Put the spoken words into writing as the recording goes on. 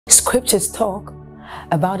Scriptures talk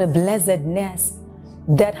about a blessedness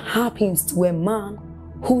that happens to a man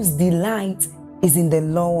whose delight is in the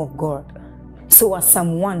law of God. So as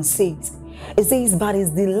Psalm 1 says, it says, but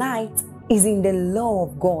his delight is in the law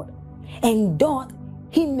of God, and doth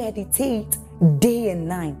he meditate day and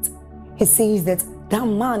night. He says that that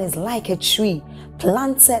man is like a tree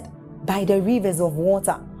planted by the rivers of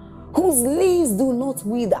water, whose leaves do not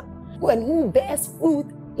wither, and who bears fruit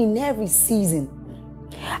in every season.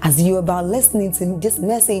 As you're about listening to this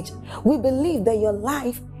message, we believe that your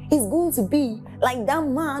life is going to be like that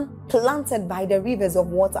man planted by the rivers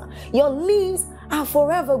of water. Your leaves are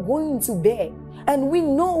forever going to bear. And we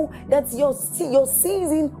know that your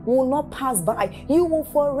season will not pass by. You will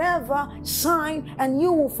forever shine and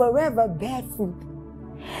you will forever bear fruit.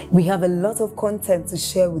 We have a lot of content to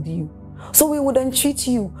share with you. So we would entreat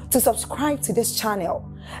you to subscribe to this channel,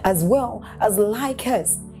 as well as like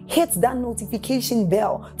us. Hit that notification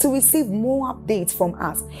bell to receive more updates from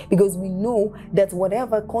us, because we know that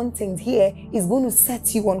whatever content here is going to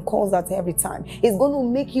set you on course at every time. It's going to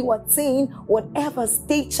make you attain whatever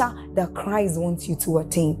stature that Christ wants you to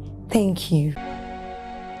attain. Thank you.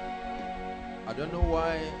 I don't know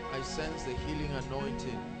why I sense the healing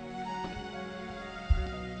anointing.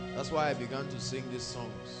 That's why I began to sing these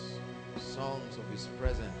songs of His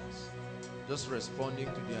presence, just responding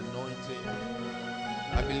to the anointing.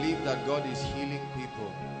 I believe that God is healing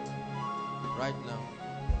people right now.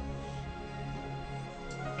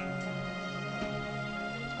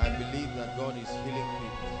 I believe that God is healing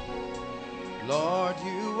people. Lord,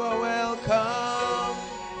 you are welcome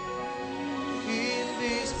in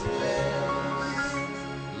this place.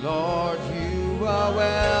 Lord, you are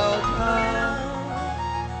welcome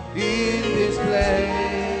in this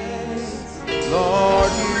place.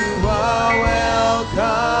 Lord, you are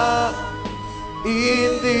welcome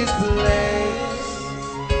in this place.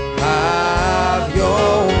 Have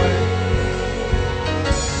your way.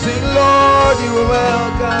 Sing, Lord, you are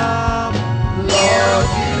welcome. Lord,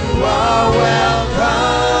 you are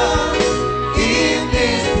welcome in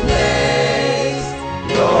this place.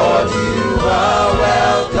 Lord, you are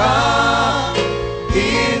welcome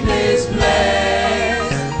in this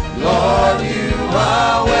place. Lord, you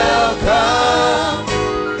are welcome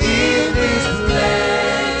in this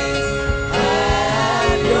place.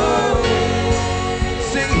 Have your way.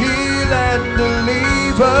 Sing, heal and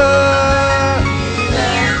deliver.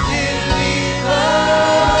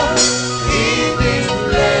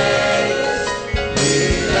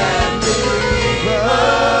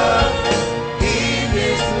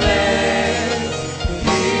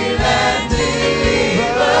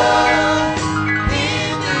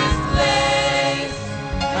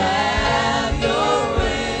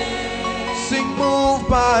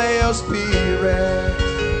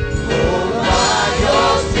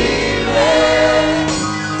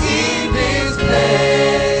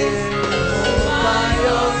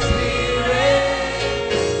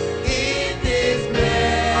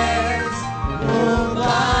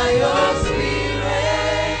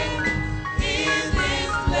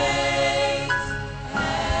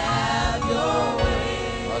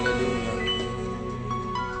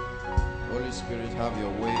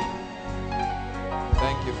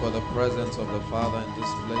 Presence of the Father in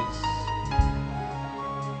this place.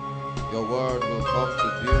 Your word will come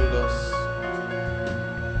to build us.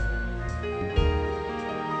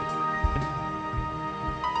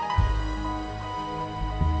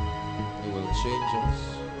 It will change us.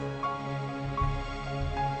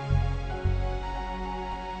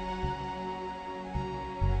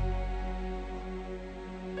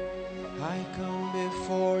 I come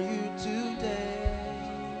before you today,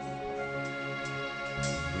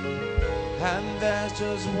 and there's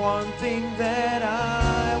just one thing that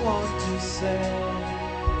I want to say.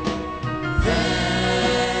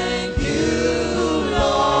 Thank you,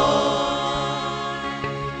 Lord.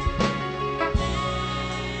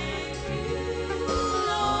 Thank you,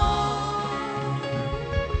 Lord.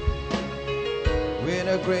 With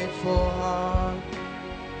a grateful heart,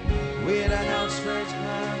 with an outstretched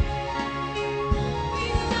hand,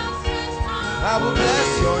 I will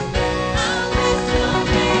bless your name.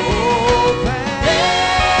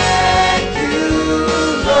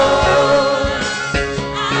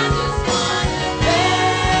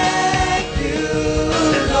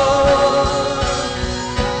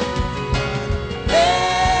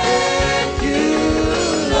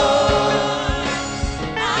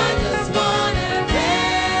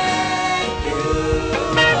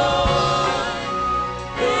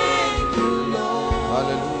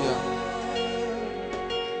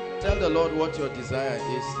 What your desire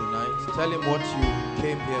is tonight. Tell him what you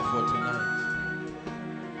came here for tonight.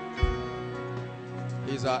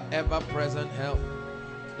 He's our ever-present help.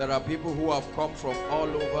 There are people who have come from all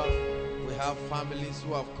over. We have families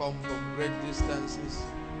who have come from great distances.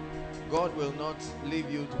 God will not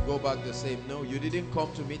leave you to go back the same. No, you didn't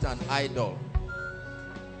come to meet an idol.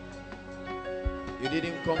 You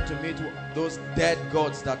didn't come to meet those dead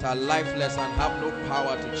gods that are lifeless and have no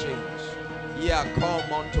power to change. Ye are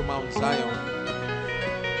come unto Mount Zion.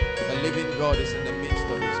 The living God is in the midst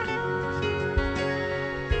of his people.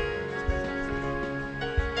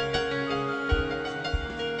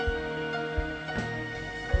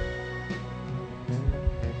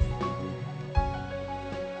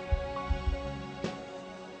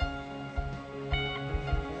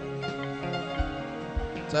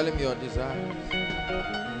 Tell him your desires.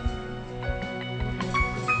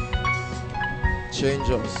 Change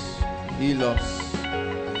us, heal us,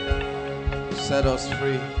 set us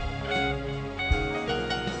free.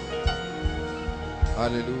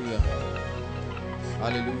 Hallelujah.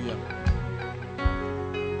 Hallelujah.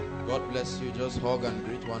 God bless you. Just hug and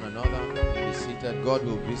greet one another. Be seated. God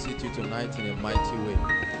will visit you tonight in a mighty way.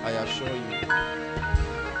 I assure you.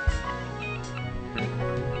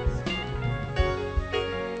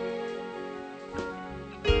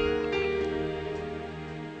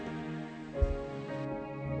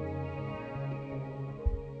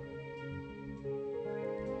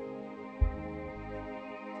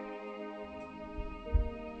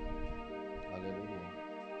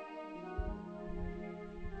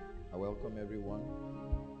 Welcome everyone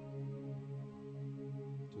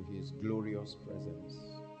to his glorious presence.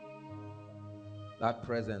 That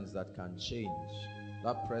presence that can change,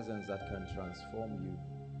 that presence that can transform you,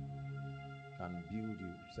 can build you.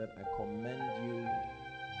 He said, I commend you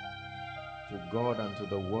to God and to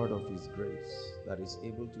the word of his grace that is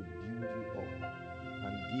able to build you up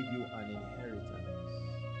and give you an inheritance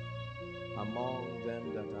among them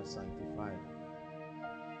that are sanctified.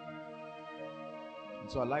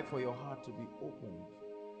 So I'd like for your heart to be opened,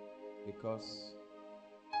 because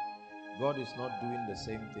God is not doing the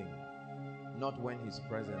same thing, not when his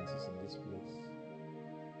presence is in this place.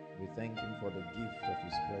 We thank him for the gift of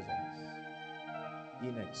his presence,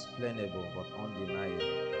 inexplainable but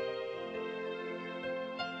undeniable.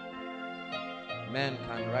 Men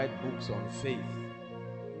can write books on faith,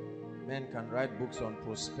 men can write books on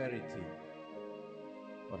prosperity,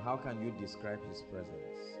 but how can you describe his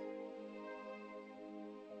presence?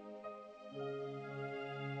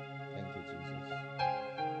 Thank you, Jesus.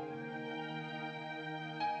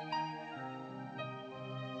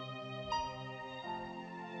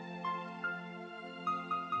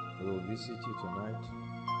 He will visit you tonight,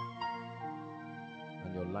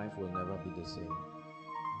 and your life will never be the same.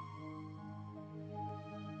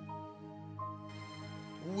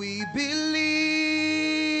 We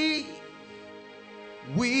believe,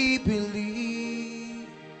 we believe,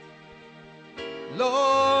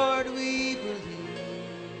 Lord, we believe,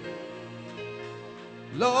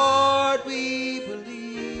 Lord, we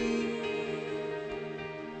believe,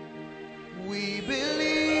 we believe,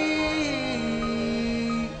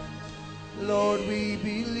 Lord, we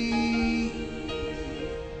believe,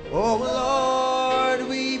 oh Lord,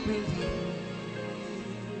 we believe.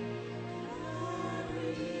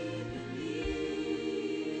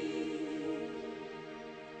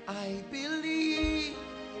 I believe,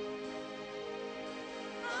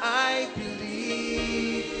 I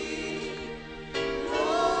believe,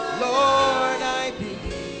 Lord, I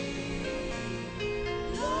believe,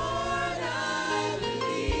 Lord, I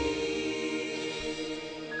believe.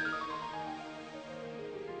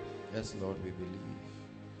 Yes, Lord, we believe.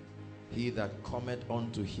 He that cometh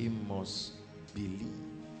unto him must believe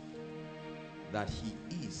that he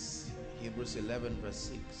is, Hebrews 11 verse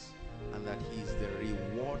 6, and that he is the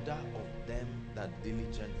rewarder of them that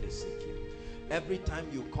diligently seek him. Every time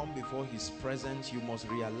you come before his presence, you must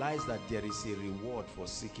realize that there is a reward for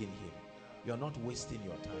seeking him. You're not wasting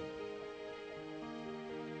your time.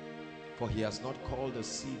 For he has not called the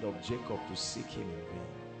seed of Jacob to seek him in vain.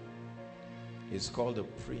 He's called the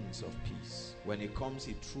Prince of Peace. When he comes,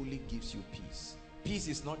 he truly gives you peace. Peace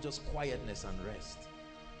is not just quietness and rest.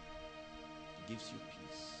 It gives you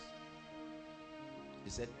peace. He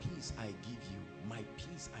said, peace I give you, my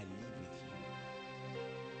peace I leave with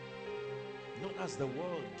you. Not as the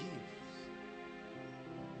world gives.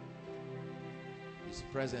 His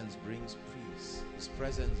presence brings peace. His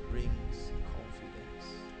presence brings confidence.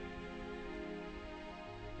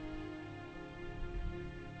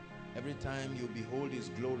 Every time you behold his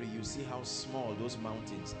glory, you see how small those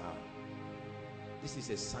mountains are. This is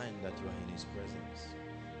a sign that you are in his presence.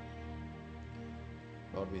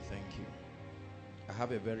 Lord, we thank you. I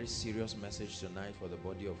have a very serious message tonight for the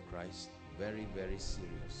body of Christ. Very, very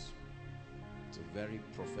serious. It's a very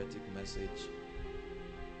prophetic message.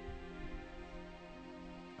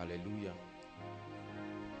 Hallelujah.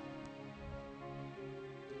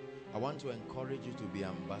 I want to encourage you to be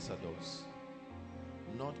ambassadors.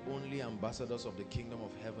 Not only ambassadors of the kingdom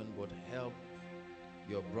of heaven, but help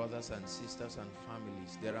your brothers and sisters and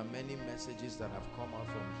families. There are many messages that have come out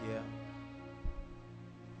from here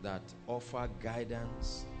that offer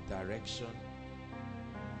guidance, direction,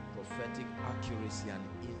 prophetic accuracy and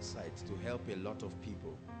insight to help a lot of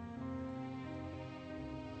people.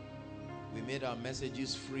 We made our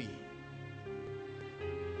messages free.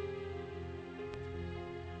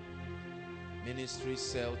 Ministries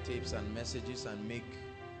sell tapes and messages and make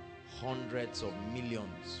hundreds of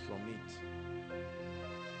millions from it.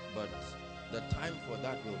 But the time for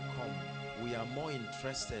that will come. We are more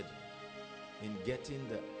interested in getting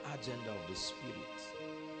the agenda of the Spirit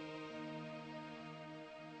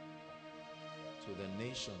to the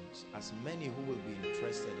nations, as many who will be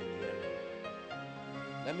interested in hearing.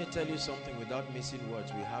 Let me tell you something without missing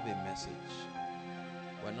words. We have a message.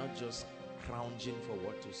 We're not just crouching for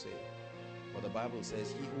what to say. But the Bible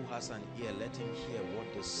says, he who has an ear, let him hear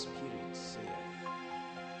what the Spirit saith.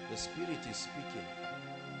 The Spirit is speaking,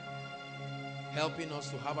 helping us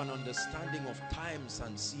to have an understanding of times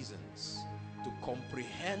and seasons, to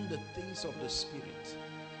comprehend the things of the Spirit.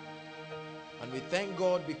 And we thank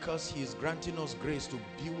God because he is granting us grace to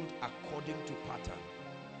build according to pattern.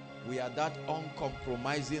 We are that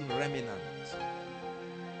uncompromising remnant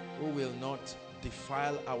who will not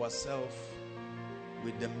defile ourselves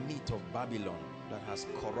with the meat of Babylon that has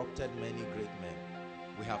corrupted many great men.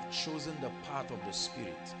 We have chosen the path of the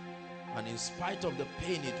Spirit, and in spite of the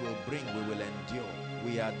pain it will bring, we will endure.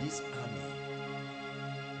 We are this army,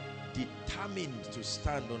 determined to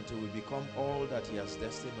stand until we become all that he has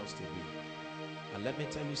destined us to be. And let me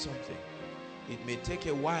tell you something, it may take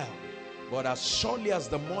a while, but as surely as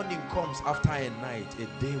the morning comes after a night, a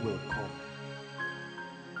day will come.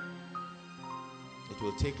 It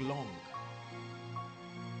will take long,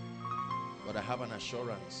 but I have an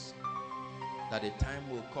assurance that a time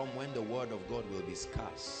will come when the word of God will be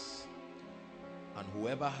scarce, and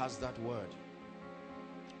whoever has that word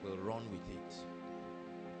will run with it.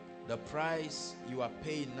 The price you are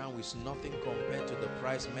paying now is nothing compared to the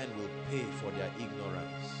price men will pay for their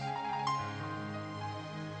ignorance.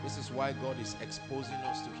 This is why God is exposing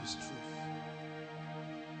us to his truth.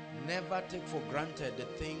 Never take for granted the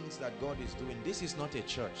things that God is doing. This is not a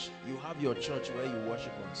church. You have your church where you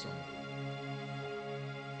worship on Sunday.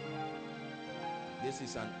 This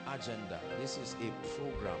is an agenda. This is a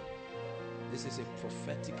program. This is a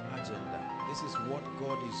prophetic agenda. This is what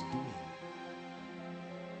God is doing.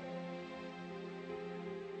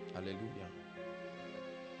 Hallelujah.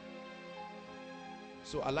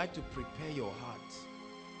 So I like to prepare your heart.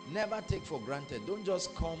 Never take for granted. Don't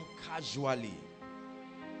just come casually.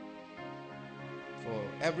 For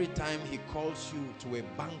every time he calls you to a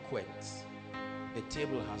banquet, a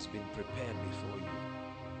table has been prepared before you.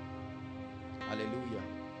 Hallelujah.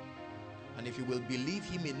 And if you will believe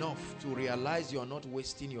him enough to realize you're not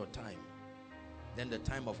wasting your time, then the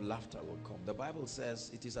time of laughter will come. The Bible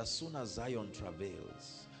says it is as soon as Zion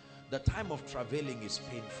travails. The time of travailing is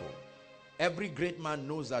painful. Every great man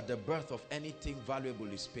knows that the birth of anything valuable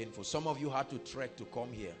is painful. Some of you had to trek to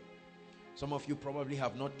come here. Some of you probably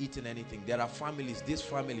have not eaten anything. There are families, this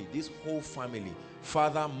whole family,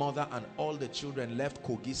 father, mother, and all the children left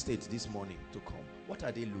Kogi State this morning to come. What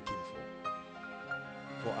are they looking for?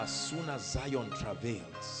 For as soon as Zion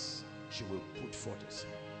travails, she will put forth a son.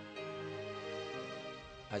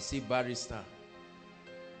 I see Barrister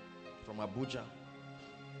from Abuja.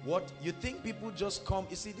 What you think people just come?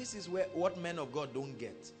 You see, this is what men of God don't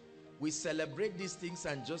get. We celebrate these things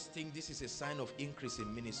and just think this is a sign of increase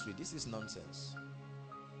in ministry. This is nonsense.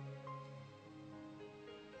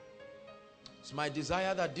 It's my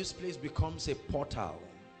desire that this place becomes a portal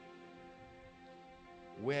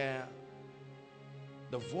where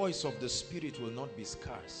the voice of the Spirit will not be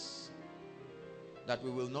scarce. That we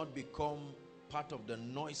will not become part of the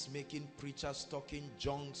noise-making preachers talking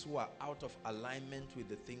junks who are out of alignment with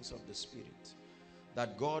the things of the Spirit.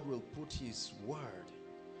 That God will put his word.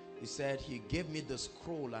 He said, he gave me the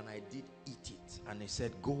scroll and I did eat it. And he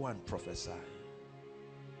said, go and prophesy.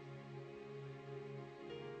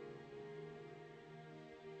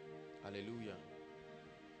 Hallelujah.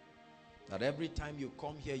 That every time you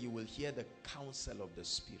come here, you will hear the counsel of the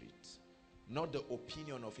Spirit. Not the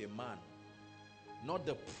opinion of a man. Not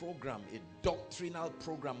the program, a doctrinal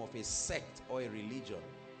program of a sect or a religion.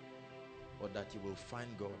 But that you will find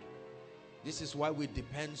God. This is why we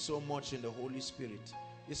depend so much in the Holy Spirit.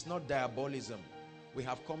 It's not diabolism. We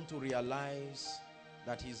have come to realize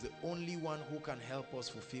that he's the only one who can help us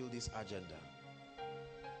fulfill this agenda.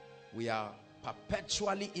 We are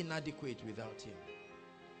perpetually inadequate without him.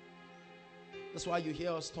 That's why you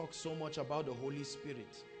hear us talk so much about the Holy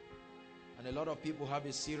Spirit. And a lot of people have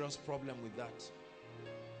a serious problem with that.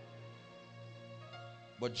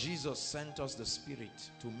 But Jesus sent us the Spirit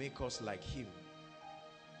to make us like him.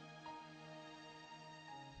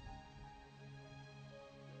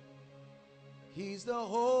 He's the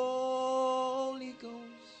Holy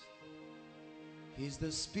Ghost. He's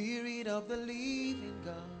the Spirit of the living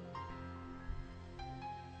God.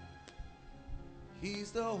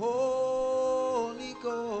 He's the Holy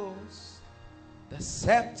Ghost, the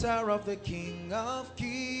scepter of the King of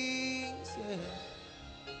Kings. Yeah.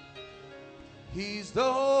 He's the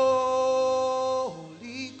Holy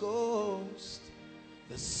Ghost,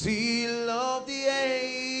 the seal of the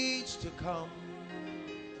age to come.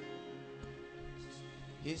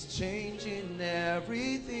 He's changing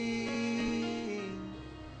everything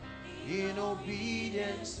in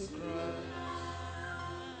obedience to Christ.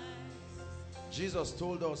 Jesus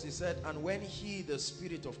told us, he said, and when he, the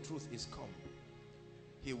Spirit of truth, is come,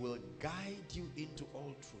 he will guide you into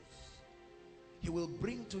all truth. He will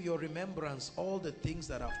bring to your remembrance all the things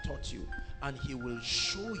that I've taught you, and he will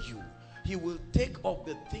show you. He will take up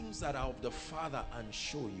the things that are of the Father and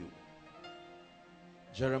show you.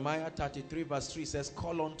 Jeremiah 33 verse 3 says,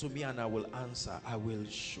 call unto me and I will answer. I will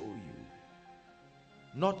show you.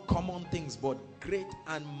 Not common things, but great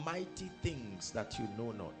and mighty things that you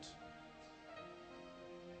know not.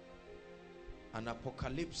 An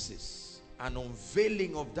apocalypse, an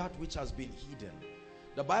unveiling of that which has been hidden.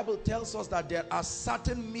 The Bible tells us that there are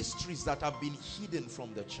certain mysteries that have been hidden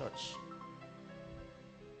from the church,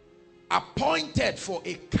 appointed for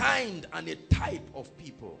a kind and a type of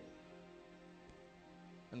people.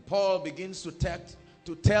 And Paul begins to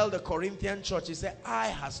tell the Corinthian church, he said, eye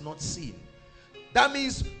has not seen. That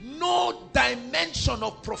means no dimension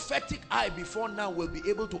of prophetic eye before now will be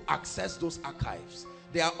able to access those archives.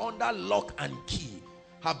 They are under lock and key,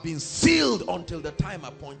 have been sealed until the time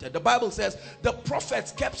appointed. The Bible says the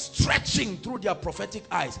prophets kept stretching through their prophetic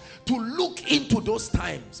eyes to look into those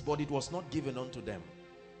times, but it was not given unto them.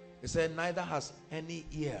 He said, neither has any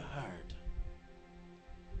ear heard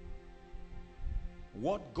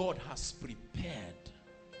what God has prepared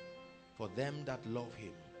for them that love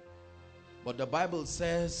him. But the Bible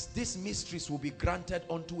says these mysteries will be granted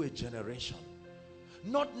unto a generation.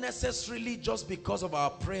 Not necessarily just because of our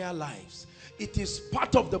prayer lives. It is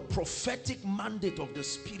part of the prophetic mandate of the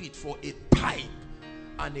Spirit for a type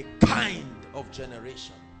and a kind of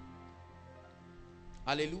generation.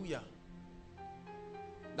 Hallelujah.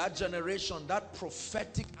 That generation, that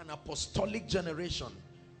prophetic and apostolic generation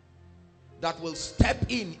that will step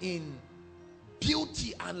in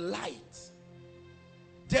beauty and light.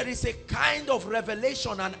 There is a kind of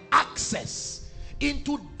revelation and access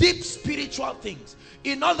into deep spiritual things.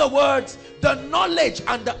 In other words, the knowledge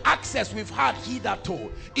and the access we've had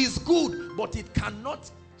hitherto is good, but it cannot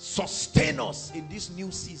sustain us in these new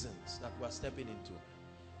seasons that we're stepping into.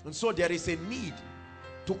 And so there is a need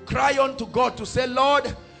to cry unto God to say,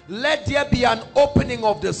 Lord, let there be an opening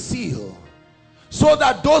of the seal, so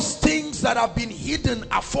that those things that have been hidden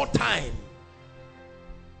aforetime,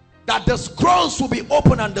 that the scrolls will be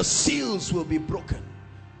opened and the seals will be broken,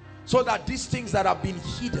 so that these things that have been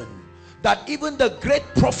hidden, that even the great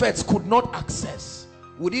prophets could not access,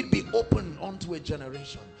 would it be opened unto a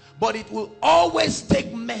generation. But it will always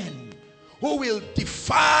take men who will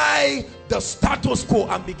defy the status quo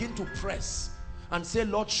and begin to press and say,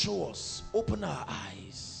 Lord, show us, open our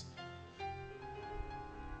eyes.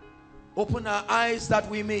 Open our eyes that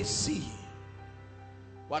we may see.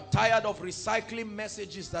 We're tired of recycling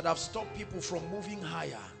messages that have stopped people from moving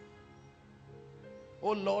higher.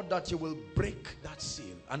 Oh Lord, that you will break that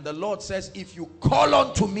seal. And the Lord says, if you call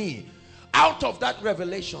unto me out of that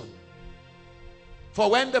revelation. For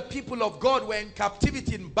when the people of God were in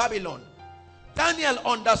captivity in Babylon, Daniel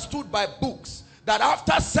understood by books that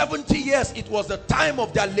after 70 years it was the time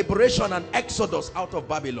of their liberation and exodus out of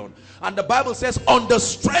Babylon. And the Bible says on the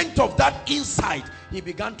strength of that insight, he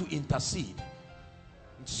began to intercede.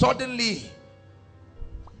 And suddenly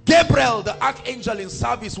Gabriel, the archangel in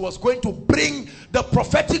service, was going to bring the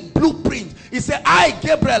prophetic blueprint. He said, I,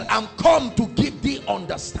 Gabriel, am come to give thee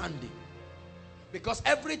understanding. Because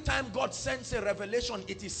every time God sends a revelation,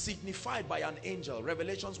 it is signified by an angel.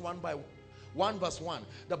 Revelations 1 verse 1.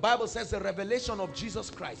 The Bible says the revelation of Jesus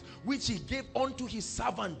Christ, which he gave unto his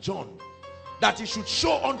servant John, that he should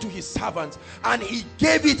show unto his servants, and he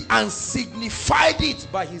gave it and signified it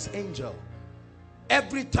by his angel.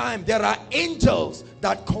 every time there are angels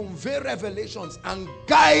that convey revelations and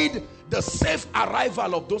guide the safe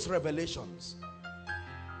arrival of those revelations.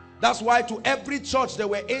 That's why to every church there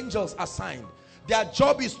were angels assigned. Their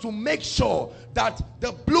job is to make sure that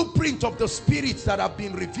the blueprint of the spirits that have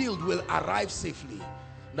been revealed will arrive safely.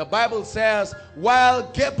 The Bible says, while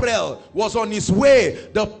Gabriel was on his way,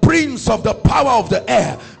 the prince of the power of the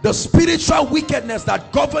air, the spiritual wickedness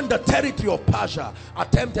that governed the territory of Persia,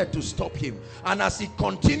 attempted to stop him. And as he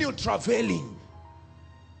continued traveling,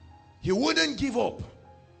 he wouldn't give up.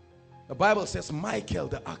 The Bible says Michael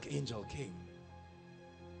the archangel came,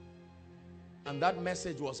 and that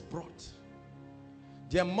message was brought.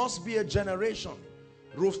 There must be a generation.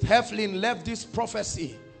 Ruth Heflin left this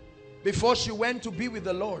prophecy before she went to be with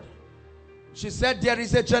the Lord. She said there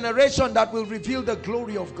is a generation that will reveal the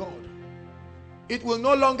glory of God. It will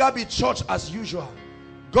no longer be church as usual.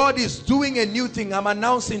 God is doing a new thing. I'm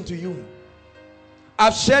announcing to you.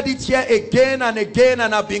 I've shared it here again and again,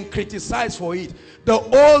 and I've been criticized for it. The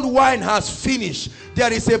old wine has finished.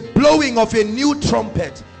 There is a blowing of a new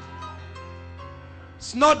trumpet.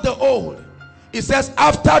 It's not the old. It says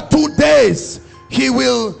after 2 days he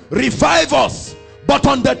will revive us, but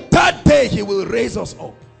on the 3rd day he will raise us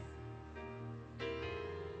up.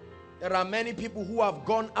 There are many people who have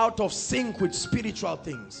gone out of sync with spiritual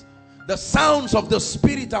things. The sounds of the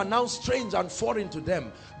spirit are now strange and foreign to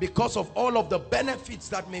them because of all of the benefits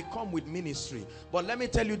that may come with ministry. But let me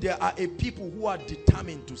tell you, there are a people who are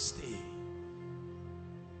determined to stay.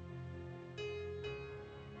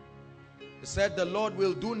 He said the Lord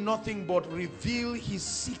will do nothing but reveal his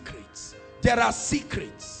secrets. There are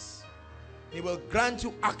secrets. He will grant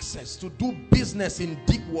you access to do business in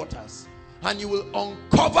deep waters, and you will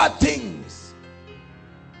uncover things.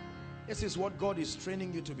 This is what God is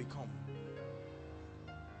training you to become.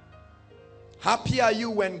 Happy are you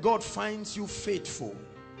when God finds you faithful.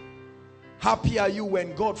 Happy are you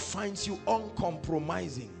when God finds you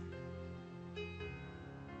uncompromising.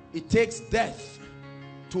 It takes death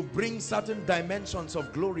to bring certain dimensions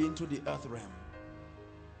of glory into the earth realm.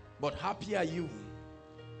 But happy are you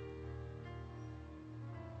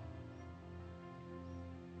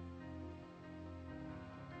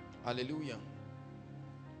hallelujah.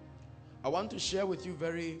 I want to share with you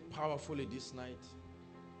very powerfully this night.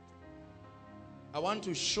 I want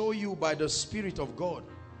to show you by the Spirit of God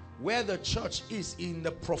where the church is in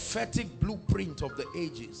the prophetic blueprint of the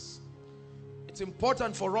ages. It's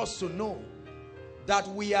important for us to know that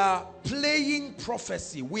we are playing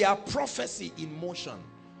prophecy. We are prophecy in motion.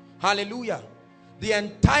 Hallelujah. The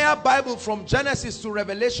entire Bible from Genesis to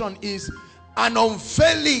Revelation is an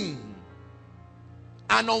unveiling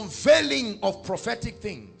of prophetic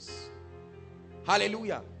things.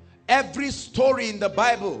 Hallelujah. Every story in the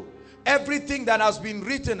Bible, everything that has been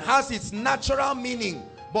written has its natural meaning,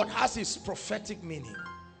 but has its prophetic meaning.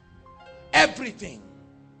 Everything.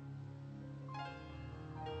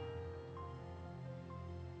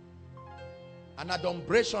 An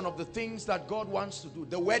adumbration of the things that God wants to do.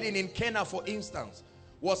 The wedding in Cana, for instance,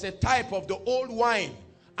 was a type of the old wine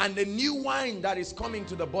and the new wine that is coming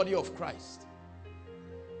to the body of Christ.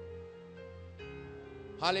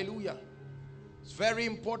 Hallelujah. It's very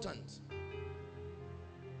important.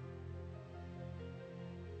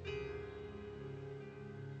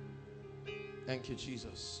 Thank you,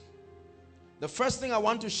 Jesus. The first thing I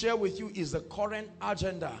want to share with you is the current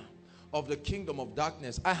agenda of the kingdom of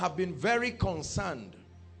darkness. I have been very concerned.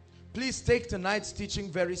 Please take tonight's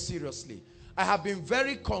teaching very seriously. I have been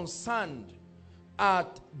very concerned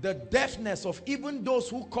at the deafness of even those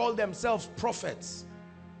who call themselves prophets.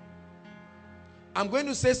 I'm going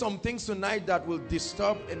to say some things tonight that will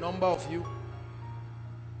disturb a number of you.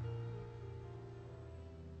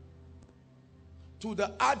 To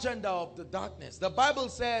the agenda of the darkness. The Bible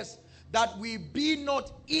says that we be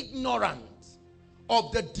not ignorant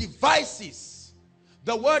of the devices.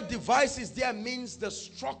 The word devices there means the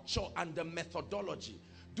structure and the methodology.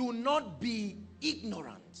 Do not be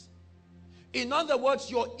ignorant. In other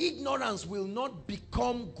words, your ignorance will not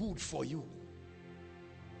become good for you.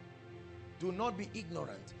 Do not be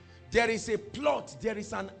ignorant. There is a plot, there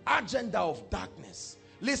is an agenda of darkness.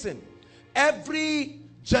 Listen, every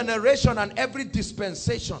generation and every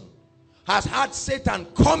dispensation has had Satan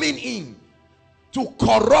coming in to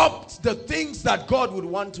corrupt the things that God would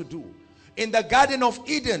want to do. In the Garden of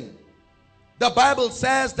Eden, the Bible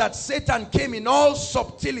says that Satan came in all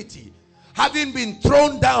subtlety, having been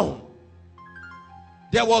thrown down.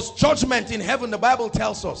 There was judgment in heaven, the Bible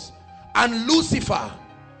tells us. And Lucifer,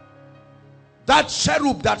 that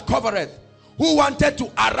cherub that covereth, who wanted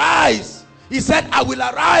to arise, he said, I will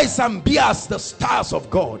arise and be as the stars of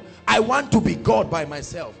God. I want to be God by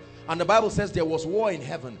myself. And the Bible says there was war in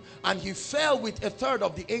heaven, and he fell with a third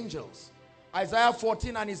of the angels. Isaiah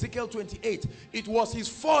 14 and Ezekiel 28. It was his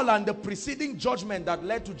fall and the preceding judgment that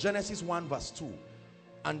led to Genesis 1 verse 2.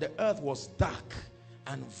 And the earth was dark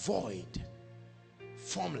and void,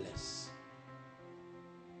 formless.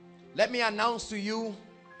 Let me announce to you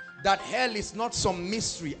that hell is not some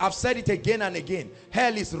mystery. I've said it again and again.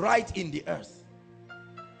 Hell is right in the earth.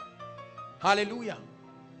 Hallelujah.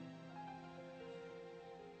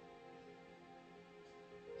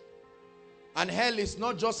 And hell is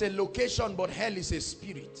not just a location, but hell is a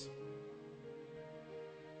spirit.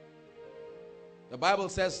 The Bible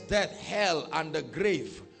says death, hell, and the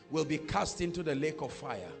grave will be cast into the lake of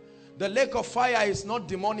fire. The lake of fire is not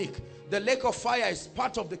demonic. The lake of fire is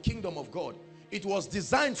part of the kingdom of God. It was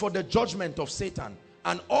designed for the judgment of Satan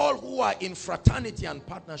and all who are in fraternity and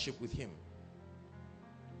partnership with him.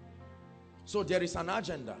 So there is an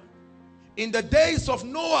agenda. In the days of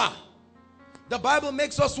Noah, the Bible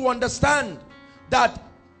makes us to understand that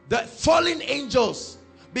the fallen angels,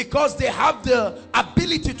 because they have the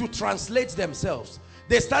ability to translate themselves,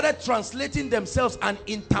 they started translating themselves and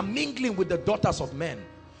intermingling with the daughters of men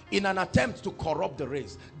in an attempt to corrupt the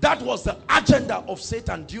race. That was the agenda of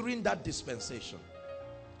Satan during that dispensation.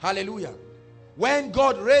 Hallelujah. When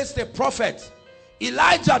God raised a prophet,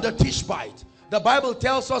 Elijah the Tishbite, the Bible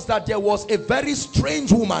tells us that there was a very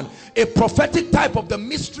strange woman, a prophetic type of the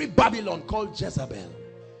mystery Babylon called Jezebel.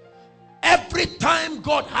 Every time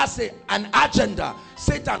God has an agenda,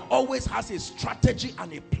 Satan always has a strategy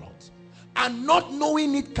and a plot. And not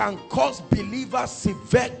knowing it can cause believers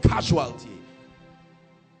severe casualty.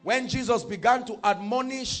 When Jesus began to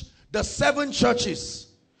admonish the 7 churches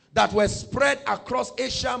that were spread across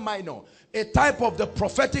Asia Minor, a type of the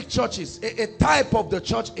prophetic churches, a type of the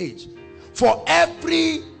church age, for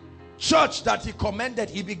every church that he commended,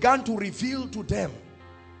 he began to reveal to them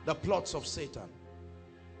the plots of Satan.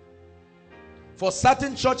 For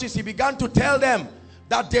certain churches, he began to tell them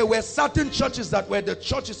that there were certain churches that were the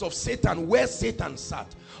churches of Satan, where Satan sat.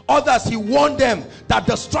 Others, he warned them that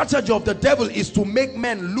the strategy of the devil is to make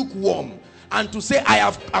men lukewarm and to say, I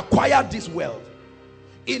have acquired this wealth.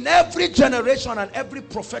 In every generation and every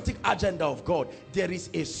prophetic agenda of God, there is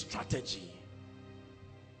a strategy.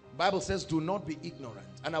 The Bible says, do not be ignorant.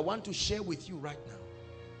 And I want to share with you right now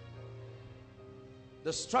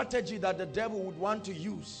the strategy that the devil would want to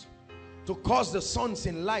use to cause the sons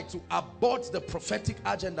in light to abort the prophetic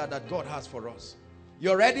agenda that God has for us.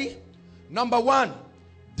 You ready? Number 1,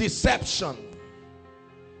 deception.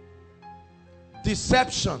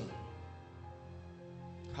 Deception.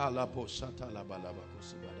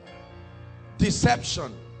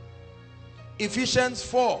 Deception. Ephesians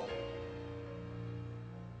 4.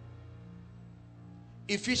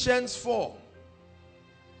 Ephesians 4.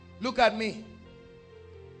 Look at me.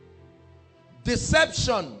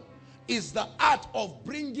 Deception is the art of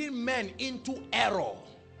bringing men into error.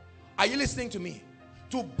 Are you listening to me?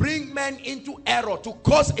 To bring men into error, to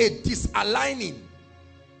cause a disaligning.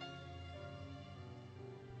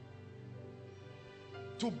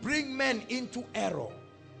 To bring men into error.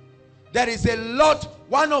 There is a lot,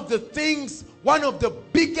 one of the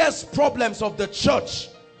biggest problems of the church,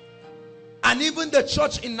 and even the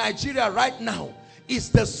church in Nigeria right now, is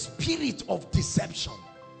the spirit of deception.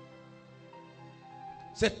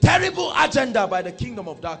 It's a terrible agenda by the kingdom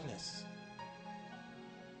of darkness.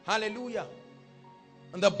 Hallelujah.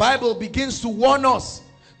 And the Bible begins to warn us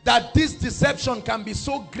that this deception can be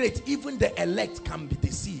so great, even the elect can be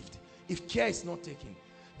deceived if care is not taken.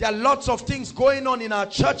 There are lots of things going on in our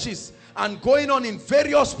churches and going on in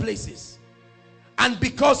various places. And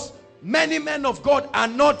because many men of God are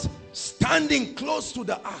not standing close to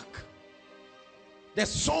the ark, there's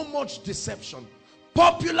so much deception.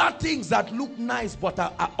 Popular things that look nice but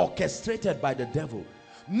are orchestrated by the devil.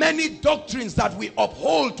 Many doctrines that we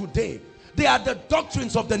uphold today, they are the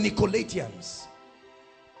doctrines of the Nicolaitans.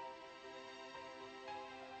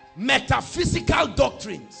 Metaphysical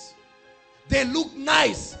doctrines. They look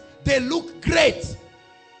nice. They look great.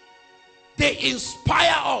 They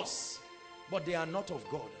inspire us. But they are not of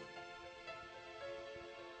God.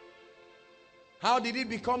 How did it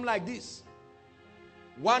become like this?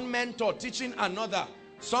 One mentor teaching another.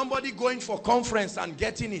 Somebody going for conference and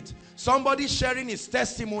getting it. Somebody sharing his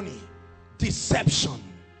testimony. Deception.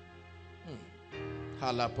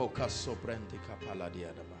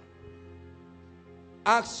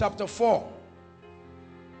 Acts chapter 4.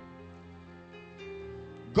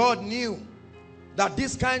 God knew that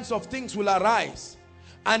these kinds of things will arise,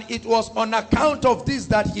 and it was on account of this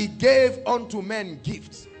that he gave unto men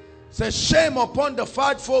gifts. Says, shame upon the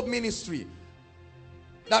fivefold ministry.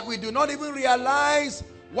 that we do not even realize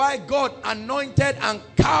why God anointed and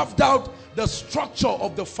carved out the structure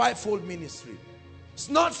of the fivefold ministry. It's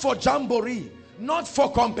not for jamboree, not for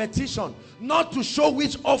competition, not to show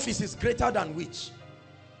which office is greater than which.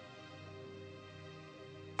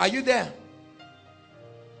 Are you there?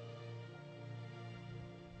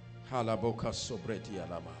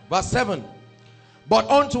 Verse 7. But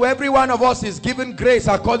unto every one of us is given grace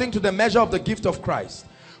according to the measure of the gift of Christ.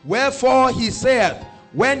 Wherefore he saith,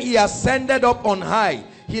 when he ascended up on high,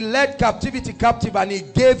 he led captivity captive, and he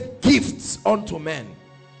gave gifts unto men.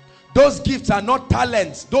 Those gifts are not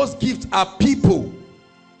talents. Those gifts are people.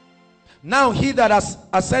 Now he that has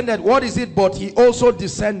ascended, what is it but he also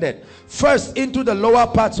descended first into the lower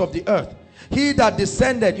parts of the earth. He that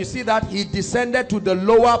descended, you see that he descended to the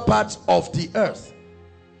lower parts of the earth.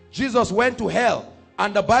 Jesus went to hell,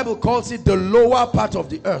 and the Bible calls it the lower part of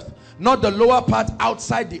the earth, not the lower part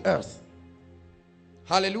outside the earth.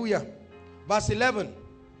 Hallelujah. Verse 11.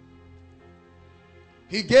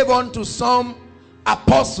 He gave unto some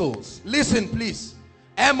apostles. Listen please.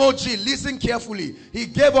 MOG, listen carefully. He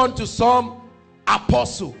gave unto some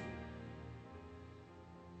apostle,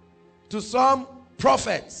 to some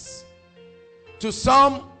prophets, to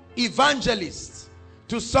some evangelists,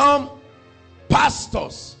 to some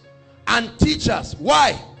pastors and teachers.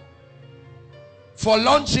 Why? For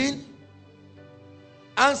launching?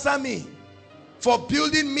 Answer me. For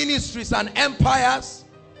building ministries and empires?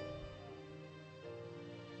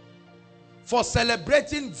 For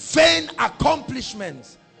celebrating vain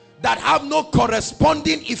accomplishments that have no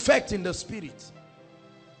corresponding effect in the spirit?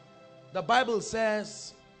 The Bible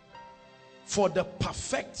says, for the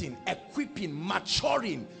perfecting, equipping,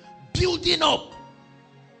 maturing, building up,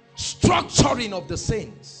 structuring of the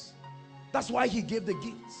saints. That's why he gave the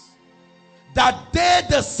gifts. That they,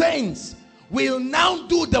 the saints, will now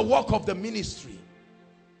do the work of the ministry,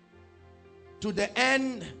 to the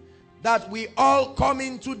end that we all come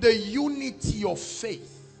into the unity of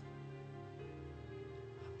faith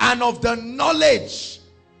and of the knowledge,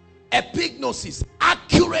 epignosis,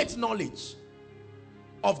 accurate knowledge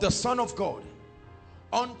of the Son of God,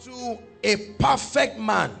 unto a perfect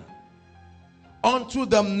man, unto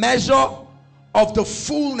the measure of the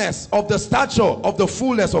fullness of the stature of the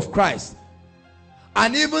fullness of Christ.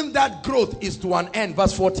 And even that growth is to an end.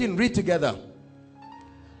 Verse 14, read together.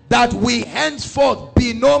 That we henceforth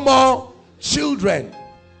be no more children,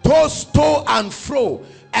 tossed to and fro,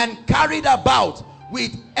 and carried about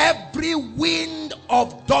with every wind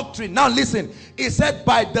of doctrine. Now listen, it said,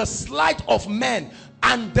 by the sleight of men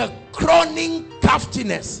and the cunning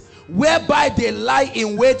craftiness, whereby they lie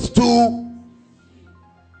in wait to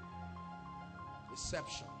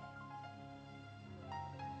deception.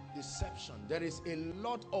 Deception. There is a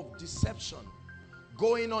lot of deception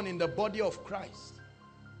going on in the body of Christ.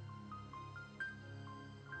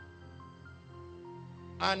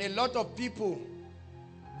 And a lot of people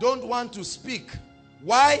don't want to speak.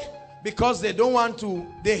 Why? Because they don't want to,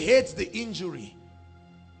 they hate the injury.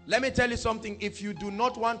 Let me tell you something. If you do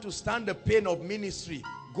not want to stand the pain of ministry,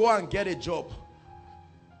 go and get a job.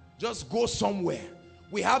 Just go somewhere.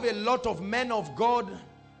 We have a lot of men of God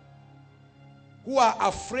who are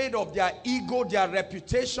afraid of their ego, their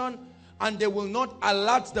reputation, and they will not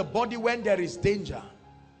alert the body when there is danger.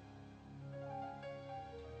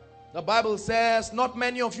 The Bible says, not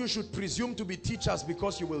many of you should presume to be teachers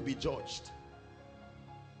because you will be judged.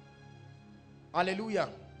 Hallelujah.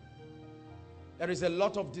 There is a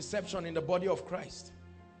lot of deception in the body of Christ.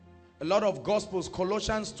 A lot of gospels.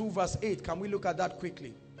 Colossians 2 verse 8. Can we look at that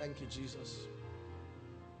quickly? Thank you, Jesus.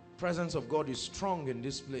 Presence of God is strong in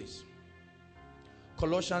this place.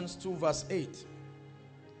 Colossians 2 verse 8.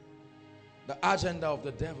 The agenda of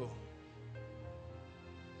the devil.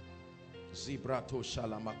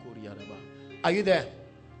 Are you there?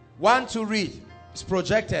 1 to read. It's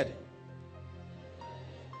projected.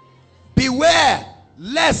 Beware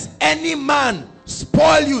lest any man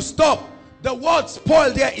spoil you. Stop. The word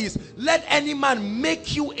spoil there is, let any man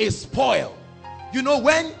make you a spoil. You know,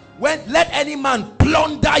 when let any man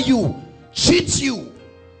plunder you, cheat you,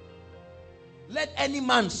 let any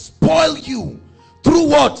man spoil you through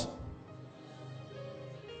what?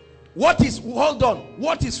 What is, hold on,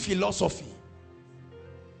 what is philosophy?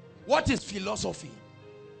 What is philosophy?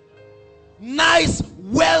 Nice,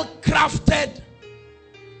 well-crafted,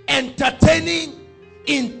 entertaining,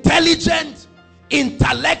 intelligent,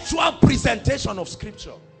 intellectual presentation of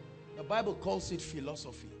scripture. The Bible calls it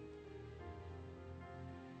philosophy.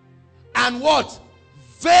 And what?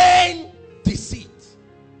 Vain deceit.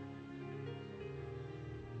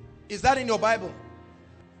 Is that in your Bible?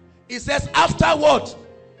 It says after what?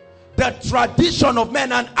 the tradition of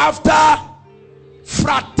men, and after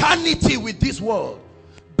fraternity with this world,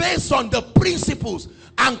 based on the principles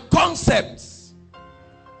and concepts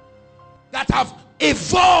that have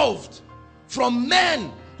evolved from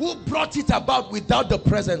men who brought it about without the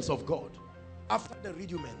presence of God. After the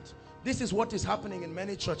rudiment, this is what is happening in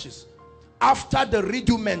many churches. After the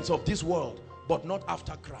rudiments of this world, but not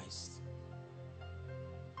after Christ.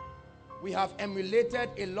 We have emulated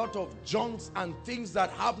a lot of junks and things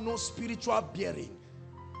that have no spiritual bearing.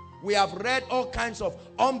 We have read all kinds of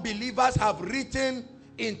unbelievers have written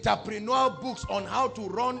entrepreneurial books on how to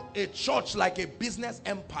run a church like a business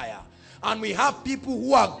empire. And we have people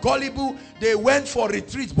who are gullible. They went for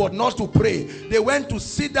retreats but not to pray. They went to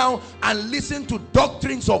sit down and listen to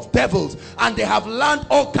doctrines of devils, and they have learned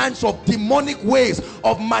all kinds of demonic ways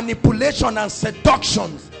of manipulation and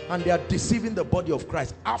seductions, and they are deceiving the body of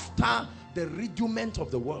Christ after the rudiment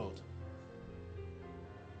of the world.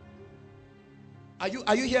 Are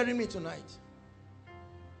you hearing me tonight?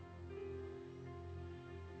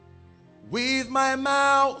 With my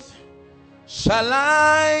mouth shall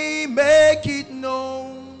I make it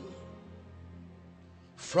known,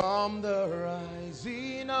 from the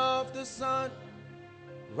rising of the sun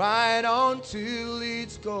right on till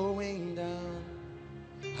it's going down,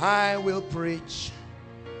 I will preach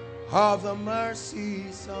of the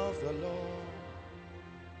mercies of the Lord.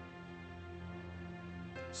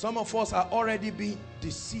 Some of us are already being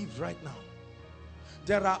deceived right now.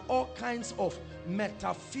 There are all kinds of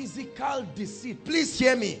metaphysical deceit. Please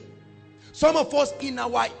hear me. Some of us, in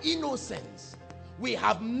our innocence, we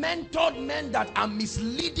have mentored men that are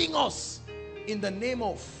misleading us in the name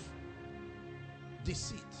of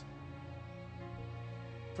deceit.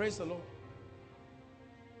 Praise the Lord.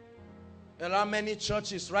 There are many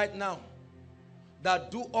churches right now that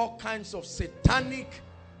do all kinds of satanic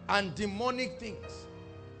and demonic things.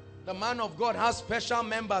 The man of God has special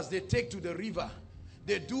members they take to the river.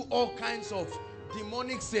 They do all kinds of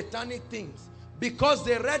demonic, satanic things. Because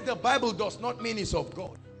they read the Bible does not mean it's of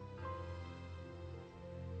God.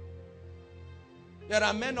 There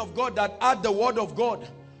are men of God that add the word of God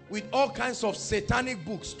with all kinds of satanic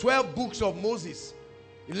books. 12 books of Moses,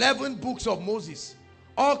 11 books of Moses,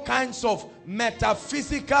 all kinds of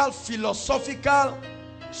metaphysical, philosophical,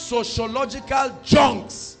 sociological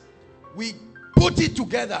junks. We put it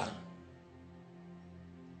together.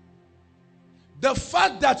 The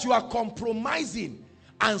fact that you are compromising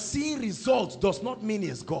and seeing results does not mean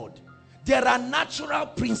it's God. There are natural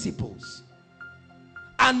principles,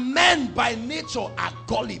 and men by nature are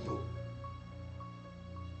gullible.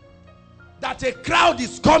 That a crowd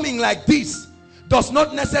is coming like this does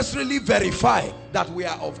not necessarily verify that we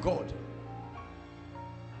are of God.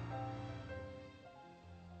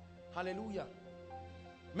 Hallelujah.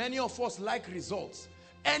 Many of us like results.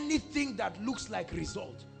 Anything that looks like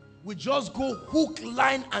result, we just go hook,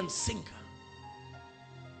 line and sinker.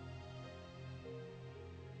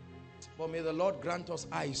 But may the Lord grant us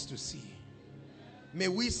eyes to see. May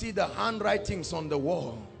we see the handwritings on the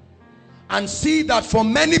wall and see that for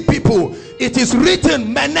many people it is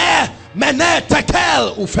written, Mene, Mene,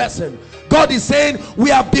 Tekel, Ufesen. God is saying,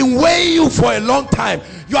 we have been weighing you for a long time.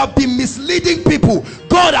 You have been misleading people.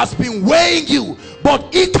 God has been weighing you.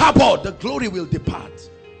 But Ichabod, the glory will depart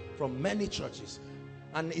from many churches.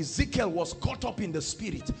 And Ezekiel was caught up in the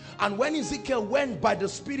spirit. And when Ezekiel went by the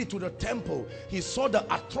spirit to the temple, he saw the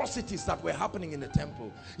atrocities that were happening in the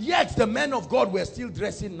temple. Yet the men of God were still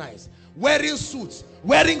dressing nice, wearing suits,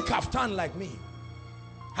 wearing kaftan like me,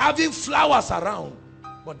 having flowers around,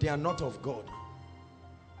 but they are not of God.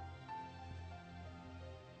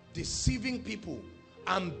 Deceiving people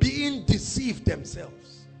and being deceived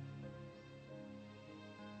themselves.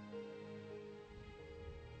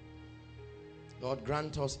 Lord,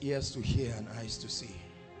 grant us ears to hear and eyes to see.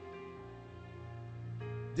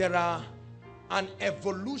 There are an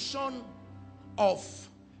evolution of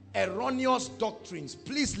erroneous doctrines.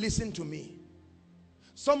 Please listen to me.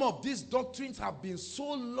 Some of these doctrines have been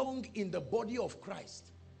so long in the body of Christ.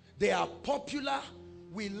 They are popular.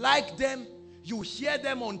 We like them. You hear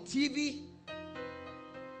them on TV.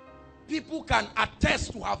 People can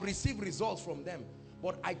attest to have received results from them.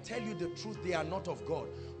 But I tell you the truth, they are not of God.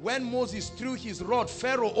 When Moses threw his rod,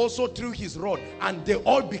 Pharaoh also threw his rod, and they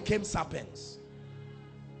all became serpents.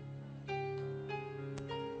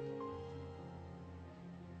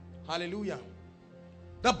 Hallelujah.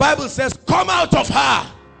 The Bible says, come out of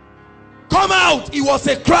her. Come out. It was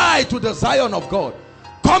a cry to the Zion of God.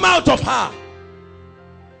 Come out of her.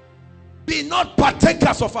 Be not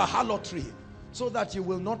partakers of her harlotry, so that you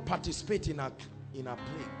will not participate in her plagues.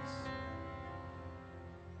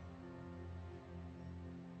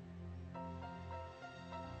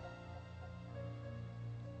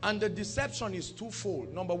 And the deception is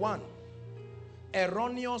twofold. Number one,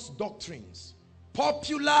 erroneous doctrines.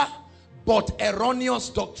 Popular but erroneous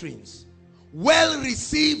doctrines. Well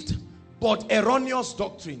received but erroneous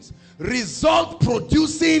doctrines. Result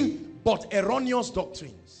producing but erroneous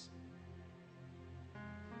doctrines.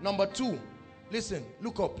 Number two, listen,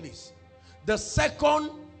 look up please. The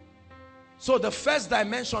first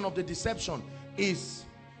dimension of the deception is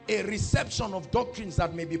a reception of doctrines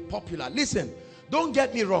that may be popular. Listen, don't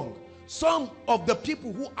get me wrong. Some of the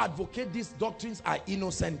people who advocate these doctrines are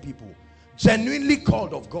innocent people, genuinely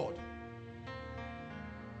called of God.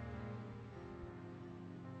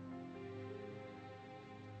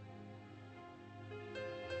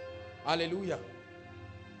 Hallelujah.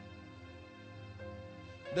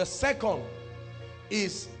 The second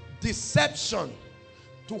is deception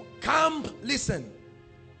to come. Listen,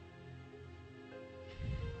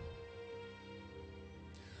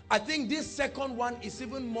 I think this second one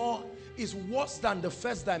is worse than the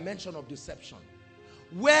first dimension of deception,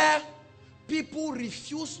 where people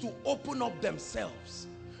refuse to open up themselves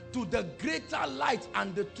to the greater light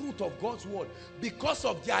and the truth of God's word because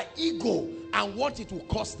of their ego and what it will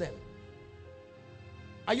cost them.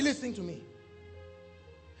 Are you listening to me?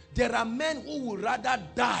 There are men who would rather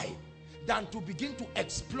die than to begin to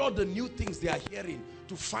explore the new things they are hearing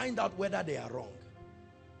to find out whether they are wrong.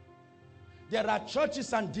 There are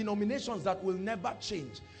churches and denominations that will never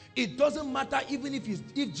change. It doesn't matter even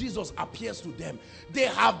if Jesus appears to them. They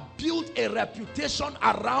have built a reputation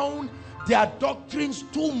around their doctrines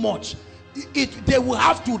too much. They will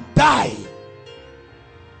have to die.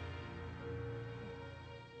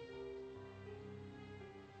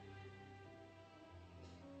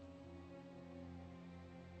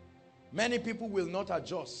 Many people will not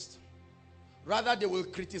adjust. Rather, they will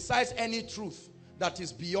criticize any truth that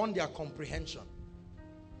is beyond their comprehension.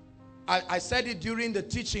 I said it during the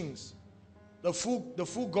teachings, the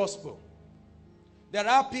full gospel. There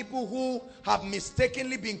are people who have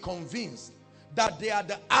mistakenly been convinced that they are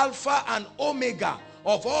the Alpha and Omega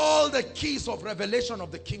of all the keys of revelation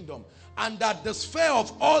of the kingdom, and that the sphere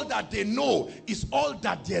of all that they know is all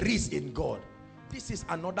that there is in God. This is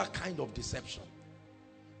another kind of deception.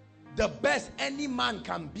 The best any man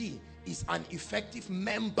can be is an effective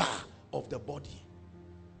member of the body.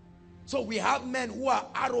 So we have men who are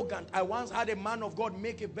arrogant. I once had a man of God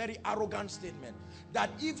make a very arrogant statement that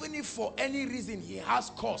even if for any reason he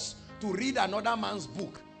has cause to read another man's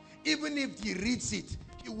book, even if he reads it,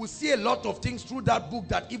 he will see a lot of things through that book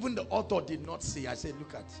that even the author did not see. I said,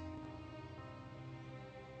 look at.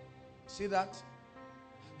 See that?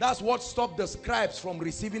 That's what stopped the scribes from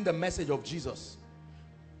receiving the message of Jesus.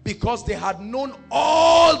 Because they had known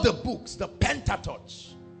all the books, the Pentateuch.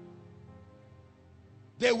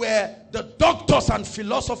 They were the doctors and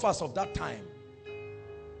philosophers of that time.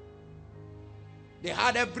 They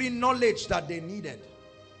had every knowledge that they needed.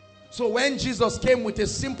 So when Jesus came with a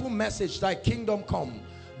simple message, thy kingdom come,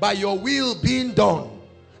 by your will being done,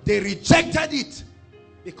 they rejected it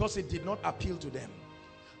because it did not appeal to them.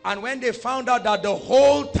 And when they found out that the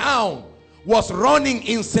whole town was running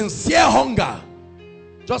in sincere hunger,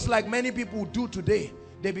 just like many people do today,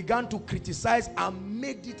 they began to criticize and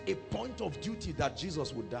made it a point of duty that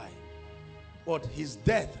Jesus would die. But his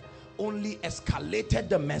death only escalated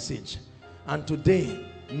the message. And today,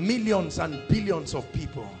 millions and billions of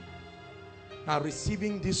people are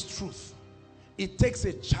receiving this truth. It takes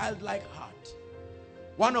a childlike heart.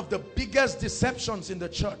 One of the biggest deceptions in the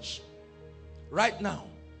church right now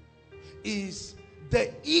is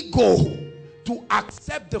the ego to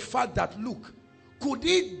accept the fact that, look, could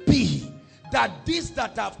it be that this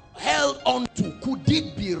that I've held on to, could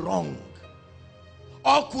it be wrong?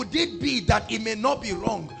 Or could it be that it may not be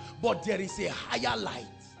wrong, but there is a higher light?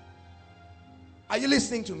 Are you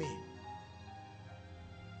listening to me?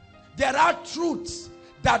 There are truths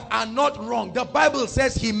that are not wrong. The Bible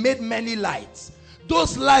says he made many lights.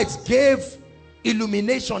 Those lights gave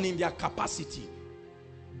illumination in their capacity.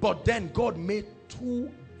 But then God made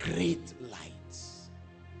two great lights.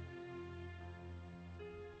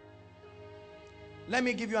 Let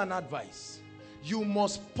me give you an advice. You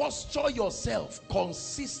must posture yourself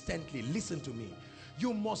consistently. Listen to me.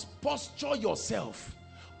 You must posture yourself.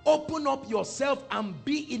 Open up yourself and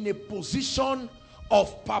be in a position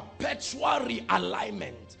of perpetual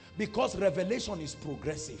realignment, because revelation is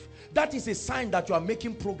progressive. That is a sign that you are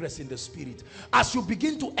making progress in the spirit. As you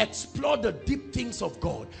begin to explore the deep things of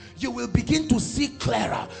God, you will begin to see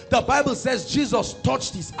clearer. The Bible says Jesus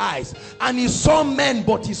touched his eyes and he saw men,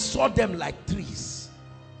 but he saw them like trees.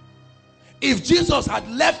 If Jesus had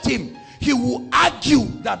left him, he would argue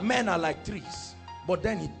that men are like trees. But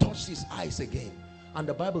then he touched his eyes again And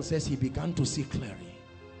the Bible says he began to see clearly.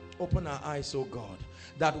 Open our eyes, O God,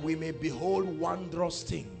 that we may behold wondrous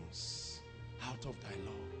things out of thy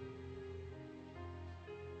law.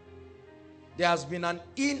 There has been an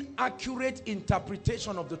inaccurate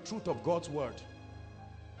interpretation of the truth of God's word.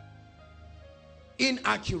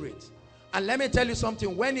 Inaccurate. And let me tell you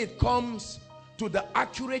something, when it comes to the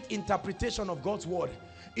accurate interpretation of God's word,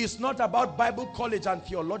 it's not about Bible college and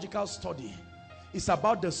theological study. It's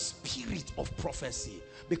about the spirit of prophecy.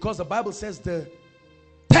 Because the Bible says the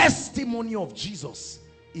testimony of Jesus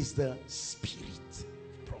is the spirit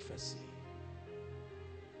of prophecy.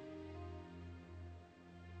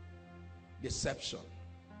 Deception.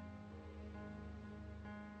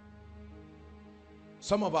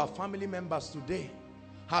 Some of our family members today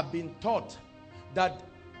have been taught that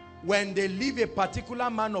when they leave a particular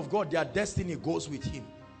man of God, their destiny goes with him.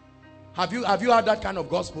 Have you heard that kind of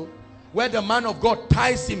gospel? Where the man of God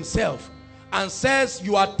ties himself and says,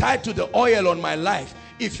 you are tied to the oil on my life.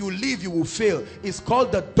 If you leave, you will fail. It's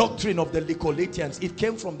called the doctrine of the Nicolaitans. It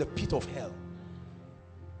came from the pit of hell.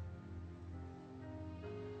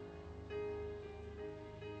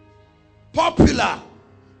 Popular,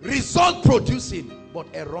 result producing, but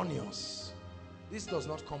erroneous. This does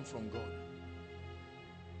not come from God.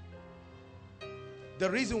 The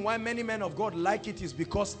reason why many men of God like it is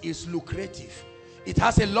because it's lucrative. It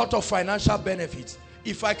has a lot of financial benefits.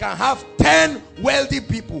 If I can have 10 wealthy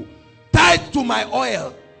people tied to my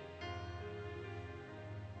oil,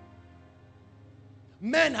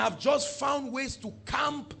 men have just found ways to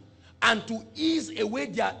camp and to ease away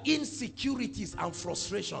their insecurities and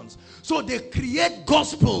frustrations. So they create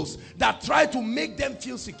gospels that try to make them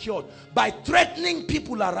feel secured by threatening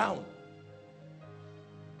people around.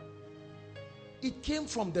 It came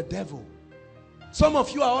from the devil. Some of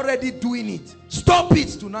you are already doing it. Stop it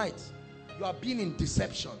tonight. You are being in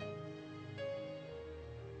deception.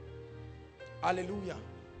 Hallelujah.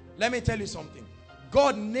 Let me tell you something.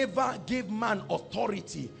 God never gave man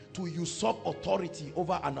authority to usurp authority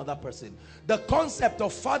over another person. The concept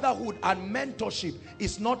of fatherhood and mentorship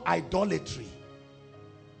is not idolatry.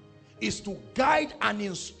 It's to guide and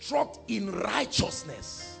instruct in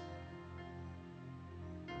righteousness.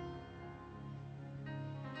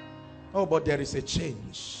 Oh, but there is a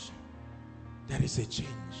change. There is a change.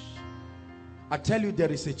 I tell you,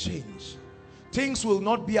 there is a change. Things will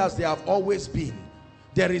not be as they have always been.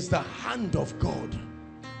 There is the hand of God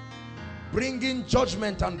bringing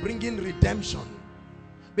judgment and bringing redemption.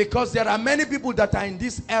 Because there are many people that are in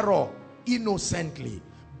this error innocently.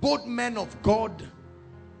 Both men of God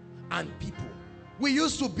and people. We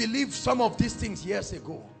used to believe some of these things years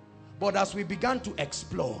ago. But as we began to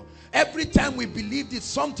explore, every time we believed it,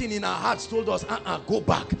 something in our hearts told us, go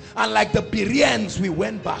back. And like the Bereans, we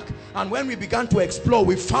went back. And when we began to explore,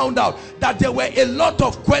 we found out that there were a lot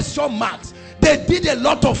of question marks. They did a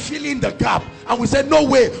lot of filling the gap. And we said, no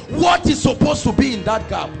way. What is supposed to be in that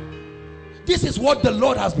gap? This is what the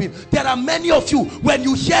Lord has been. There are many of you, when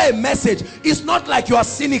you hear a message, it's not like you are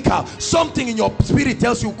cynical. Something in your spirit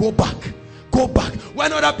tells you, go back. Go back.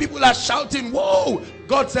 When other people are shouting, whoa,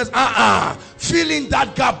 God says, fill in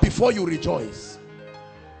that gap before you rejoice.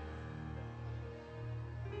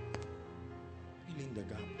 Fill in the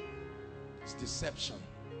gap. It's deception.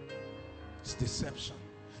 It's deception.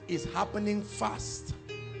 It's happening fast.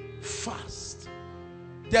 Fast.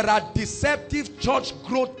 There are deceptive church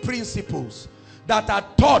growth principles that are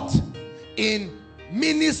taught in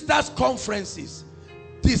ministers' conferences.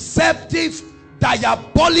 Deceptive,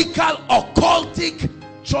 diabolical, occultic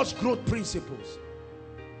church growth principles.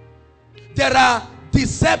 There are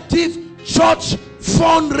deceptive church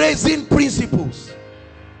fundraising principles.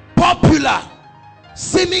 Popular,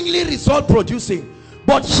 seemingly result producing.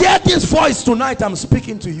 But hear this voice tonight. I'm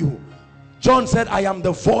speaking to you. John said, I am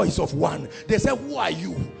the voice of one. They said, who are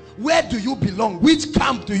you? Where do you belong? Which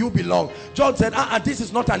camp do you belong? John said, this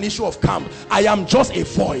is not an issue of camp. I am just a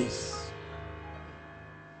voice.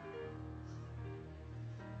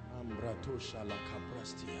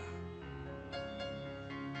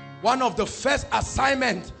 One of the first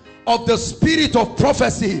assignments of the spirit of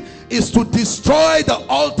prophecy is to destroy the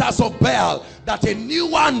altars of Baal, that a new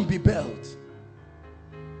one be built.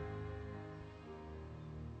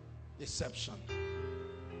 Deception.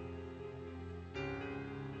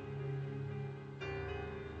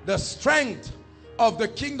 The strength of the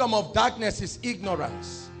kingdom of darkness is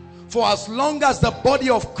ignorance. For as long as the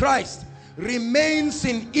body of Christ remains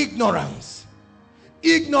in ignorance,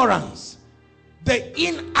 the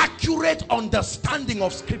inaccurate understanding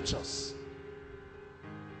of scriptures.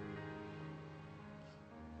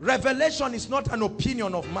 Revelation is not an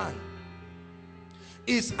opinion of man.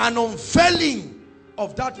 It's an unveiling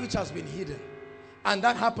of that which has been hidden. And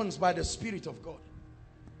that happens by the Spirit of God.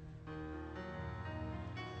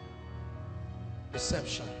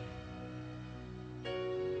 Deception.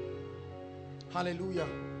 Hallelujah.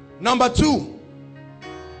 Number 2,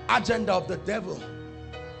 agenda of the devil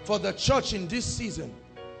for the church in this season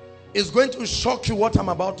is going to shock you what I'm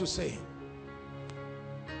about to say.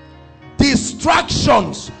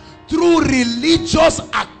 Distractions through religious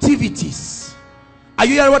activities. Are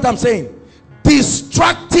you hearing what I'm saying?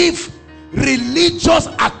 Destructive religious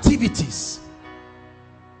activities.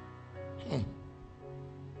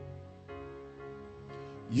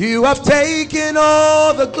 You have taken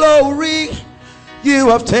all the glory. You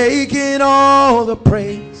have taken all the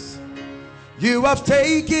praise. You have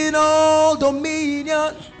taken all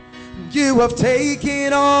dominion. You have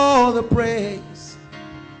taken all the praise.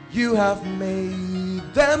 You have made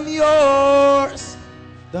them yours.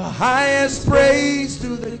 The highest praise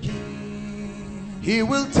to the King. He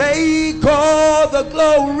will take all the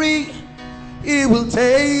glory. He will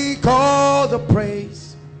take all the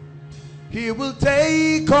praise. He will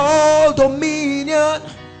take all dominion.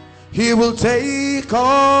 He will take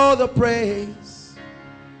all the praise.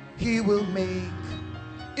 He will make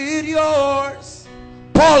it yours.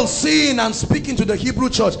 Paul, seeing and speaking to the Hebrew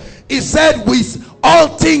church, he said, with all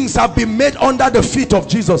things have been made under the feet of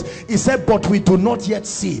Jesus. He said, but we do not yet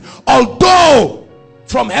see. Although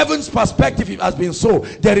from heaven's perspective it has been so,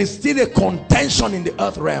 there is still a contention in the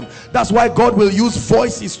earth realm. That's why God will use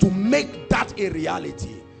voices to make that a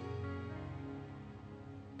reality.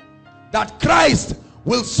 That Christ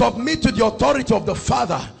will submit to the authority of the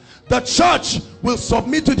Father. The church will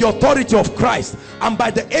submit to the authority of Christ, and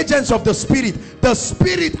by the agents of the Spirit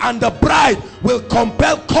and the bride will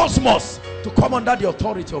compel cosmos to come under the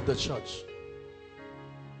authority of the church.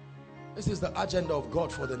 This is the agenda of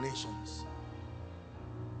God for the nations.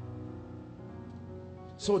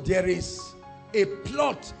 So there is a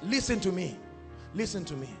plot. Listen to me. Listen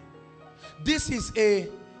to me. This is a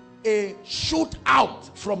shoot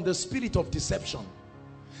out from the spirit of deception.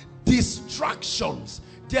 Distractions.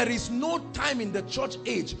 There is no time in the church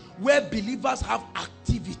age where believers have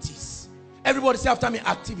activities. Everybody say after me,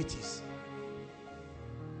 activities.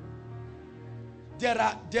 There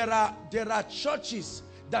are churches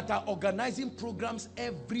that are organizing programs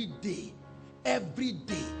every day. Every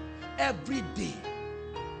day. Every day.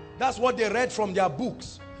 That's what they read from their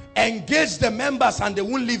books. Engage the members and they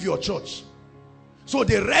won't leave your church. So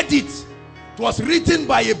they read it. It was written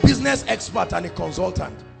by a business expert and a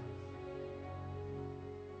consultant.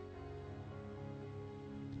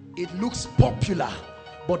 It looks popular,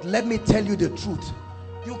 but let me tell you the truth.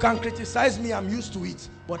 You can criticize me, I'm used to it,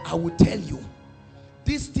 but I will tell you,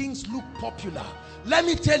 these things look popular. Let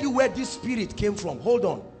me tell you where this spirit came from. Hold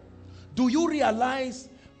on. Do you realize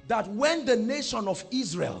that when the nation of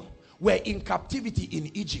Israel were in captivity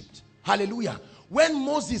in Egypt, hallelujah, when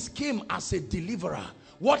Moses came as a deliverer,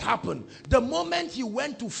 what happened? The moment he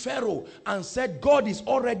went to Pharaoh and said, God is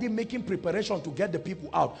already making preparation to get the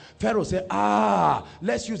people out, Pharaoh said,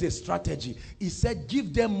 let's use a strategy. He said,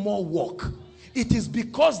 give them more work. It is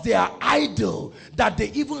because they are idle that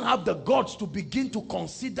they even have the gods to begin to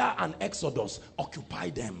consider an exodus.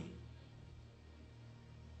 Occupy them.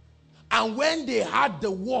 And when they had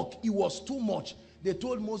the work, it was too much. They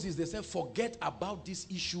told Moses, they said, forget about this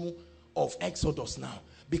issue of exodus now.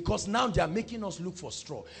 Because now they are making us look for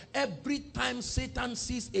straw. Every time Satan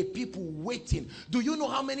sees a people waiting, do you know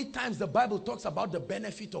how many times the Bible talks about the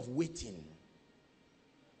benefit of waiting?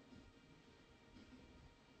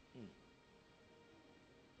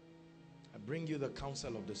 I bring you the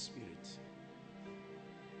counsel of the Spirit.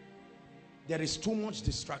 There is too much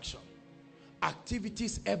distraction.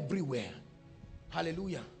 Activities everywhere.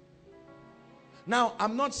 Hallelujah. Now,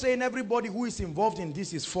 I'm not saying everybody who is involved in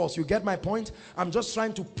this is false. You get my point? I'm just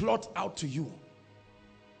trying to plot out to you.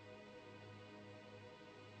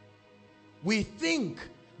 We think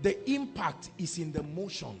the impact is in the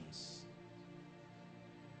motions.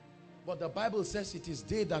 But the Bible says it is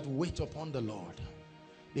they that wait upon the Lord.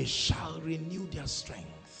 They shall renew their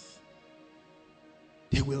strength.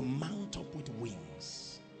 They will mount up with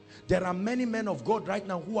wings. There are many men of God right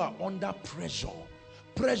now who are under pressure.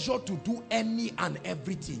 Pressure to do any and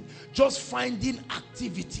everything, just finding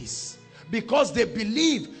activities, because they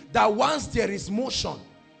believe that once there is motion.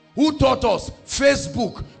 Who taught us?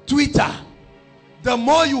 Facebook, Twitter. The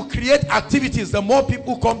more you create activities, the more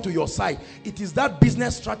people come to your side. It is that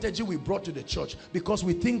business strategy we brought to the church, because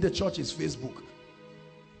we think the church is Facebook.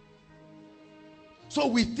 So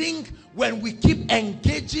we think when we keep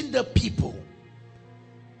engaging the people,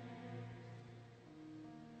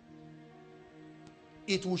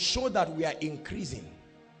 it will show that we are increasing.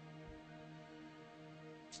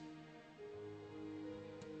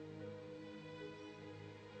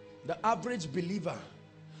 The average believer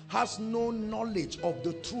has no knowledge of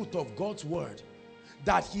the truth of God's word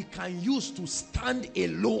that he can use to stand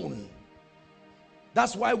alone.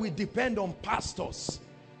 That's why we depend on pastors.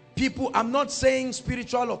 People, I'm not saying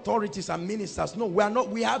spiritual authorities and ministers. No, we are not.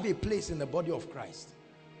 We have a place in the body of Christ.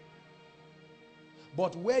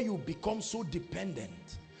 But where you become so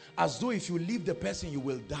dependent, as though if you leave the person you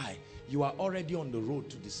will die, you are already on the road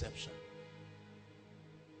to deception.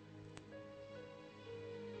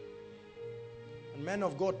 And men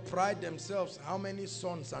of God pride themselves. How many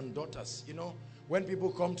sons and daughters? You know, when people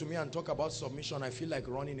come to me and talk about submission, I feel like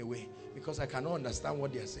running away because I cannot understand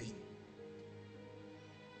what they are saying.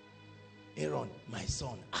 Aaron, my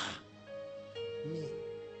son. Me.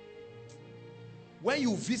 When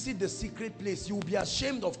you visit the secret place, you will be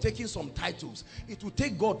ashamed of taking some titles. It will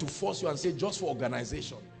take God to force you and say, just for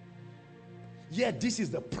organization. Yet this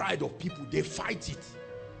is the pride of people. They fight it.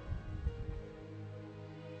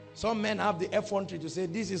 Some men have the effrontery to say,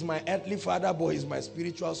 this is my earthly father, but he's my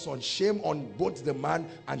spiritual son. Shame on both the man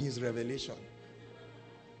and his revelation.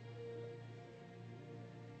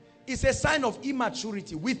 It's a sign of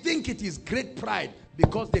immaturity. We think it is great pride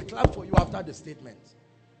because they clap for you after the statement.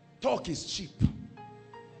 Talk is cheap.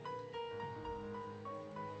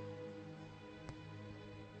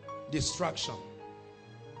 Distraction.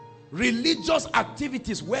 Religious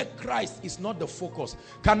activities where Christ is not the focus.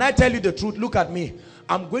 Can I tell you the truth? Look at me.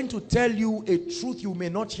 I'm going to tell you a truth you may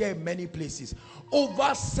not hear in many places.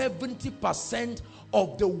 Over 70%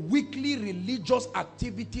 of the weekly religious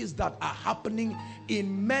activities that are happening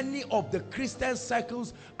in many of the Christian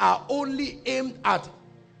circles are only aimed at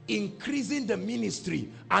increasing the ministry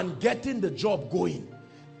and getting the job going.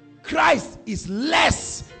 Christ is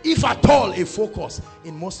less, if at all, a focus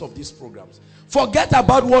in most of these programs. Forget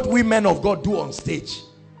about what we men of God do on stage.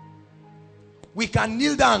 We can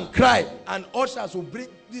kneel down and cry, and ushers will bring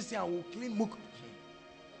this here and will clean muk.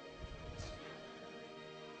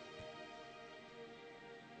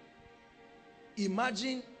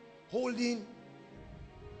 Imagine holding.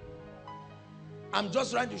 I'm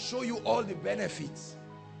just trying to show you all the benefits.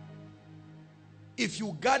 If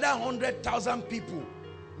you gather 100,000 people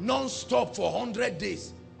non-stop for 100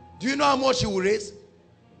 days, do you know how much you will raise?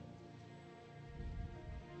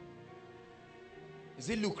 Is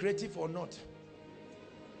it lucrative or not?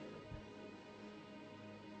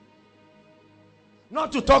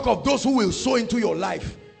 Not to talk of those who will sow into your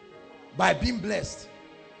life by being blessed.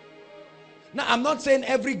 Now, I'm not saying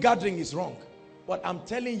every gathering is wrong, but I'm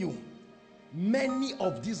telling you, many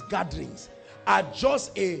of these gatherings are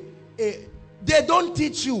just they don't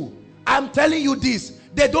teach you. I'm telling you this.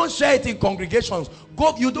 They don't share it in congregations.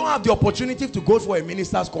 You don't have the opportunity to go for a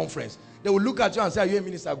minister's conference. They will look at you and say, are you a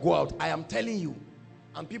minister? Go out. I am telling you.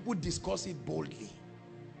 And people discuss it boldly.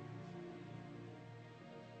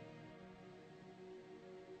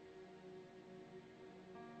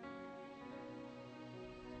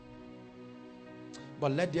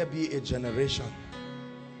 But let there be a generation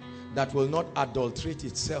that will not adulterate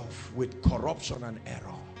itself with corruption and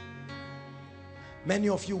error. Many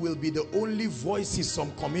of you will be the only voices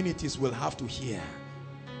some communities will have to hear.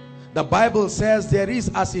 The Bible says there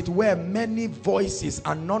is, as it were, many voices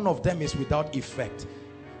and none of them is without effect.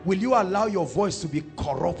 Will you allow your voice to be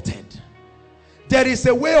corrupted? There is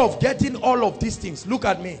a way of getting all of these things. Look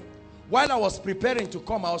at me. While I was preparing to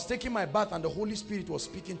come, I was taking my bath and the Holy Spirit was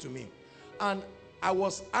speaking to me. And I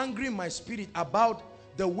was angry in my spirit about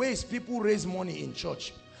the ways people raise money in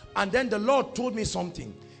church. And then the Lord told me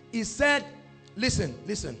something. He said,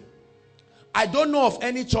 listen. I don't know of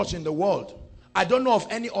any church in the world. I don't know of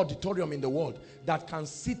any auditorium in the world that can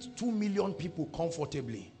seat 2 million people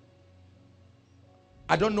comfortably.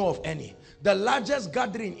 I don't know of any. The largest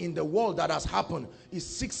gathering in the world that has happened is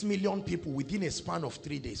 6 million people within a span of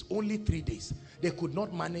 3 days. Only 3 days. They could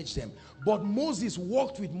not manage them. But Moses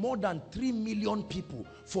walked with more than 3 million people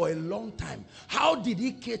for a long time. How did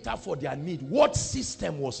he cater for their need? What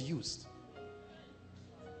system was used?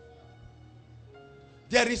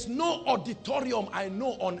 There is no auditorium I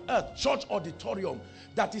know on earth, church auditorium,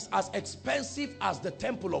 that is as expensive as the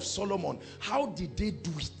Temple of Solomon. How did they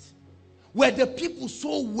do it? Were the people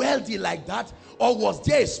so wealthy like that, or was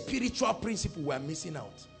there a spiritual principle we're missing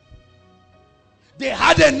out? They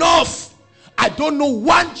had enough. I don't know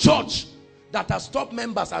one church that has stopped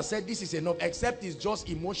members and said this is enough, except it's just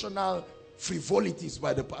emotional frivolities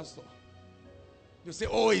by the pastor. You say,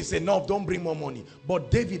 oh, it's enough, don't bring more money.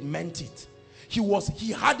 But David meant it.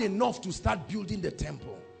 He had enough to start building the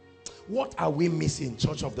temple. What are we missing,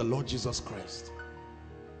 Church of the Lord Jesus Christ?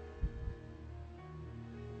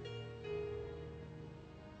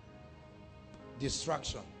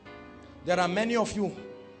 Distraction. There are many of you,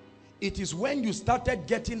 it is when you started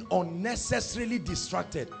getting unnecessarily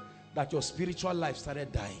distracted that your spiritual life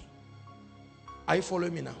started dying. Are you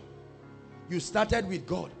following me now? You started with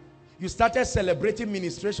God. You started celebrating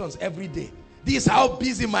ministrations every day. This is how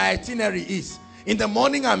busy my itinerary is. In the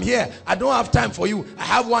morning I'm here, I don't have time for you, I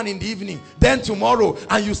have one in the evening, then tomorrow,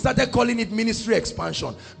 and you started calling it ministry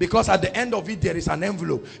expansion, because at the end of it there is an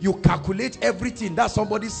envelope. You calculate everything, that's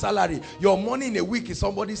somebody's salary. Your money in a week is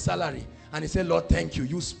somebody's salary. And he said, Lord, thank you,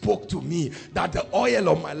 you spoke to me that the oil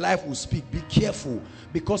of my life will speak. Be careful,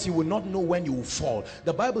 because you will not know when you will fall.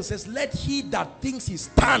 The Bible says, let he that thinks he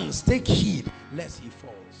stands take heed lest he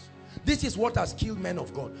falls. This is what has killed men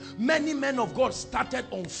of God. Many men of God started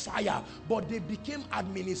on fire, but they became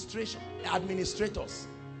administrators.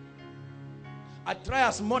 I try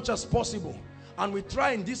as much as possible, and we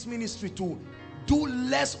try in this ministry to do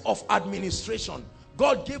less of administration.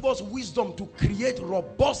 God gave us wisdom to create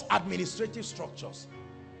robust administrative structures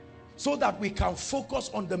so that we can focus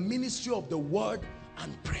on the ministry of the word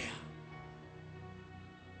and prayer.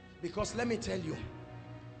 Because let me tell you,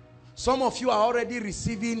 some of you are already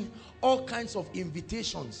receiving all kinds of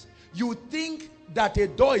invitations. You think that a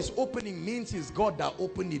door is opening means it's God that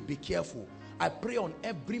opened it. Be careful. I pray on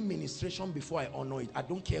every ministration before I honor it. I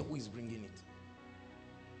don't care who is bringing it.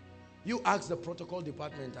 You ask the protocol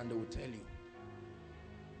department and they will tell you.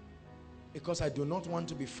 Because I do not want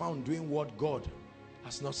to be found doing what God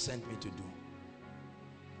has not sent me to do.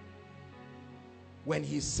 When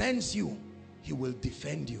he sends you, he will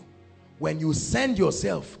defend you. When you send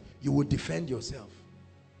yourself, you will defend yourself.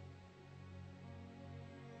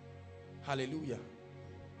 Hallelujah.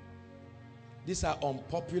 These are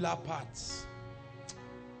unpopular parts.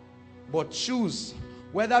 But choose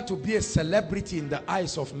whether to be a celebrity in the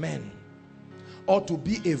eyes of men or to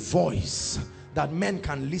be a voice that men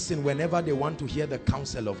can listen whenever they want to hear the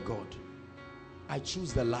counsel of God. I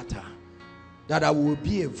choose the latter, that I will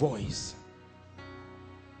be a voice.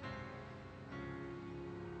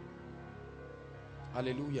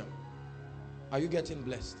 Hallelujah. Are you getting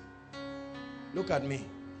blessed? Look at me.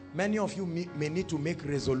 Many of you may need to make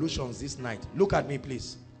resolutions this night. Look at me,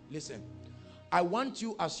 please. Listen. I want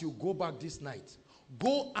you, as you go back this night,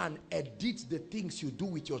 go and edit the things you do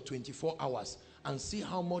with your 24 hours and see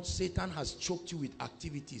how much Satan has choked you with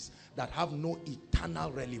activities that have no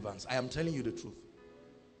eternal relevance. I am telling you the truth.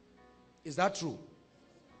 Is that true?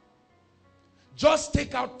 Just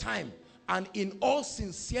take out time and in all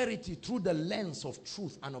sincerity, through the lens of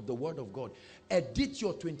truth and of the word of God, edit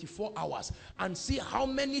your 24 hours and see how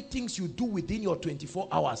many things you do within your 24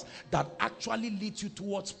 hours that actually leads you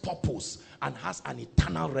towards purpose and has an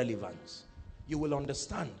eternal relevance. You will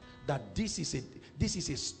understand that this is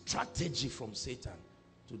a strategy from Satan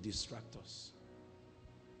to distract us.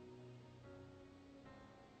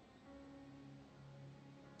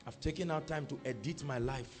 I've taken out time to edit my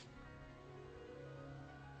life.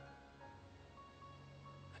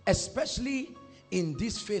 Especially in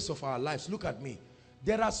this phase of our lives. Look at me.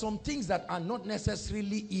 There are some things that are not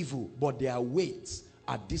necessarily evil, but they are weights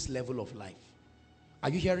at this level of life. Are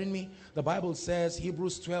you hearing me? The Bible says,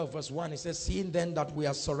 Hebrews 12 verse 1, it says, seeing then that we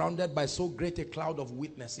are surrounded by so great a cloud of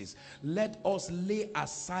witnesses, let us lay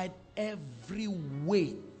aside every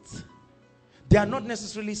weight. They are not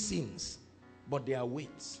necessarily sins, but they are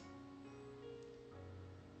weights.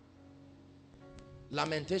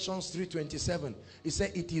 Lamentations 3:27, it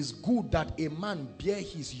said, it is good that a man bear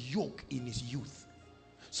his yoke in his youth.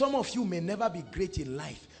 Some of you may never be great in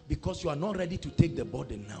life because you are not ready to take the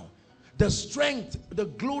burden now. The strength, the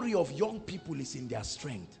glory of young people is in their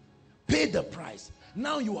strength. Pay the price.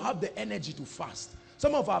 Now you have the energy to fast.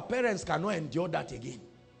 Some of our parents cannot endure that again.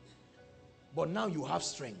 But now you have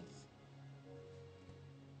strength.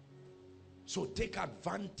 So take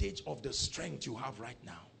advantage of the strength you have right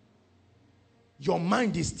now. Your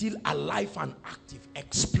mind is still alive and active.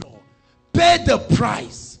 Explore. Pay the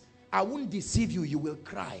price. I won't deceive you. You will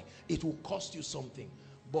cry. It will cost you something.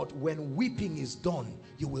 But when weeping is done,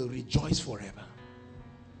 you will rejoice forever.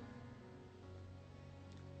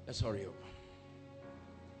 Let's hurry up.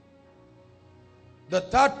 The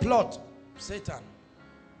third plot, Satan,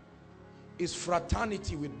 is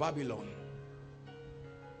fraternity with Babylon.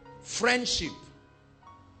 Friendship.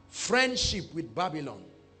 Friendship with Babylon.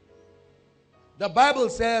 The Bible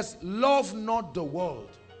says, love not the world.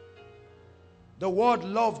 The word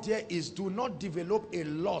love there is do not develop a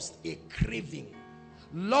lust, a craving.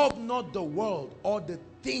 Love not the world or the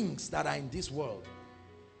things that are in this world.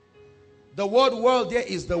 The word world there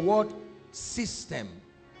is the word system.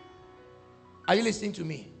 Are you listening to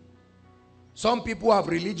me? Some people have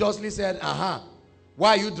religiously said,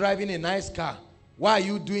 why are you driving a nice car? Why are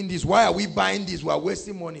you doing this? Why are we buying this? We are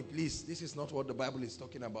wasting money. Please, this is not what the Bible is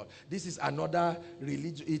talking about. This is another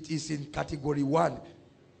religion. It is in category 1.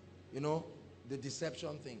 You know, the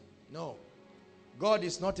deception thing. No. God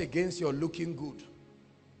is not against your looking good.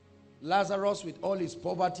 Lazarus with all his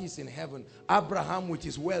poverty is in heaven. Abraham with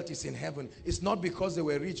his wealth is in heaven. It's not because they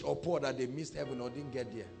were rich or poor that they missed heaven or didn't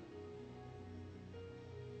get there.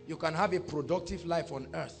 You can have a productive life on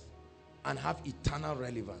earth and have eternal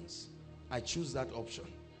relevance. I choose that option.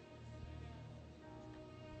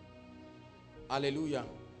 Hallelujah.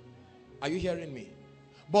 Are you hearing me?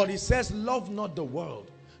 But it says, love not the world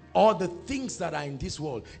or the things that are in this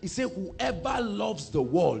world. It says, whoever loves the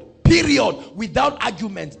world, period, without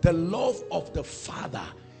argument, the love of the Father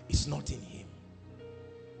is not in him.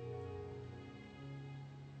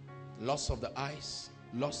 Lust of the eyes,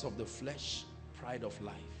 lust of the flesh, pride of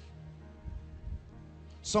life.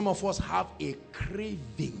 Some of us have a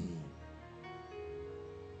craving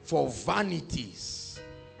for vanities.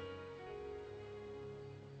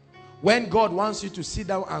 When God wants you to sit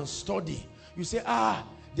down and study, you say,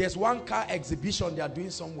 there's one car exhibition they are doing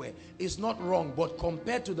somewhere. It's not wrong, but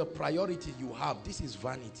compared to the priority you have, this is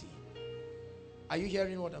vanity. Are you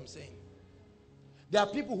hearing what I'm saying? There are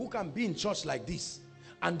people who can be in church like this,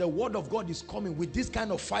 and the word of God is coming with this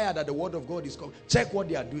kind of fire that the word of God is coming. Check what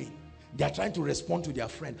they are doing. They are trying to respond to their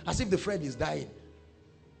friend as if the friend is dying.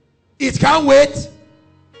 It can't wait.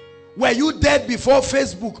 Were you dead before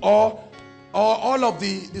Facebook or all of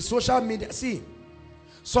the social media? See,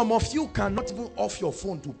 some of you cannot even off your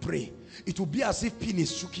phone to pray. It will be as if pin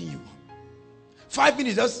is choking you. 5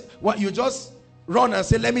 minutes, you just run and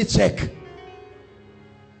say, let me check.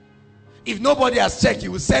 If nobody has checked,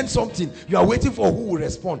 you will send something. You are waiting for who will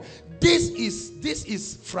respond. This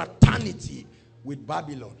is fraternity with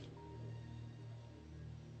Babylon.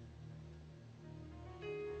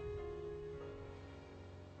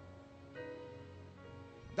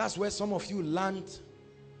 That's where some of you learned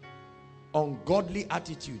ungodly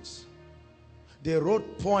attitudes. They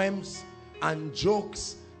wrote poems and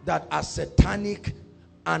jokes that are satanic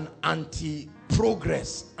and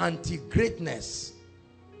anti-progress, anti-greatness.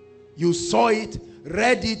 You saw it,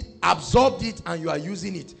 read it, absorbed it, and you are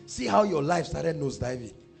using it. See how your life started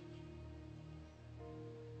nosediving.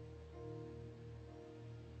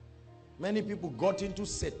 Many people got into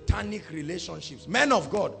satanic relationships. Men of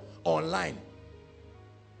God, online.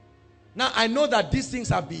 Now, I know that these things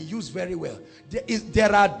have been used very well.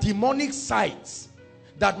 There are demonic sites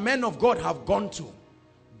that men of God have gone to.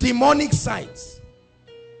 Demonic sites.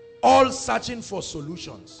 All searching for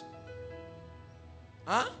solutions.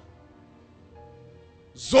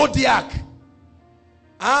 Zodiac.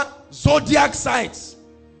 Zodiac sites.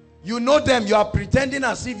 You know them. You are pretending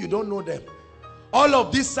as if you don't know them. All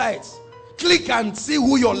of these sites. Click and see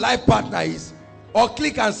who your life partner is. Or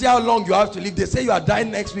click and see how long you have to live. They say you are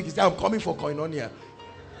dying next week. You say, I'm coming for koinonia.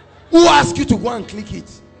 Who asked you to go and click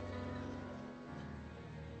it?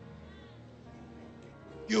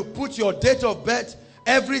 You put your date of birth,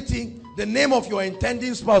 everything, the name of your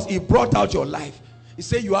intending spouse. He brought out your life. He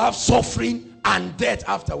said you have suffering and death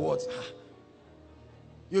afterwards.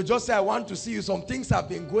 You just say, I want to see you. Some things have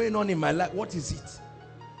been going on in my life. What is it?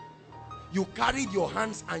 You carried your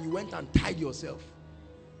hands and you went and tied yourself.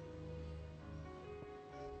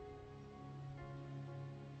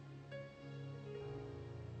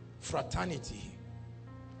 Fraternity.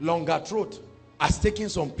 Longer throat has taken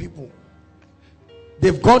some people.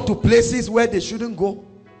 They've gone to places where they shouldn't go.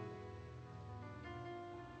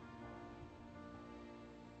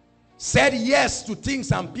 Said yes to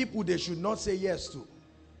things and people they should not say yes to.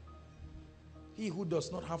 He who does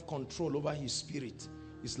not have control over his spirit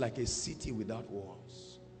is like a city without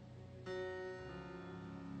walls.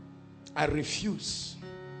 I refuse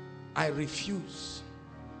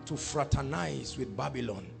to fraternize with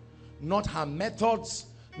Babylon. Not her methods,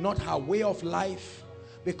 not her way of life.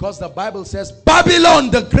 Because the Bible says, Babylon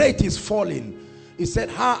the great is falling. It said,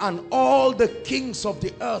 her and all the kings of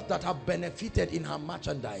the earth that have benefited in her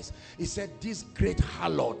merchandise. It said, this great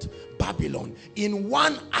harlot, Babylon, in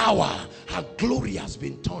 1 hour, her glory has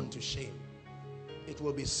been turned to shame. It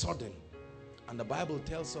will be sudden. And the Bible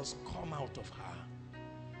tells us, come out of her.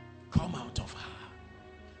 Come out of her.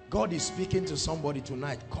 God is speaking to somebody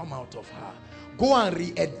tonight. Come out of her. Go and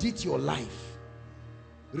re-edit your life.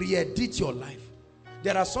 Re-edit your life.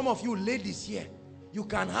 There are some of you ladies here. You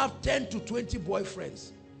can have 10 to 20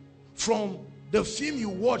 boyfriends. From the film you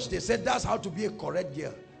watch, they said that's how to be a correct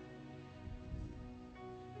girl.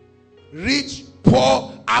 Rich,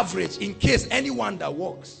 poor, average, in case anyone that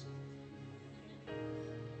works.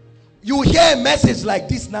 You hear a message like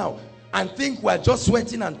this now and think we're just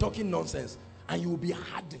sweating and talking nonsense. and you will be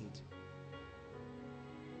hardened.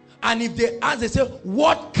 And if they ask, they say,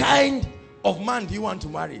 what kind of man do you want to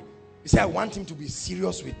marry? You say, I want him to be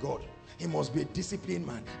serious with God. He must be a disciplined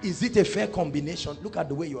man. Is it a fair combination? Look at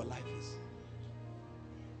the way your life is.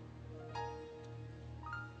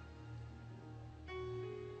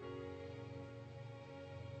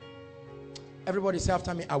 Everybody say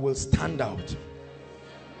after me, I will stand out.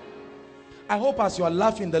 I hope as you are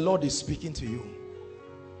laughing, the Lord is speaking to you.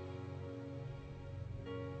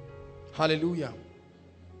 Hallelujah.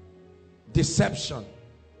 Deception,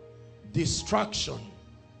 distraction,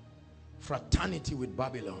 fraternity with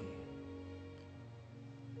Babylon.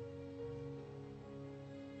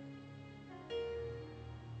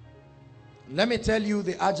 Let me tell you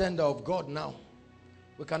the agenda of God now.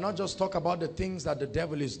 We cannot just talk about the things that the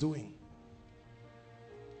devil is doing.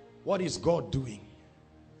 What is God doing?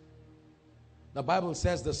 The Bible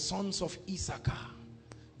says the sons of Issachar,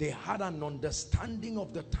 they had an understanding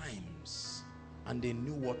of the times and they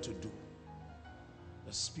knew what to do.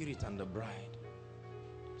 The Spirit and the bride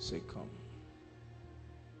say, come.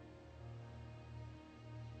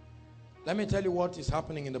 Let me tell you what is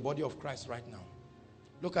happening in the body of Christ right now.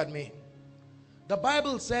 Look at me. The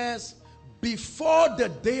Bible says, before the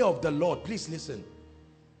day of the Lord, please listen.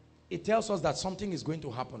 It tells us that something is going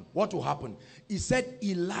to happen. What will happen? He said,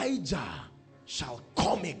 Elijah shall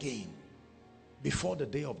come again before the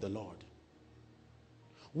day of the Lord.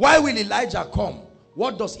 Why will Elijah come?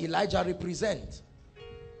 What does Elijah represent?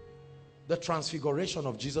 The transfiguration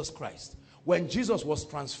of Jesus Christ. When Jesus was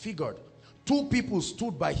transfigured, two people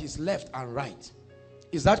stood by his left and right.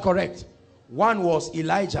 Is that correct? One was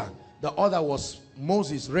Elijah, the other was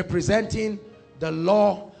Moses, representing the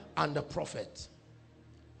law and the prophet.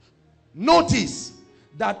 Notice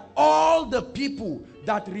that all the people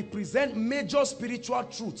that represent major spiritual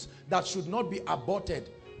truths that should not be aborted,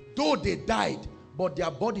 though they died, but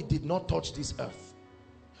their body did not touch this earth,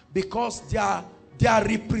 because their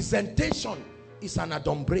representation is an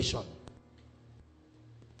adumbration.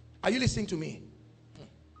 Are you listening to me?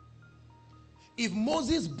 If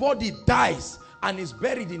Moses' body dies and is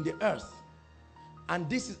buried in the earth, and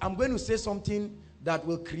this is, I'm going to say something that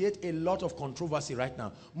will create a lot of controversy right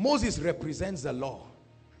now. Moses represents the law.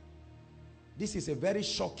 This is a very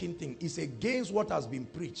shocking thing. It's against what has been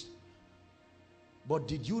preached. But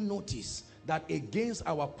did you notice that against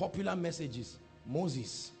our popular messages,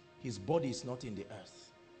 Moses, his body is not in the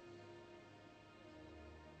earth.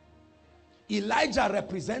 Elijah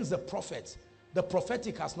represents the prophet. The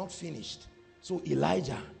prophetic has not finished. So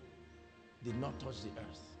Elijah did not touch the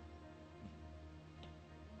earth.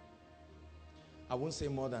 I won't say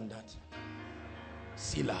more than that.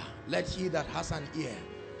 Sila, let he that has an ear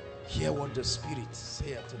hear what the Spirit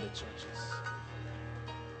saith to the churches.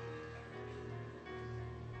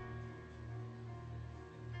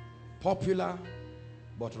 Popular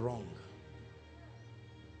but wrong.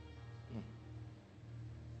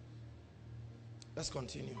 Let's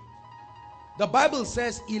continue. The Bible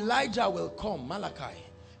says Elijah will come, Malachi.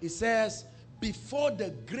 It says, before the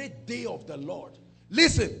great day of the Lord.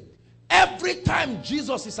 Listen, every time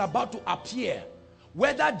Jesus is about to appear,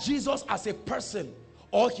 whether Jesus as a person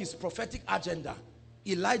or his prophetic agenda,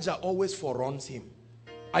 Elijah always foreruns him.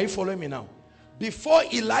 Are you following me now? Before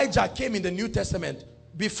Elijah came in the New Testament,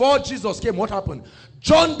 before Jesus came, what happened?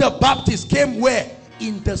 John the Baptist came where?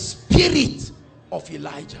 In the spirit of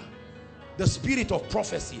Elijah. The spirit of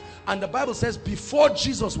prophecy. And the Bible says before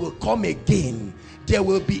Jesus will come again, there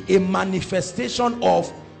will be a manifestation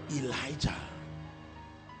of Elijah.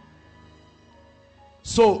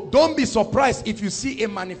 So don't be surprised if you see a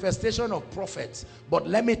manifestation of prophets. But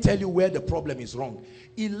let me tell you where the problem is wrong.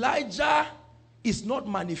 Elijah is not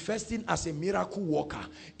manifesting as a miracle worker.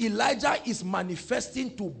 Elijah is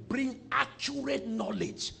manifesting to bring accurate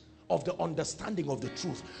knowledge of the understanding of the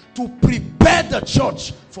truth, to prepare the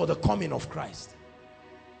church for the coming of Christ.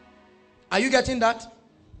 Are you getting that?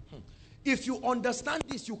 If you understand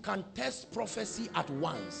this, you can test prophecy at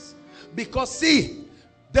once. Because see,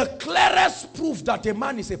 the clearest proof that a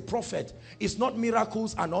man is a prophet is not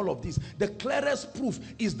miracles and all of this. The clearest proof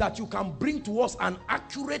is that you can bring to us an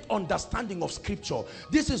accurate understanding of scripture.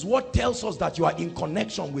 This is what tells us that you are in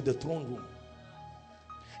connection with the throne room.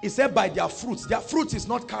 It said by their fruits. Their fruit is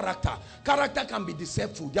not character. Character can be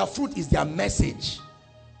deceitful. Their fruit is their message.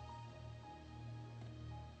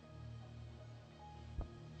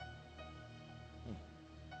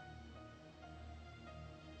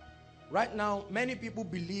 Right now, many people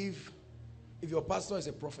believe if your pastor is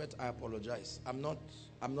a prophet, I apologize. I'm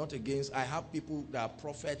not against. I have people that are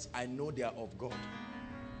prophets. I know they are of God.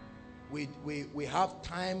 We have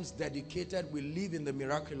times dedicated. We live in the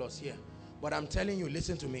miraculous here. But I'm telling you,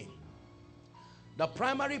 listen to me. The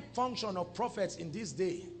primary function of prophets in this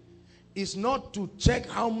day is not to check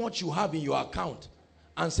how much you have in your account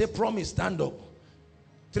and say, promise, stand up.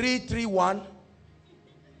 331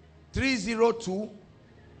 302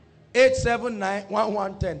 879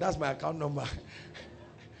 1110. That's my account number.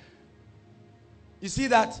 You see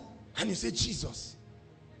that? And you say, Jesus.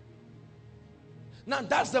 Now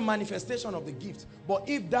that's the manifestation of the gift. But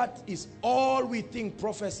if that is all we think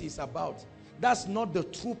prophecy is about, that's not the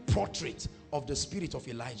true portrait of the spirit of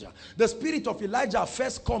Elijah. The spirit of Elijah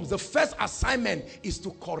first comes. The first assignment is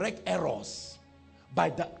to correct errors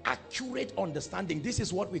by the accurate understanding. This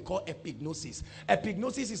is what we call epignosis.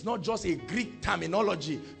 Epignosis is not just a Greek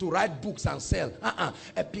terminology to write books and sell.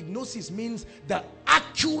 Epignosis means the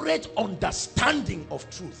accurate understanding of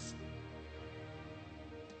truth.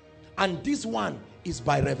 And this one is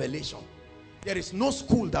by revelation. There is no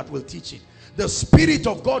school that will teach it. The Spirit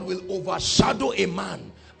of God will overshadow a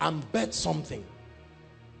man and bet something.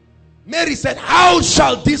 Mary said, how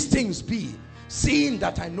shall these things be, seeing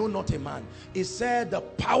that I know not a man? He said, the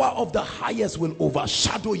power of the highest will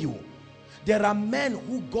overshadow you. There are men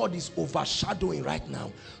who God is overshadowing right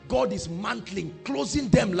now. God is mantling, closing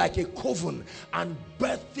them like a coven and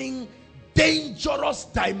birthing dangerous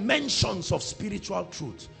dimensions of spiritual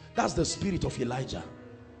truth. That's the spirit of Elijah.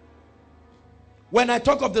 When I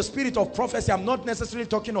talk of the spirit of prophecy, I'm not necessarily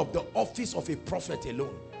talking of the office of a prophet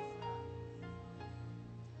alone.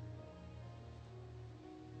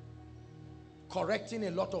 Correcting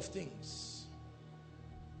a lot of things.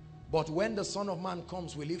 But when the Son of Man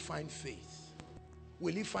comes, will he find faith?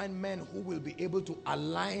 Will he find men who will be able to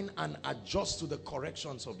align and adjust to the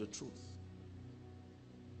corrections of the truth?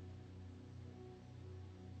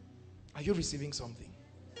 Are you receiving something?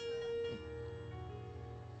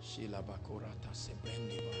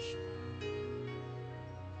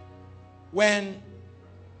 When,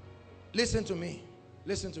 listen to me,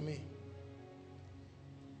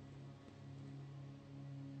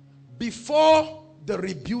 before the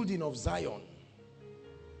rebuilding of Zion,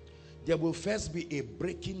 there will first be a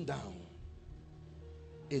breaking down,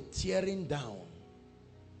 a tearing down.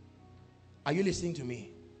 Are you listening to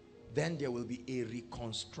me? Then there will be a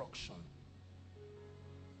reconstruction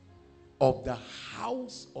of the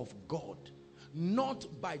house of God, not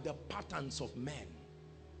by the patterns of men.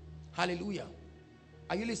 Hallelujah.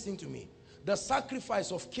 Are you listening to me? The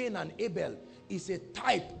sacrifice of Cain and Abel is a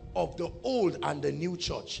type of the old and the new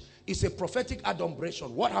church. It's a prophetic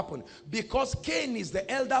adumbration. What happened? Because Cain is the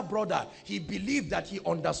elder brother, he believed that he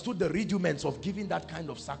understood the rudiments of giving that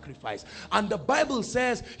kind of sacrifice. And the Bible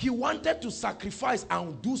says he wanted to sacrifice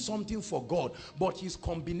and do something for God, but his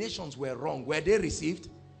combinations were wrong. Were they received?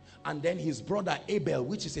 And then his brother Abel,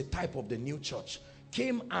 which is a type of the new church,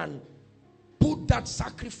 came and put that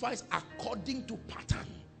sacrifice according to pattern.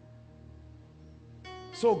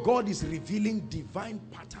 So God is revealing divine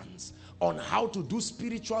patterns on how to do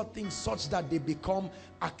spiritual things such that they become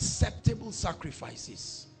acceptable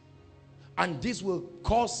sacrifices. And this will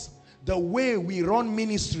cause the way we run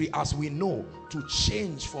ministry as we know to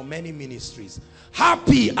change for many ministries.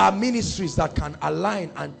 Happy are ministries that can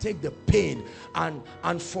align and take the pain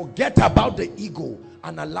and forget about the ego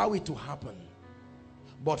and allow it to happen.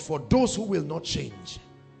 But for those who will not change,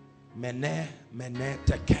 mene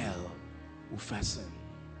tekel ufasen.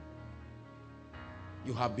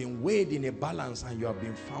 You have been weighed in a balance and you have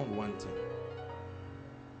been found wanting.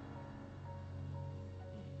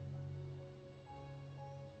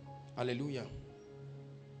 Hallelujah.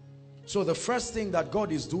 So the first thing that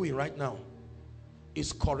God is doing right now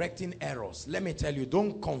is correcting errors. Let me tell you,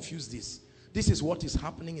 don't confuse this. This is what is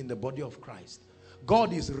happening in the body of Christ.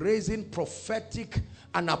 God is raising prophetic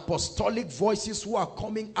and apostolic voices who are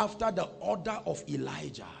coming after the order of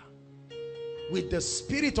Elijah, with the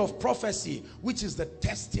spirit of prophecy, which is the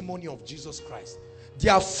testimony of Jesus Christ.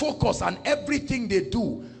 Their focus and everything they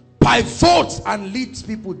do pivots and leads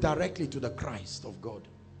people directly to the Christ of God.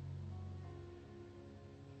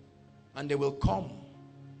 And they will come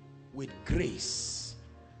with grace.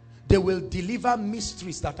 They will deliver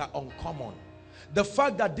mysteries that are uncommon. The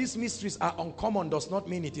fact that these mysteries are uncommon does not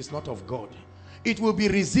mean it is not of God. It will be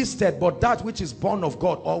resisted, but that which is born of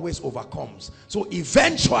God always overcomes. So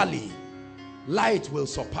eventually, light will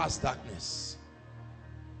surpass darkness.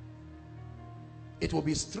 It will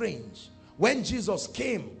be strange. When Jesus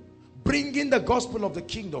came, bringing the gospel of the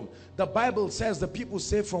kingdom, the Bible says, the people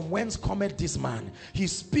say, from whence cometh this man? He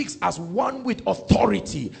speaks as one with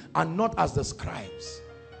authority and not as the scribes.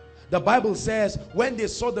 The Bible says, when they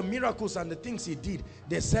saw the miracles and the things he did,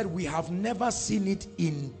 they said, we have never seen it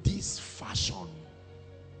in this fashion.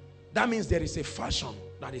 That means there is a fashion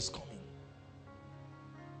that is coming.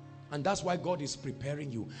 And that's why God is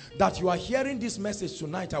preparing you. That you are hearing this message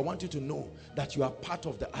tonight, I want you to know that you are part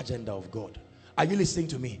of the agenda of God. Are you listening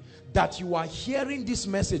to me? That you are hearing this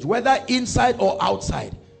message, whether inside or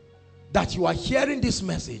outside. That you are hearing this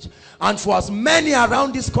message. And for as many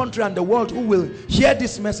around this country and the world who will hear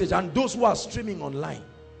this message, and those who are streaming online,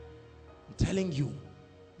 I'm telling you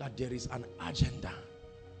that there is an agenda.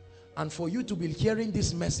 And for you to be hearing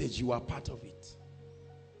this message, you are part of it.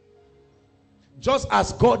 Just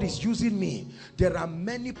as God is using me, there are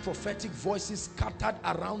many prophetic voices scattered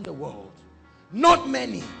around the world. Not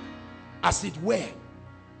many, as it were,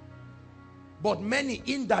 but many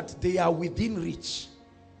in that they are within reach,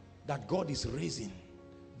 that God is raising.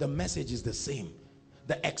 The message is the same.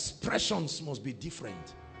 The expressions must be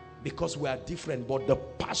different because we are different, but the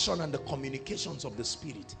passion and the communications of the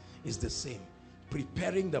Spirit is the same.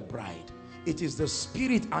 Preparing the bride. It is the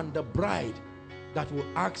Spirit and the bride that will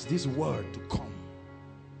ask this word to come.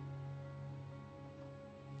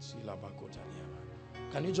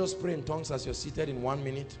 Can you just pray in tongues as you're seated in 1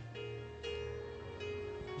 minute?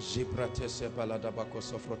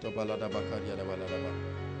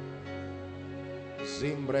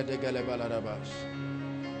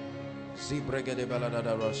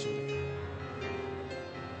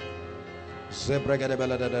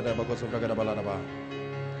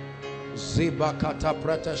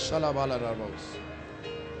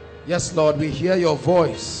 Yes, Lord, we hear your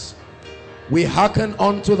voice. We hearken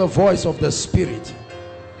unto the voice of the Spirit.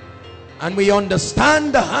 And we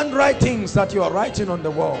understand the handwritings that you are writing on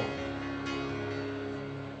the wall.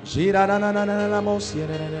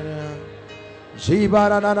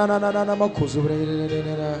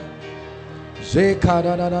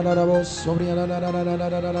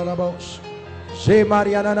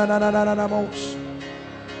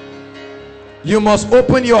 You must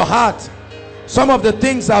open your heart. Some of the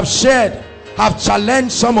things I've shared have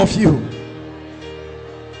challenged some of you.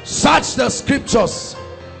 Search the scriptures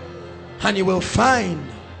and you will find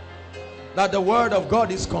that the word of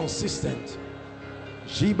God is consistent.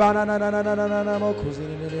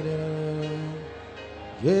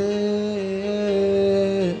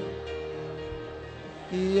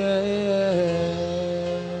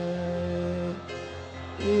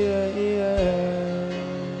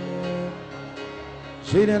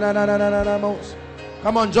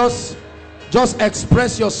 Come on, just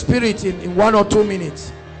express your spirit in 1 or 2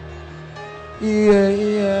 minutes.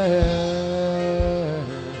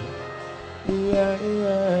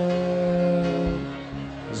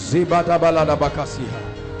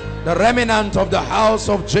 The remnant of the house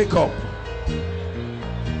of Jacob,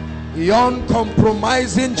 the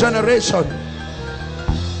uncompromising generation,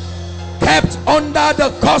 kept under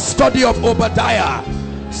the custody of Obadiah,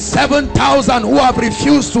 7,000 who have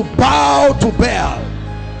refused to bow to Baal.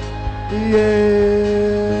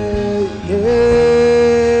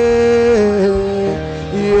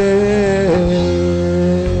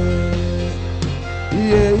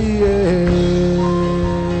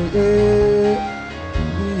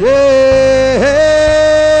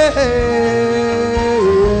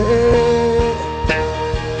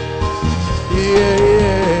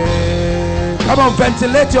 Come on,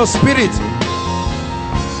 ventilate your spirit.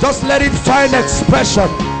 Just let it find expression.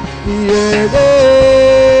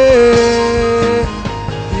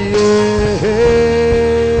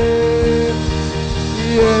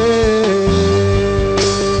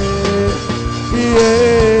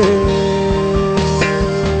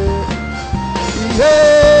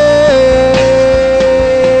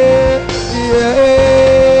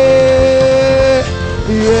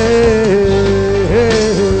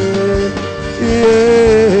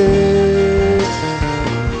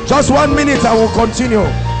 Just 1 minute, I will continue.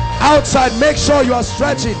 Outside, make sure you are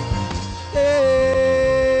stretching.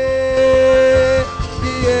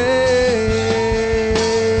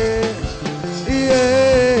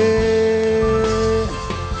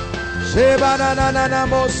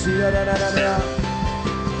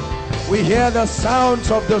 We hear the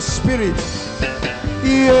sounds of the Spirit.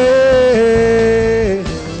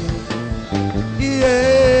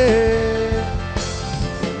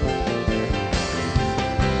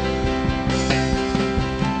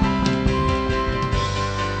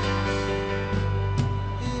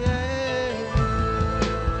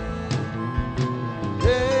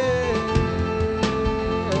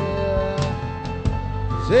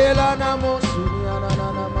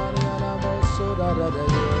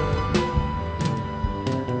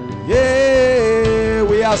 Yeah,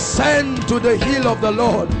 we ascend to the hill of the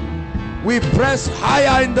Lord. We press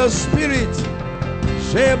higher in the Spirit.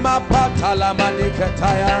 Shema patala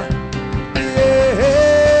manikataya. Yeah,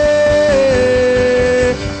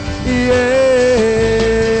 yeah.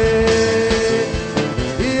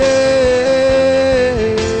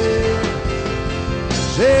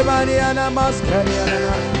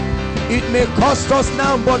 may cost us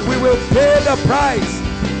now, but we will pay the price.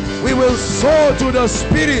 We will sow to the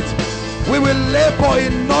Spirit. We will labor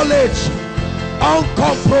in knowledge,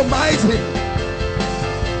 uncompromising.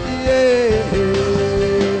 Yeah,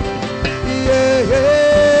 yeah, yeah, yeah.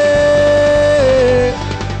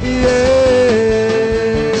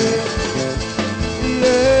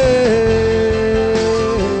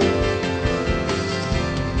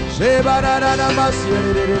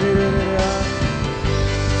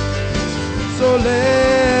 So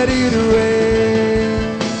let it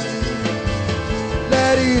rain,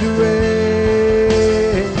 let it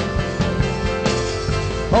rain.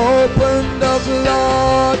 Open the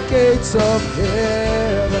floodgates of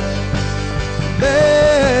heaven,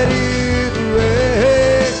 let it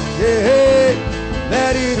rain,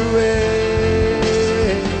 let it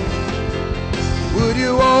rain. Would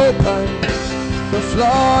you open the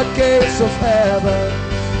floodgates of heaven?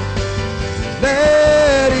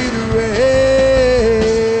 Let it rain,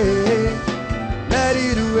 let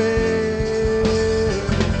it rain.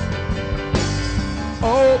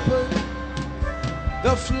 Open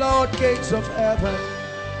the floodgates of heaven.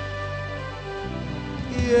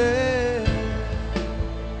 Yeah,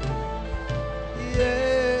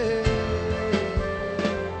 yeah.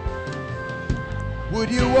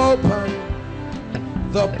 Would you open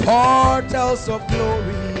the portals of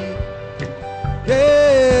glory?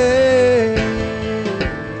 Yeah,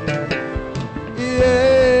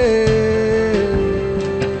 yeah.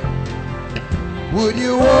 Would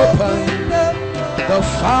you open the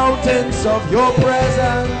fountains of your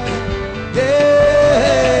presence? Yeah,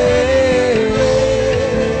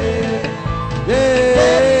 yeah.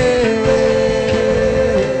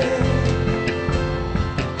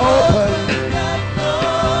 Open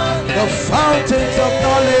the fountains of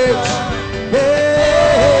knowledge.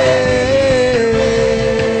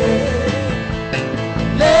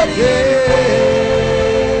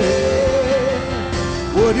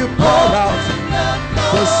 Would you pour out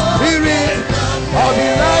the spirit of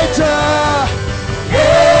Elijah?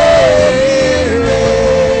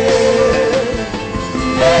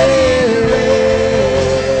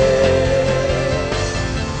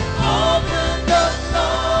 Open the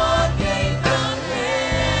floodgates of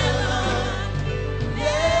heaven,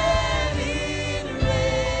 let it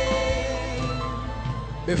rain.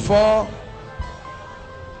 Before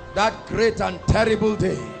that great and terrible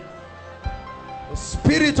day, the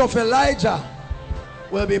spirit of Elijah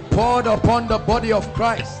will be poured upon the body of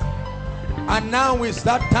Christ. And now is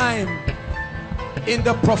that time in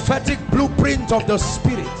the prophetic blueprint of the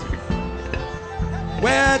Spirit,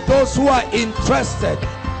 where those who are interested,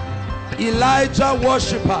 Elijah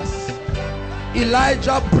worshippers,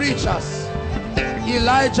 Elijah preachers,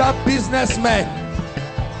 Elijah businessmen,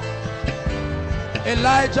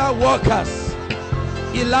 Elijah workers,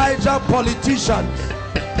 Elijah politicians,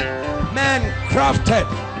 men crafted,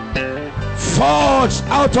 forged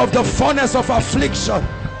out of the furnace of affliction,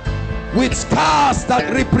 with scars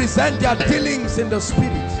that represent their dealings in the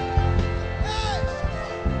Spirit.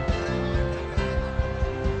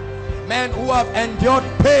 Men who have endured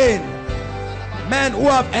pain, men who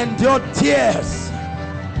have endured tears,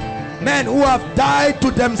 men who have died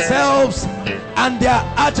to themselves and their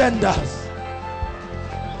agendas.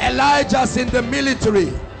 Elijah's in the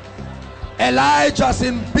military, Elijah's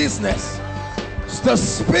in business. It's the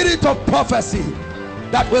spirit of prophecy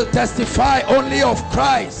that will testify only of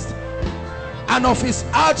Christ and of his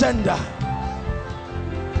agenda.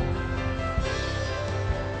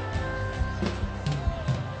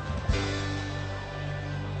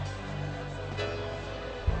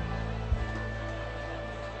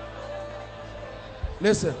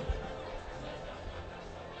 Listen,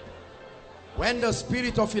 when the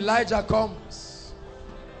spirit of Elijah comes,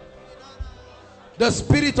 the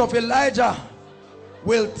spirit of Elijah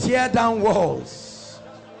will tear down walls.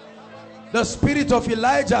 The spirit of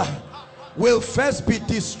Elijah will first be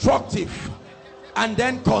destructive and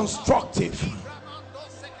then constructive.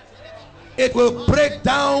 It will break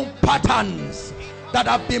down patterns that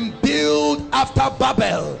have been built after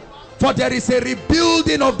Babel, for there is a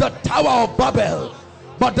rebuilding of the Tower of Babel.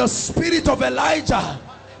 But the spirit of Elijah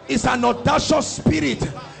is an audacious spirit,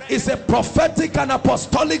 is a prophetic and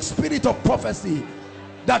apostolic spirit of prophecy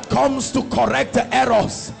that comes to correct the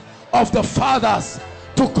errors of the fathers,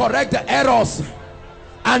 to correct the errors.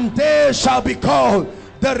 And they shall be called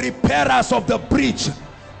the repairers of the breach.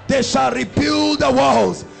 They shall rebuild the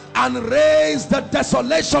walls and raise the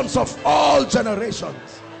desolations of all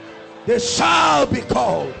generations. They shall be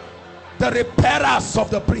called the repairers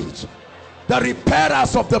of the breach. The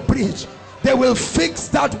repairers of the breach. They will fix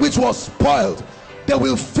that which was spoiled. They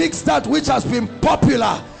will fix that which has been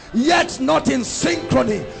popular yet not in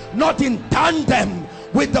synchrony, not in tandem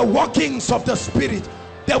with the workings of the Spirit.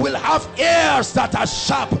 They will have ears that are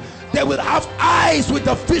sharp. They will have eyes with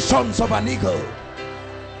the visions of an eagle.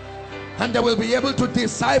 And they will be able to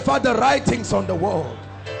decipher the writings on the wall.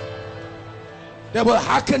 They will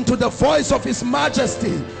hearken to the voice of His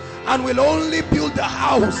Majesty and will only build the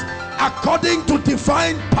house according to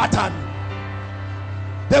divine pattern.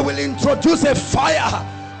 They will introduce a fire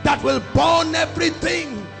that will burn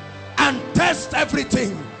everything and test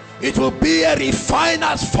everything. It will be a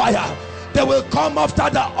refiner's fire. They will come after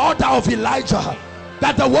the order of Elijah,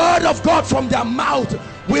 that the word of God from their mouth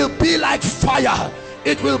will be like fire.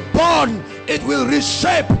 It will burn, it will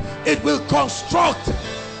reshape, it will construct.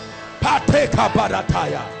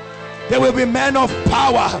 They will be men of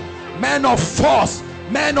power, men of force,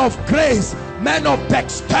 men of grace, men of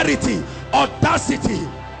dexterity, audacity.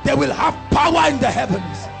 They will have power in the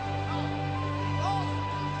heavens.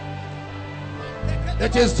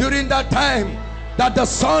 It is during that time that the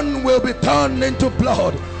sun will be turned into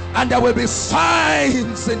blood, and there will be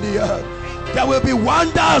signs in the earth. There will be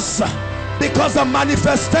wonders, because the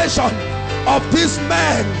manifestation of these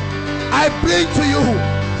men. I bring to you,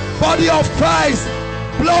 body of Christ,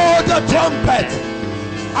 blow the trumpet.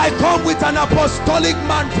 I come with an apostolic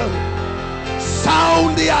mantle.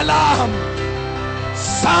 Sound the alarm.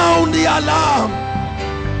 Sound the alarm.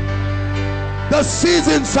 The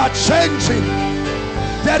seasons are changing.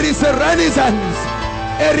 There is a renaissance,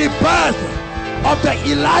 a rebirth of the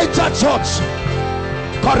Elijah church,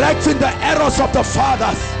 correcting the errors of the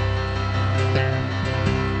fathers.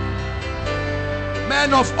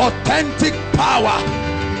 Men of authentic power,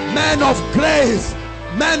 men of grace,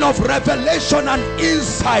 men of revelation and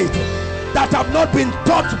insight that have not been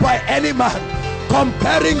taught by any man,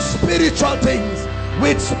 comparing spiritual things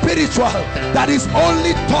with spiritual, that is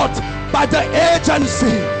only taught by the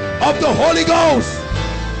agency of the Holy Ghost.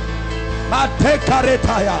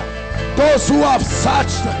 Those who have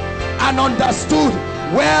searched and understood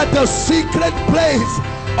where the secret place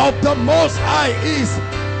of the Most High is,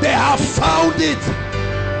 they have found it.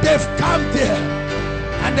 They've come there,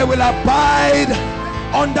 and they will abide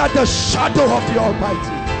under the shadow of the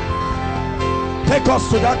Almighty. Take us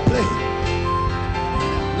to that place.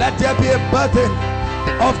 Let there be a burden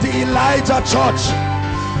of the Elijah church.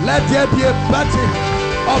 Let there be a burden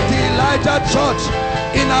of the Elijah church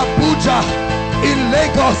in Abuja, in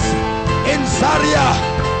Lagos, in Zaria,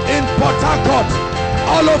 in Port Harcourt,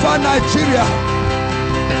 all over Nigeria.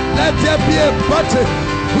 Let there be a burden.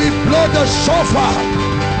 We blow the shofar.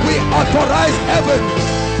 We authorize heaven.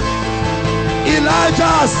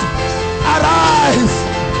 Elijah's arise.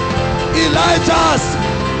 Elijah's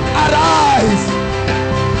arise.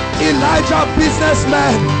 Elijah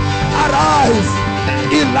businessmen arise.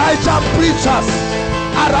 Elijah preachers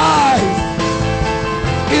arise.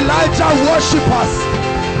 Elijah worshippers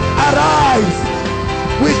arise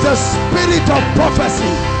with the spirit of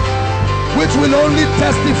prophecy, which will only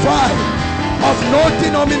testify of no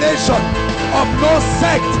denomination, of no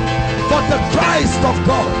sect, but the Christ of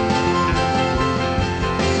God.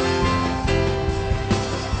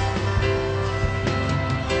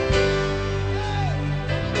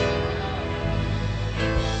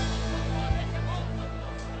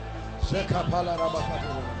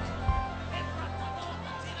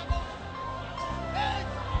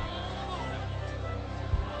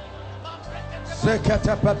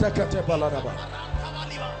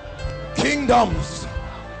 Kingdoms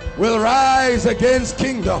will rise against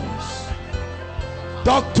kingdoms.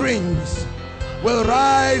 Doctrines will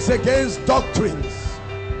rise against doctrines.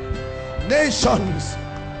 Nations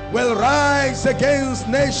will rise against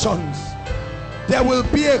nations. There will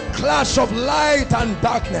be a clash of light and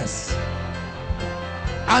darkness.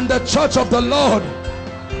 And the church of the Lord,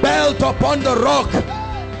 built upon the rock,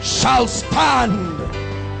 shall stand,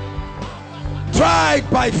 tried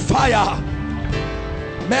by fire.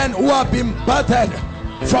 Men who have been battered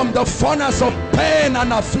from the furnace of pain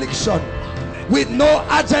and affliction, with no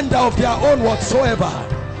agenda of their own whatsoever.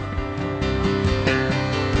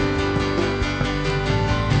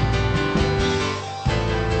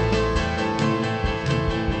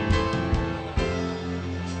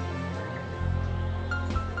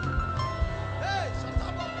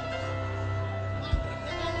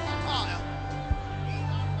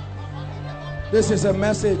 This is a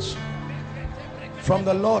message from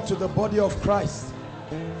the Lord to the body of Christ.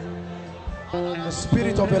 The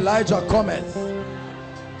spirit of Elijah cometh,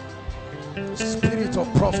 spirit of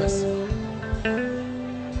prophecy.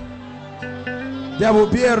 There will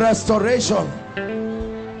be a restoration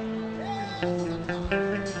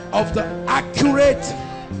of the accurate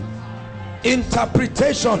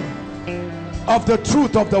Interpretation of the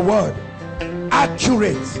truth of the word.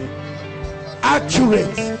 Accurate.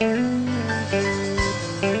 Accurate.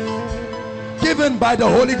 Given by the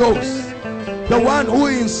Holy Ghost, the one who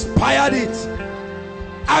inspired it.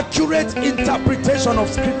 Accurate interpretation of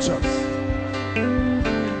scriptures.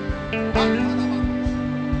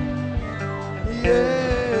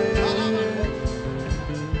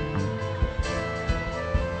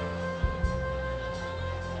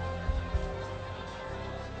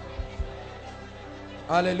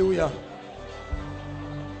 Hallelujah.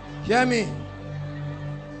 Hear me.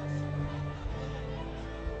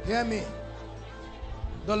 Hear me.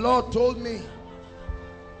 The Lord told me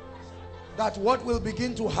that what will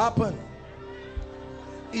begin to happen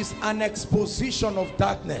is an exposition of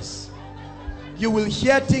darkness. You will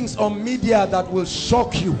hear things on media that will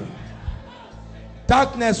shock you.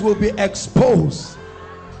 Darkness will be exposed.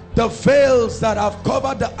 The veils that have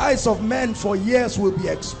covered the eyes of men for years will be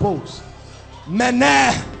exposed.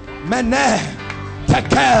 Meneh, meneh,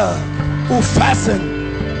 tekel, ufasen.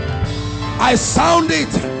 I sounded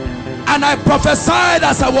and I prophesied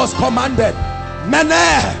as I was commanded.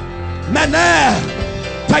 Meneh, meneh,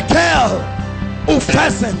 tekel,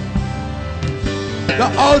 ufasen.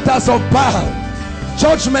 The altars of Baal,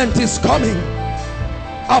 judgment is coming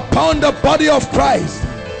upon the body of Christ,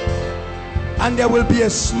 and there will be a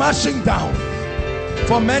smashing down.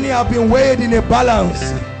 For many have been weighed in a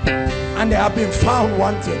balance and they have been found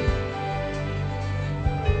wanting.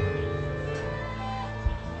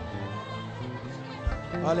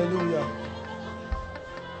 Hallelujah.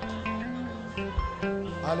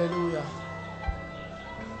 Hallelujah.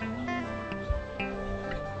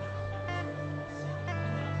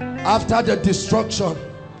 After the destruction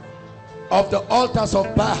of the altars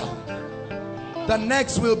of Baal, the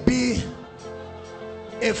next will be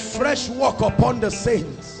a fresh walk upon the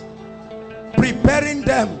saints, preparing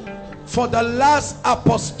them for the last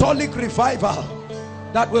apostolic revival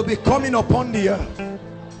that will be coming upon the earth.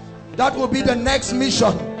 That will be the next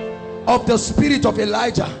mission of the spirit of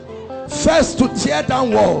Elijah. First to tear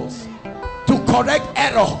down walls, to correct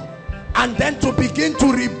error, and then to begin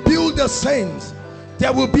to rebuild the saints.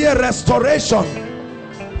 There will be a restoration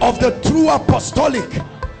of the true apostolic,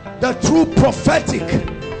 the true prophetic,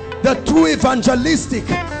 the true evangelistic,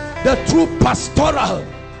 the true pastoral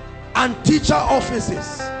and teacher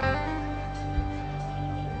offices.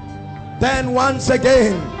 Then once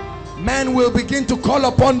again, men will begin to call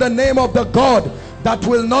upon the name of the God that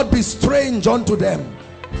will not be strange unto them.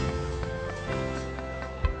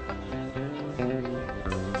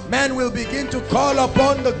 Men will begin to call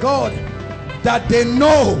upon the God that they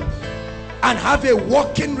know and have a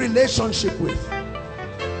working relationship with.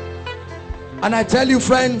 And I tell you,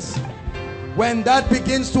 friends, when that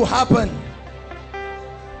begins to happen,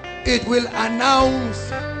 it will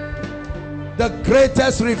announce the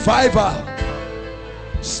greatest revival.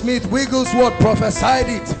 Smith Wigglesworth prophesied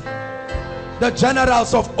it. The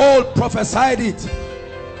generals of old prophesied it.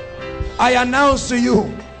 I announce to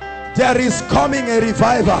you, there is coming a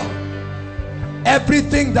revival.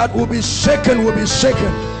 Everything that will be shaken will be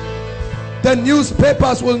shaken. The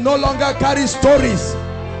newspapers will no longer carry stories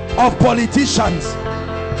of politicians.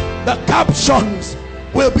 The captions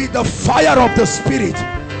will be the fire of the Spirit.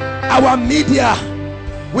 Our media,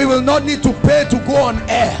 we will not need to pay to go on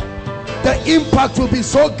air. The impact will be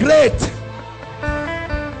so great,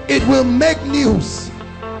 it will make news.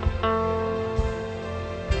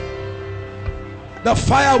 The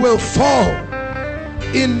fire will fall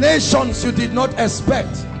in nations you did not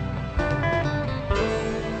expect.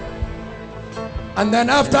 And then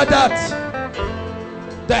after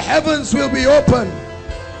that, the heavens will be open,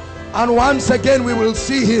 and once again we will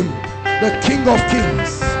see him, the King of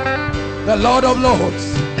Kings, the Lord of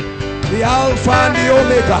Lords, the Alpha and the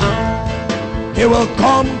Omega. He will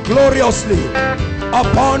come gloriously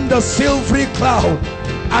upon the silvery cloud,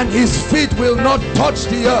 and his feet will not touch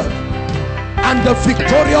the earth. And the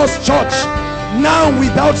victorious church, now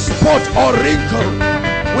without spot or wrinkle,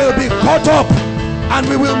 will be caught up, and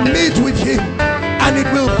we will meet with him, and it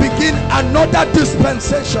will begin another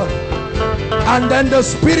dispensation. And then the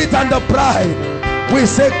Spirit and the bride will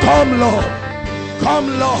say, come Lord,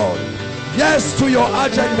 come Lord. Yes to your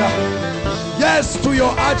agenda. Yes to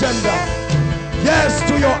your agenda. Yes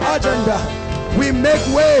to your agenda. We make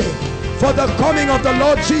way for the coming of the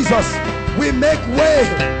Lord Jesus. We make way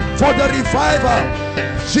for the revival.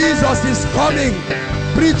 Jesus is coming.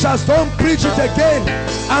 Preachers, don't preach it again.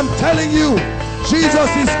 I'm telling you, Jesus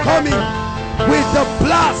is coming with the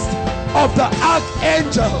blast of the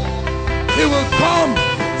archangel. He will come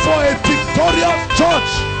for a victorious church.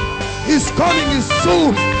 His coming is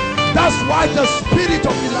soon. That's why the spirit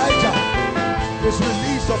of Elijah is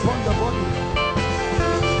released upon the body.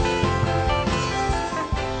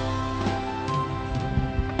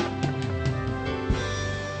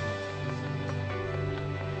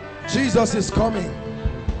 Jesus is coming.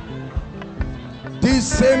 This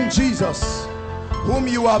same Jesus whom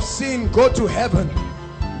you have seen go to heaven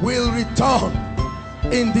will return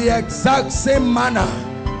in the exact same manner.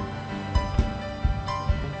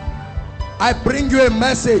 I bring you a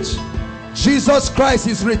message. Jesus Christ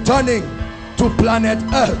is returning to planet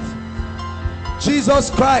Earth. Jesus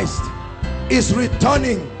Christ is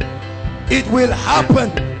returning. It will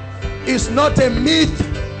happen. It's not a myth.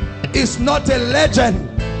 It's not a legend.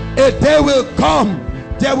 A day will come.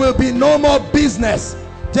 There will be no more business.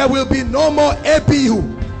 There will be no more APU.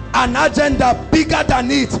 An agenda bigger than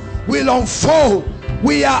it will unfold.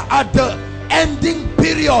 We are at the ending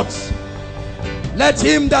periods. Let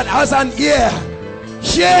him that has an ear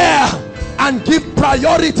hear and give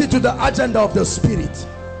priority to the agenda of the Spirit.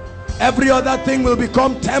 Every other thing will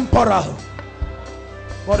become temporal,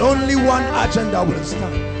 but only one agenda will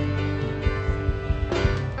stand.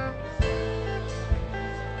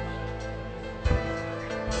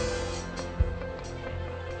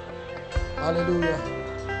 Hallelujah.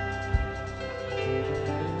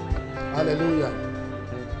 Hallelujah.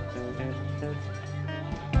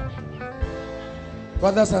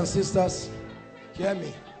 Brothers and sisters, hear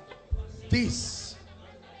me. This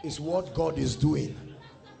is what God is doing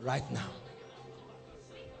right now.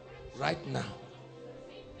 Right now.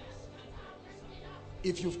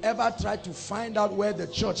 If you've ever tried to find out where the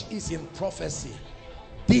church is in prophecy,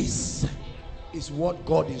 this is what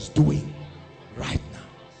God is doing right now.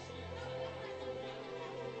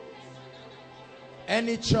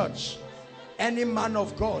 Any church, any man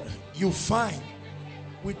of God you find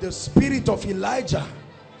with the spirit of Elijah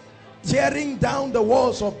tearing down the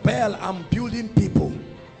walls of Baal and building people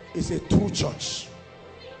is a true church.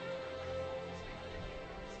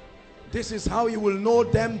 This is how you will know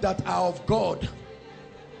them that are of God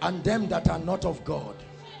and them that are not of God.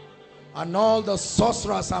 And all the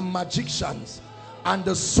sorcerers and magicians and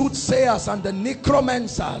the soothsayers and the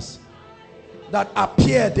necromancers that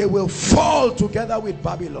appear, they will fall together with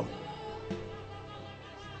Babylon.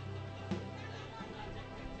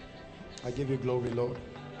 I give you glory, Lord.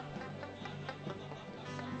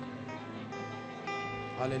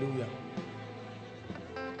 Hallelujah.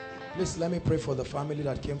 Please let me pray for the family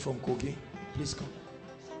that came from Kogi. Please come.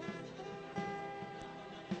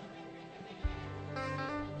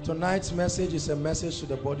 Tonight's message is a message to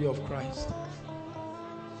the body of Christ.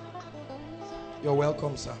 You're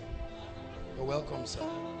welcome, sir. You're welcome, sir.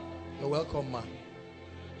 You're welcome, ma.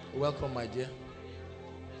 You're welcome, my dear.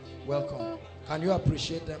 Welcome. Can you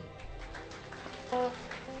appreciate them?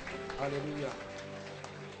 Hallelujah.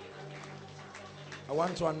 I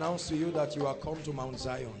want to announce to you that you are come to Mount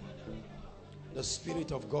Zion. The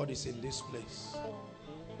Spirit of God is in this place.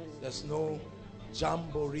 There's no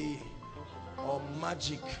jamboree or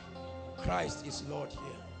magic. Christ is Lord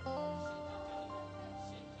here.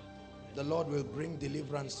 The Lord will bring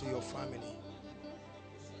deliverance to your family.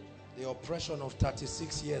 The oppression of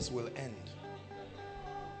 36 years will end.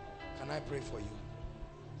 Can I pray for you?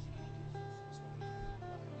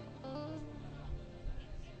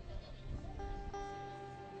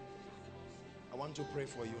 I want to pray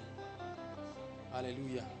for you.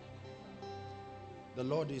 Hallelujah. The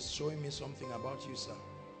Lord is showing me something about you, sir.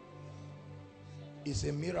 It's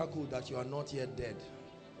a miracle that you are not yet dead,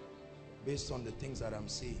 based on the things that I'm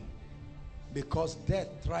seeing. Because death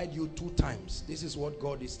tried you 2 times. This is what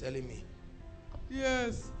God is telling me.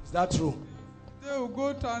 Yes. Is that true? They will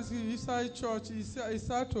go to inside church. He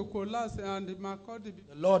started to collapse and the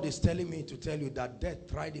Lord is telling me to tell you that death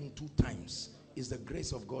tried him 2 times. It's the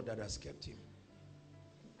grace of God that has kept him.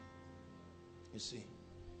 You see.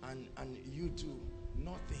 And you too,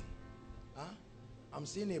 nothing. Huh? I'm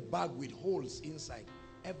seeing a bag with holes inside.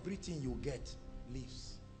 Everything you get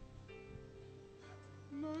leaves.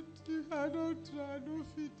 I don't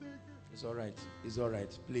fit again. It's all right. It's all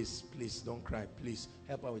right. Please, please don't cry. Please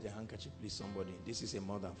help her with a handkerchief, please, somebody. This is a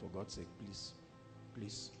mother, for God's sake. Please,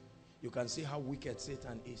 please. You can see how wicked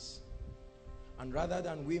Satan is. And rather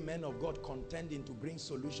than we men of God contending to bring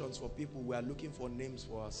solutions for people, we are looking for names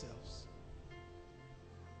for ourselves.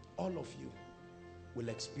 All of you will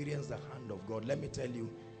experience the hand of God. Let me tell you,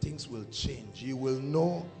 things will change. You will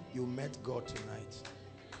know you met God tonight.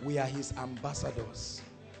 We are his ambassadors.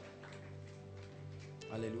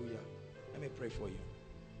 Hallelujah. Let me pray for you.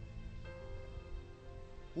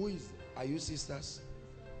 Are you sisters?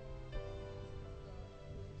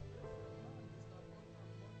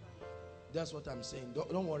 That's what I'm saying.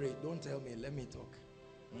 Don't worry. Don't tell me. Let me talk.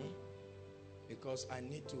 Because I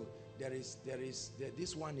need to.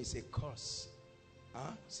 This one is a curse.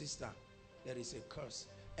 Sister, there is a curse.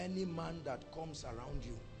 Any man that comes around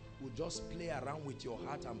you will just play around with your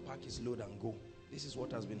heart and pack his load and go. This is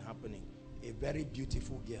what has been happening. A very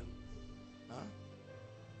beautiful girl.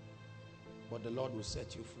 But the Lord will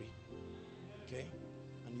set you free. Okay?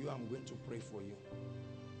 And I'm going to pray for you.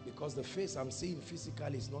 Because the face I'm seeing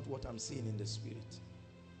physically is not what I'm seeing in the spirit.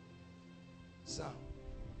 Sir,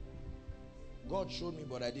 God showed me,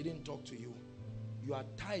 but I didn't talk to you. You are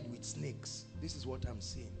tied with snakes. This is what I'm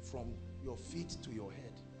seeing, from your feet to your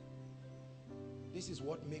head. This is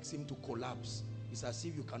what makes him to collapse. It's as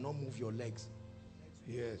if you cannot move your legs.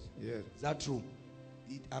 Yes, yes. Is that true?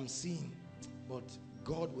 I'm seeing, but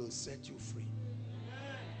God will set you free.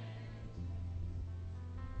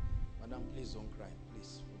 Madam, please don't cry.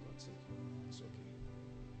 Please, for God's sake. It's okay.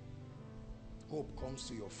 Hope comes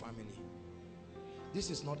to your family. This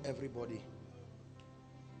is not everybody.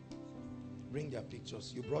 Bring their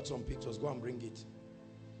pictures. You brought some pictures. Go and bring it.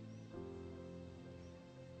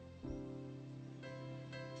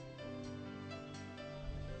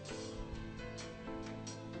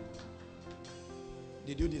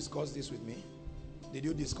 Did you discuss this with me? Did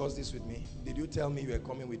you discuss this with me? Did you tell me you were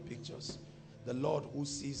coming with pictures? The Lord who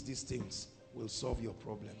sees these things will solve your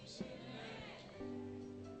problems.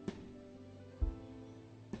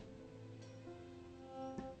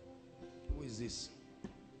 Who is this?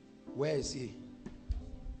 Where is he?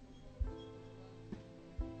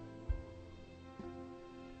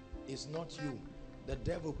 It's not you. The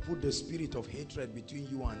devil put the spirit of hatred between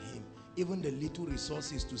you and him. Even the little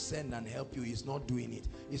resources to send and help you, he's not doing it.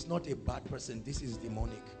 It's not a bad person. This is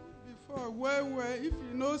demonic. Before, where, if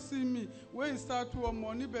you no see me, when you start to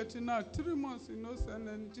money, but now 3 months, you no send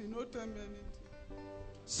anything, no tell me anything.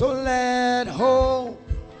 So let hope,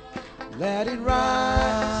 let it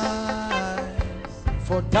rise,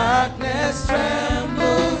 for darkness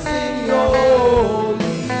trembles in your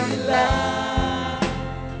holy light.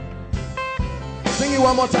 Sing it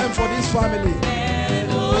one more time for this family. Let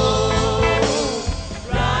hope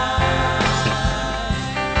rise,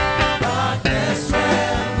 darkness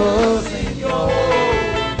trembles in your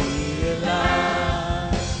holy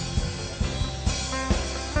light.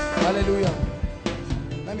 Hallelujah.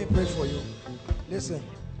 Let me pray for you. Listen,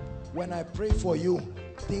 when I pray for you,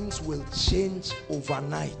 things will change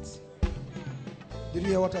overnight. Did you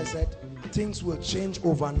hear what I said? Things will change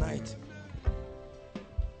overnight.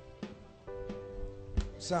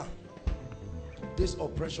 Sir, this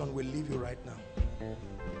oppression will leave you right now.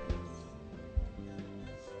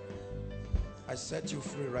 I set you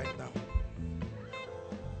free right now.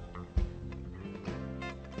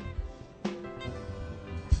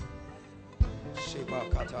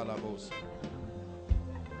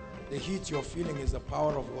 The heat you're feeling is the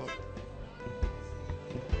power of God.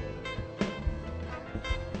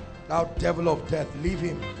 Thou devil of death, leave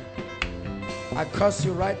him. I curse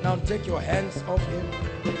you right now. Take your hands off him.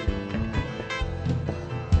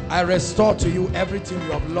 I restore to you everything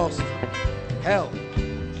you have lost. Hell.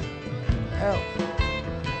 Hell.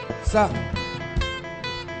 Sir.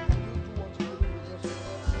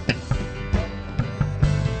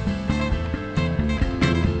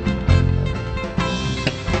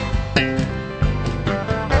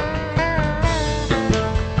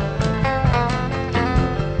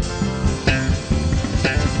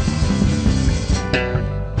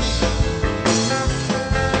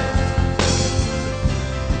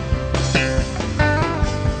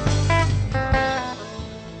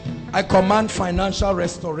 I command financial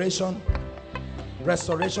restoration,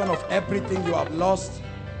 restoration of everything you have lost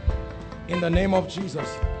in the name of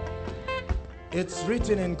Jesus. It's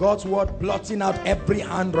written in God's word, blotting out every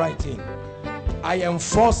handwriting. I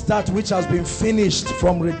enforce that which has been finished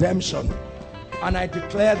from redemption, and I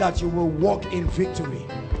declare that you will walk in victory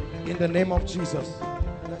in the name of Jesus.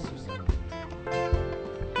 Bless you, sir.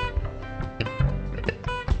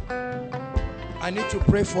 I need to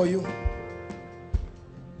pray for you.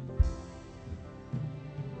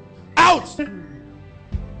 Out!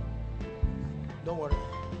 Don't worry.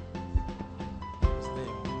 Stay.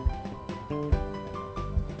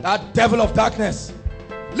 That devil of darkness,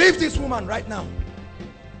 leave this woman right now.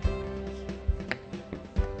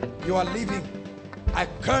 You are leaving. I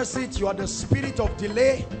curse it. You are the spirit of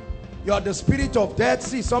delay. You are the spirit of death.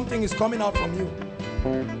 See, something is coming out from you.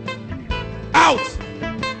 Out!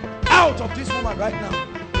 Out of this woman right now.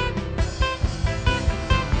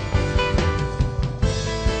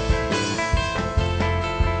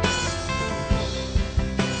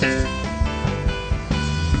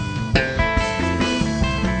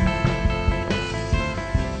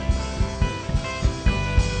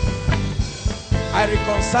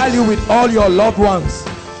 reconcile you with all your loved ones.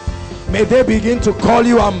 May they begin to call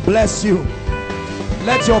you and bless you.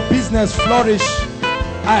 Let your business flourish.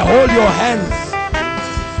 I hold your hands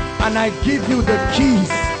and I give you the keys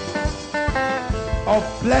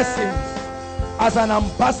of blessings as an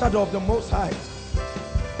ambassador of the Most High.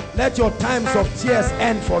 Let your times of tears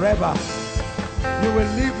end forever. You will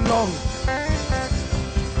live long.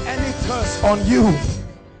 Any curse on you,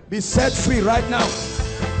 be set free right now.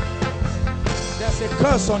 There's a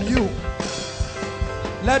curse on you.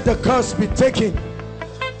 Let the curse be taken.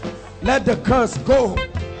 Let the curse go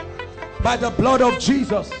by the blood of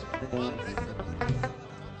Jesus.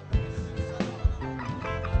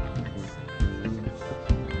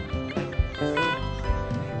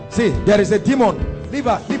 See, there is a demon. Leave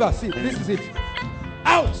her, leave her. See, this is it.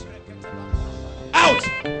 Out! Out!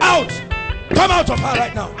 Out! Come out of her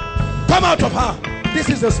right now. Come out of her. This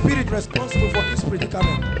is the spirit responsible for this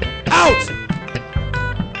predicament. Out!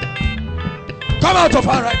 Come out of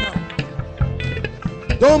her right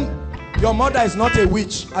now. Your mother is not a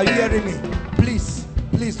witch. Are you hearing me? Please,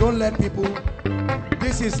 please don't let people.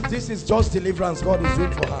 This is just deliverance God is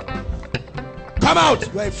doing for her. Come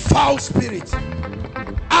out. You're a foul spirit.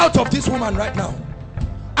 Out of this woman right now.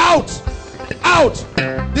 Out! Out!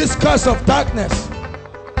 This curse of darkness.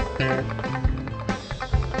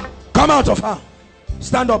 Come out of her.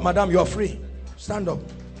 Stand up, madam. You're free. Stand up.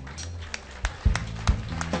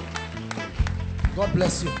 God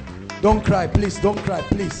bless you. Don't cry, please. Don't cry,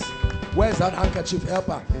 please. Where's that handkerchief? Help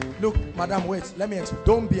her. Look, madam, wait. Let me explain.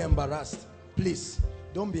 Don't be embarrassed. Please.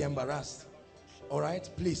 Don't be embarrassed. All right?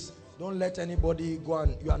 Please. Don't let anybody go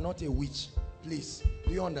and... You are not a witch. Please.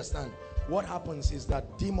 Do you understand? What happens is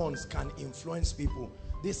that demons can influence people.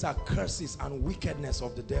 These are curses and wickedness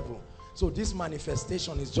of the devil. So this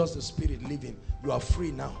manifestation is just the spirit living. You are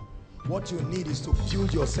free now. What you need is to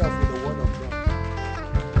build yourself with the word of God.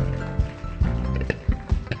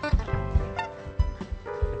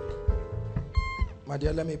 My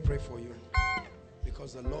dear, let me pray for you.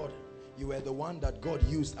 Because the Lord, you were the one that God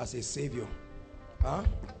used as a savior. Huh?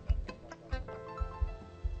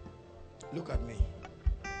 Look at me.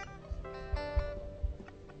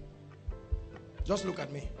 Just look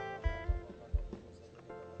at me.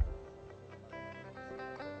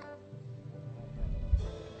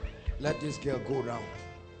 Let this girl go down.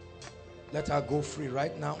 Let her go free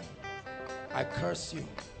right now. I curse you.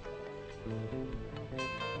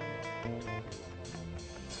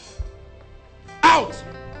 Out!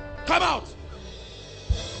 Come out!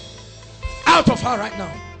 Out of her right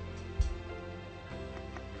now.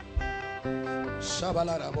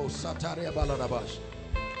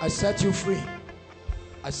 I set you free.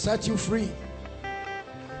 I set you free.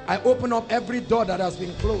 I open up every door that has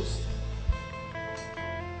been closed.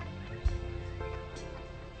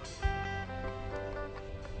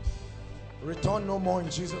 Return no more in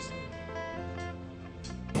Jesus' name.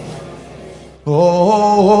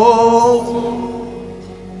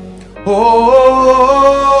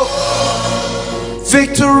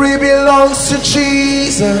 Victory belongs to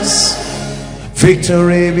Jesus.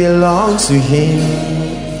 Victory belongs to him.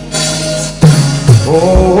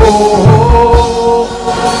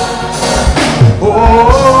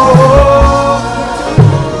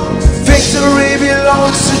 Victory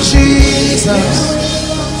belongs to Jesus.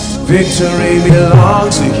 Victory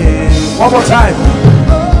belongs to him. One more time.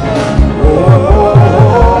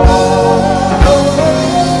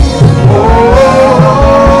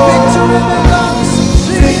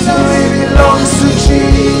 Victory belongs to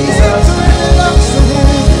Jesus.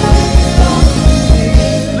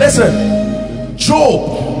 Listen,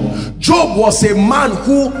 Job was a man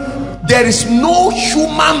who, there is no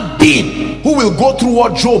human being who will go through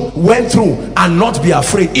what Job went through and not be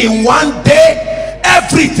afraid. In one day,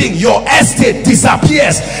 everything, your estate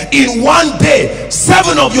disappears. In one day,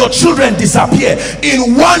 7 of your children disappear.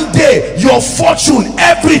 In one day, your fortune,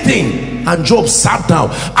 everything. And Job sat down.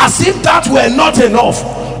 As if that were not enough,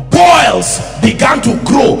 boils began to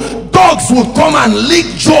grow. Dogs would come and lick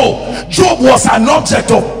Job. Job was an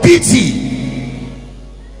object of pity.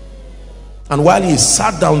 And while he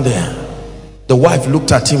sat down there, the wife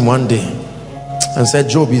looked at him one day and said,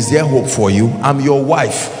 Job, is there hope for you? I'm your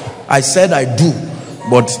wife. I said I do,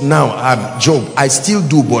 but now I'm Job. I still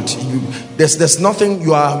do, but there's nothing.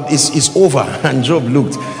 You are. It's over. And Job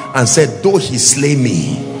looked and said, though he slay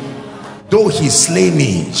me,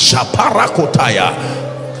 shaparakotaya.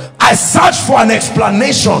 I searched for an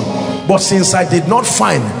explanation, but since I did not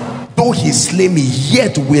find, though he slay me,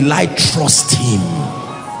 yet will I trust him.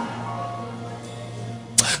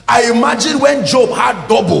 I imagine when Job had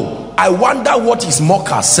double, I wonder what his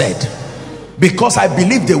mocker said, because I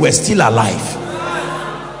believe they were still alive.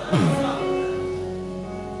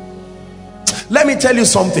 me tell you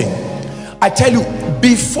something. I tell you,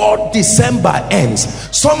 before December ends,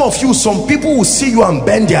 some of you, some people will see you and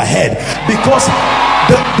bend their head, because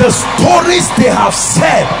the stories they have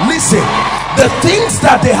said, listen, the things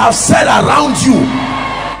that they have said around you,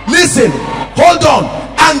 listen, hold on,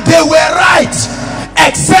 and they were right,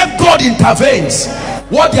 except God intervenes.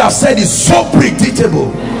 What they have said is so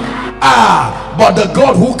predictable. But the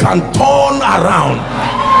God who can turn around,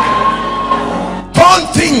 turn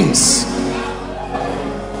things.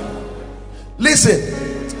 Listen,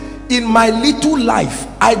 in my little life,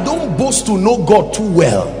 I don't boast to know God too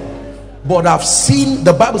well, but I've seen,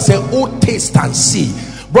 the Bible says, oh, taste and see.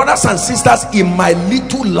 Brothers and sisters, in my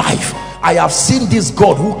little life, I have seen this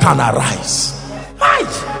God who can arise.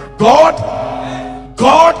 Right? God,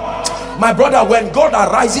 my brother, when God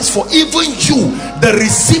arises for even you, the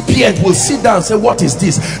recipient will sit down and say, what is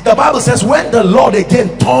this? The Bible says, when the Lord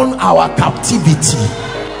again turn our captivity.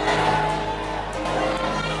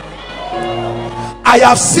 I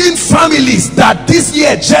have seen families that this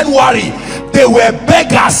year, January, they were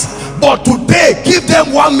beggars, but today, give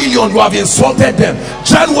them 1 million, you have insulted them.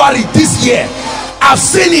 January this year, I've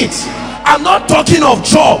seen it. I'm not talking of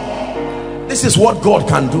job. This is what God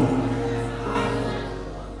can do.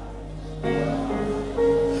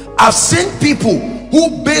 I've seen people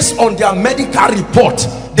who, based on their medical report,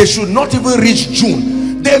 they should not even reach June.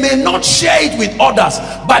 They may not share it with others.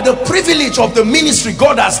 By the privilege of the ministry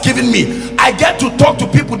God has given me, I get to talk to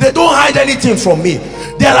people. They don't hide anything from me.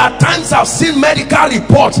 There are times I've seen medical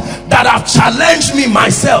reports that have challenged me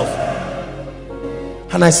myself,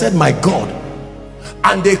 and I said, my God.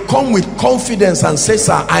 And they come with confidence and say,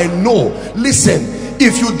 sir, I know. Listen,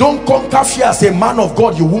 if you don't conquer fear as a man of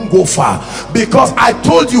God, you won't go far. Because I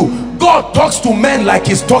told you, God talks to men like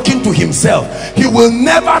he's talking to himself. He will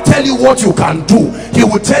never tell you what you can do. He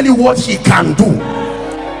will tell you what he can do.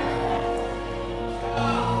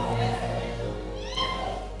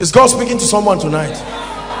 Is God speaking to someone tonight?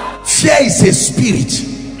 Fear is a spirit.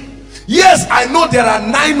 Yes, I know there are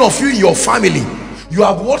 9 of you in your family. You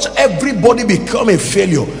have watched everybody become a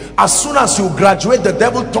failure. As soon as you graduate, the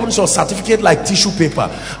devil turns your certificate like tissue paper.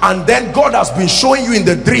 And then God has been showing you in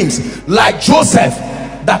the dreams, like Joseph,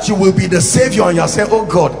 that you will be the savior, and you're saying, oh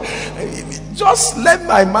God, just let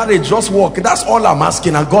my marriage just work. That's all I'm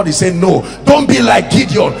asking. And God is saying, no, don't be like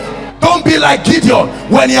Gideon. Don't be like Gideon.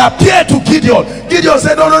 When he appeared to Gideon, Gideon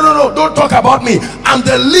said, no, don't talk about me. I'm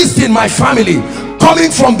the least in my family,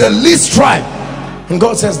 coming from the least tribe. And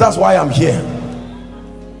God says, that's why I'm here.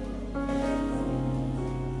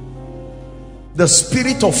 The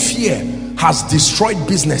spirit of fear has destroyed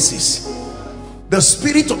businesses. The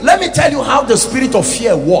spirit of, let me tell you how the spirit of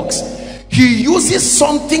fear works. He uses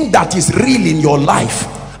something that is real in your life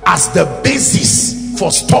as the basis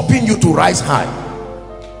for stopping you to rise high.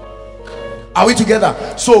 Are we together?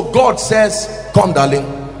 So God says, come darling.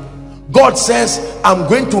 God says, I'm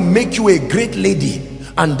going to make you a great lady.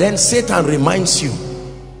 And then Satan reminds you,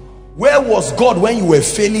 where was God when you were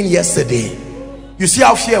failing yesterday? You see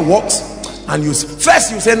how fear works? And you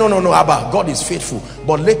first you say, no, Abba, God is faithful.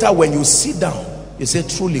 But later when you sit down, you say,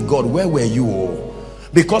 truly God, where were you?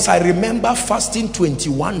 Because I remember fasting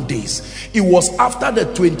 21 days. It was after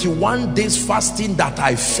the 21 days fasting that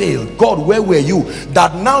I failed. God, where were you?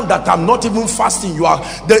 That now that I'm not even fasting, you are.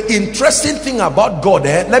 The interesting thing about God,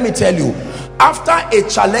 let me tell you, after a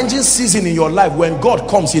challenging season in your life, when God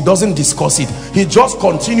comes, he doesn't discuss it. He just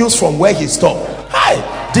continues from where he stopped.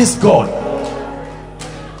 Hi, this God.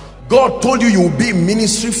 God told you you will be in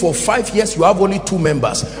ministry for 5 years. You have only 2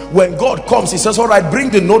 members. When God comes, he says, all right, bring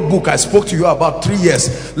the notebook I spoke to you about 3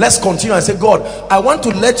 years. Let's continue. I say, God, I want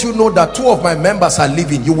to let you know that 2 of my members are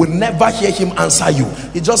leaving. You will never hear him answer you.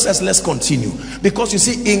 He just says, let's continue. Because you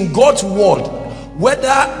see, in God's word, whether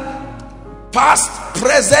past,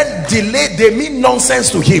 present, delay, they mean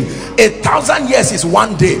nonsense to him. 1,000 years is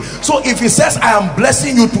 1 day. So if he says, I am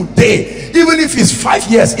blessing you today, even if it's 5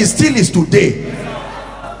 years, it still is today.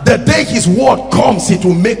 The day his word comes, it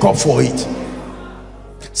will make up for it.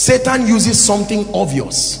 Satan uses something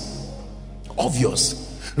obvious.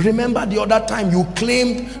 Remember the other time you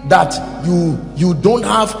claimed that you don't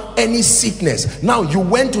have any sickness. Now you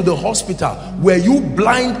went to the hospital. Were you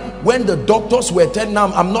blind when the doctors were telling? Now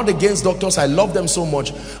I'm not against doctors, I love them so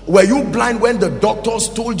much. Were you blind when the doctors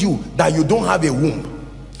told you that you don't have a womb?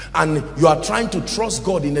 And you are trying to trust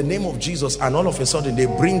God in the name of Jesus, and all of a sudden they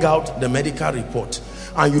bring out the medical report,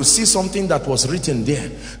 and you see something that was written there,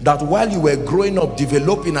 that while you were growing up,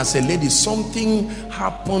 developing as a lady, something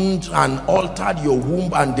happened and altered your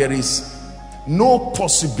womb, and there is no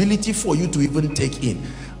possibility for you to even take in.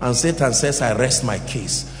 And Satan says, I rest my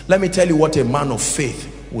case. Let me tell you what a man of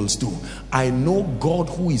faith will do. I know God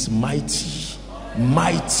who is mighty,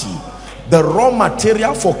 mighty. The raw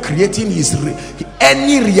material for creating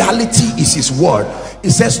any reality is his word.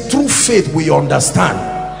 It says through faith we understand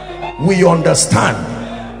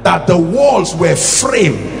that the walls were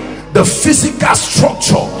framed, the physical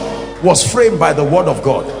structure was framed by the word of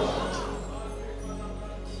God.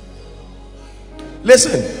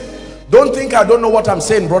 Listen, don't think I don't know what I'm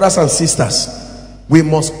saying, brothers and sisters. We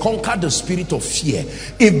must conquer the spirit of fear.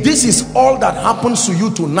 If this is all that happens to you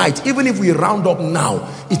tonight, even if we round up now,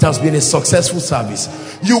 it has been a successful service.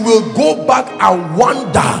 You will go back and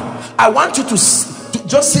wonder. I want you to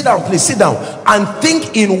just sit down, please sit down, and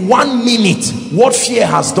think in 1 minute what fear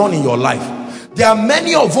has done in your life. There are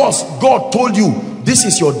many of us, God told you, this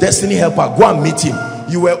is your destiny helper, go and meet him.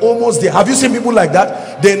 You were almost there. Have you seen people like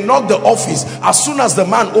that? They knocked the office. As soon as the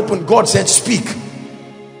man opened, God said, speak.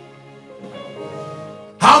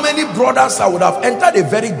 How many brothers that would have entered a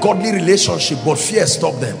very godly relationship, but fear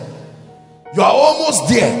stopped them? You are almost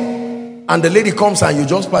there, and the lady comes and you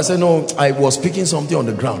just pass, say, no, I was picking something on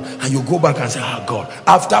the ground, and you go back and say, oh God,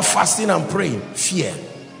 after fasting and praying, fear.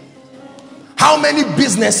 How many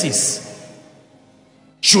businesses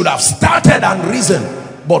should have started and risen,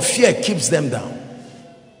 but fear keeps them down?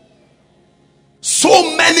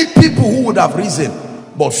 So many people who would have risen,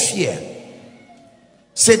 but fear.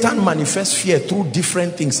 Satan manifests fear through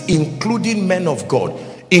different things, including men of God,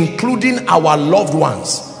 including our loved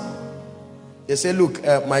ones. They say, look,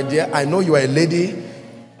 my dear, I know you are a lady.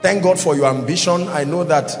 Thank God for your ambition. I know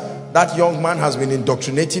that that young man has been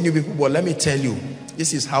indoctrinating you people, but let me tell you,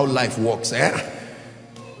 this is how life works.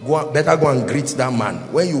 Better go and greet that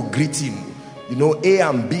man. When you greet him, you know, A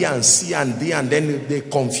and B and C and D, and then they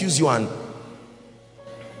confuse you. And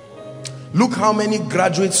look how many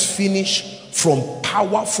graduates finish from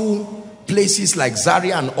powerful places like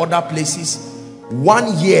Zaria and other places.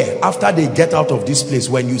 1 year after they get out of this place,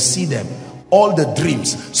 when you see them, all the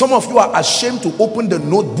dreams. Some of you are ashamed to open the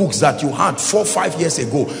notebooks that you had 4 or 5 years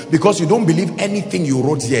ago because you don't believe anything you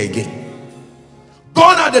wrote there again.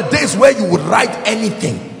 Gone are the days where you would write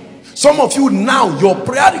anything. Some of you now, your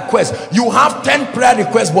prayer request, you have 10 prayer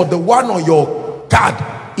requests, but the one on your card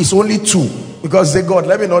is only 2. Because say, God,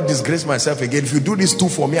 let me not disgrace myself again. If you do this 2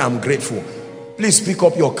 for me, I'm grateful. Please pick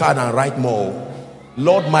up your card and write more.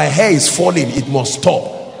 Lord, my hair is falling, it must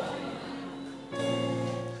stop.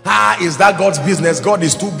 Is that God's business? God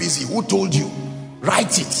is too busy. Who told you?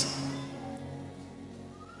 Write it.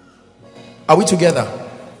 Are we together?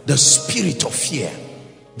 The spirit of fear.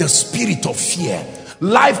 The spirit of fear.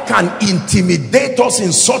 Life can intimidate us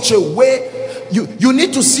in such a way. You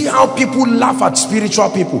need to see how people laugh at spiritual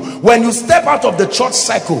people. When you step out of the church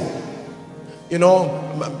cycle, you know,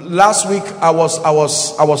 last week I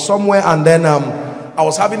was somewhere, and then I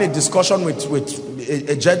was having a discussion with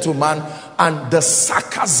a gentleman, and the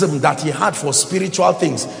sarcasm that he had for spiritual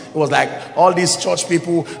things, it was like all these church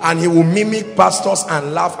people, and he will mimic pastors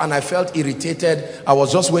and laugh, and I felt irritated. I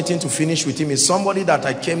was just waiting to finish with him. He's somebody that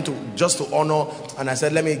I came to just to honor, and I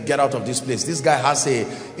said, let me get out of this place. This guy has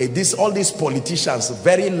all these politicians,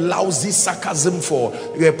 very lousy sarcasm for,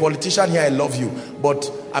 you're a politician here, I love you,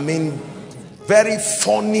 but I mean, very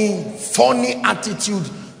funny attitude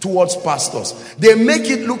towards pastors. They make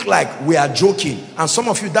it look like we are joking, and some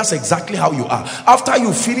of you, that's exactly how you are. After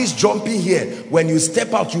you finish jumping here, when you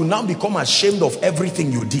step out, you now become ashamed of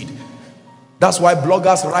everything you did. That's why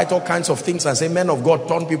bloggers write all kinds of things and say, men of God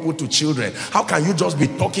turn people to children. How can you just be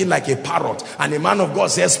talking like a parrot? And a man of God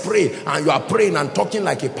says pray, and you are praying and talking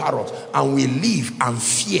like a parrot. And we live and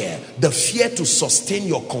fear, the fear to sustain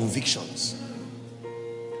your convictions.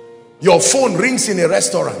 Your phone rings in a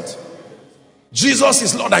restaurant. Jesus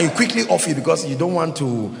is Lord, and you quickly off it because you don't want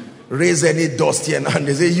to raise any dust here. And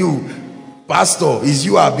they say, you, pastor, is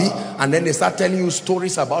you Abi? And then they start telling you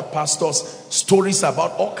stories about pastors, stories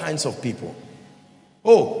about all kinds of people.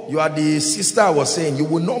 Oh, you are the sister I was saying, you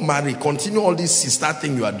will not marry. Continue all this sister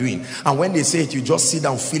thing you are doing. And when they say it, you just sit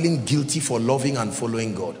down feeling guilty for loving and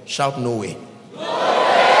following God. Shout no way.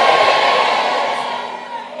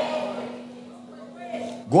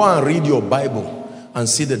 Go and read your Bible and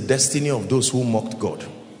see the destiny of those who mocked God.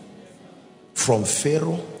 From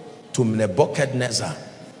Pharaoh to Nebuchadnezzar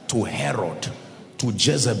to Herod to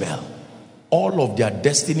Jezebel, all of their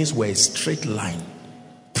destinies were a straight line,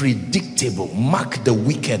 predictable. Mark the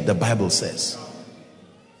wicked, the Bible says.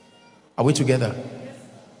 Are we together?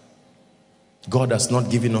 God has not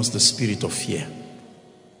given us the spirit of fear.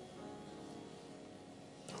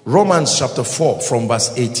 Romans chapter 4 from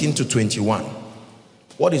verse 18 to 21.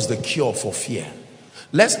 What is the cure for fear?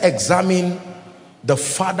 Let's examine the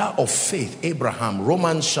father of faith, Abraham.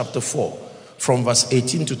 Romans chapter 4 from verse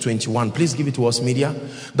 18 to 21. Please give it to us, media.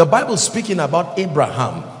 The Bible speaking about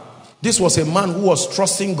Abraham. This was a man who was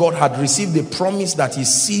trusting God, had received the promise that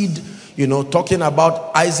his seed, you know, talking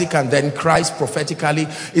about Isaac and then Christ prophetically.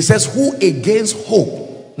 It says, who against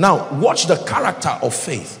hope. Now, watch the character of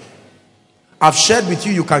faith. I've shared with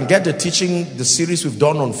you, you can get the teaching, the series we've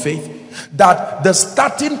done on faith, that the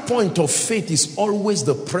starting point of faith is always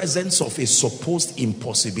the presence of a supposed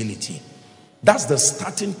impossibility. That's the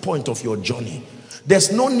starting point of your journey.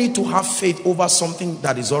 There's no need to have faith over something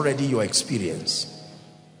that is already your experience.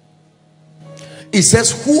 It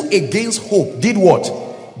says, who against hope did what?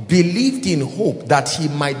 Believed in hope that he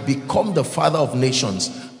might become the father of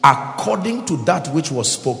nations according to that which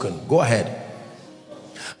was spoken. Go ahead.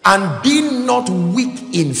 And being not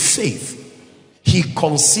weak in faith, he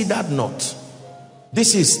considered not.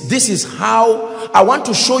 This is how I want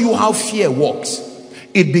to show you how fear works.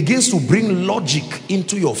 It begins to bring logic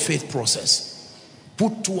into your faith process.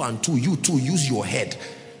 Put 2 and 2, you too, use your head.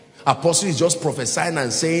 Apostle is just prophesying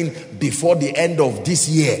and saying, before the end of this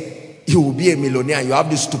year, you will be a millionaire. You have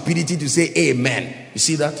the stupidity to say amen. You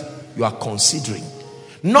see that? You are considering.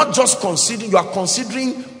 Not just considering, you are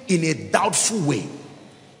considering in a doubtful way.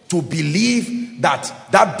 To believe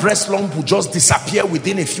that that breast lump will just disappear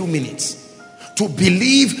within a few minutes. To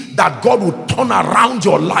believe that God will turn around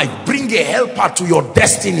your life, bring a helper to your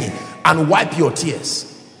destiny and wipe your tears.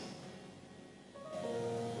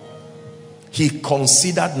 He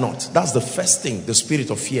considered not. That's the first thing the spirit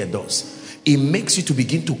of fear does. It makes you to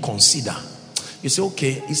begin to consider. You say,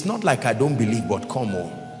 okay, it's not like I don't believe, but come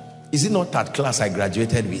on. Is it not that class I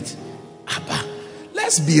graduated with? Abba,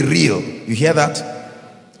 let's be real. You hear that?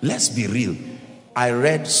 Let's be real. I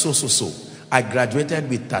read so. I graduated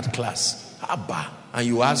with that class. Abba. And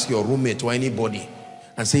you ask your roommate or anybody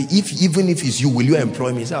and say, even if it's you, will you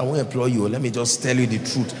employ me? He say, I won't employ you. Let me just tell you the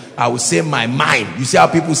truth. I will say my mind. You see how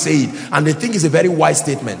people say it. And they think it's a very wise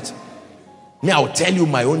statement. Me, I'll tell you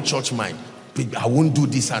my own church mind. I won't do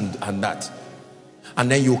this and that. And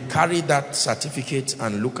then you carry that certificate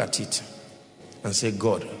and look at it and say,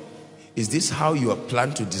 God, is this how you have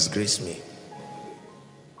planned to disgrace me?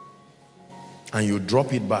 And you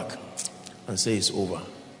drop it back and say it's over.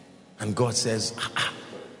 And God says,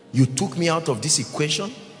 you took me out of this equation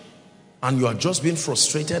and you are just being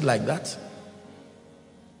frustrated like that?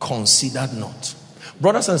 Consider not.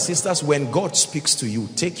 Brothers and sisters, when God speaks to you,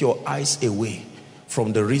 take your eyes away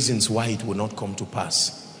from the reasons why it will not come to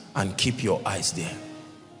pass and keep your eyes there.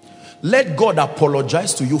 Let God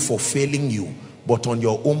apologize to you for failing you, but on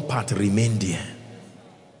your own path remain there.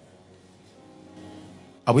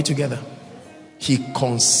 Are we together? He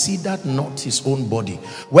considered not his own body.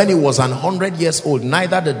 When he was 100 years old,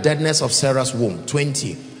 neither the deadness of Sarah's womb,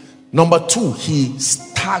 20. Number 2, he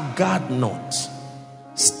staggered not.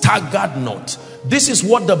 Staggered not. This is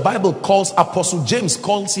what the Bible calls, Apostle James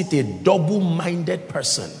calls it a double-minded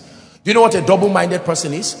person. Do you know what a double-minded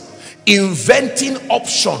person is? Inventing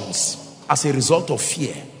options as a result of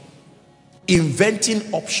fear.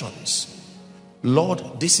 Inventing options.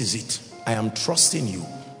 Lord, this is it. I am trusting you.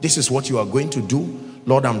 This is what you are going to do.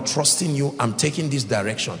 Lord, I'm trusting you. I'm taking this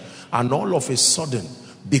direction. And all of a sudden,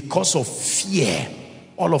 because of fear,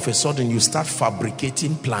 all of a sudden you start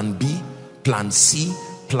fabricating plan B, plan C,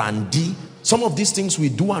 plan D. Some of these things we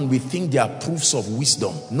do and we think they are proofs of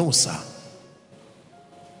wisdom. No, sir.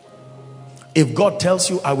 If God tells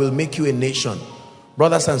you, I will make you a nation,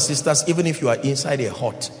 brothers and sisters, even if you are inside a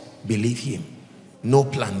hut, believe him. No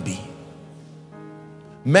plan B.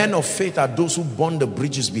 Men of faith are those who burn the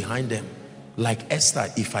bridges behind them. Like Esther,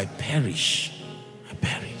 if I perish, I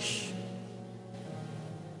perish.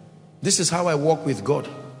 This is how I walk with God.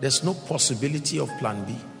 There's no possibility of plan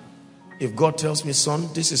B. If God tells me, son,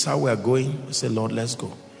 this is how we are going, I say, Lord, let's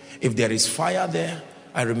go. If there is fire there,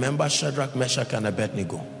 I remember Shadrach, Meshach, and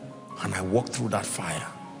Abednego. And I walk through that fire.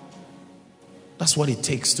 That's what it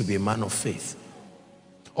takes to be a man of faith.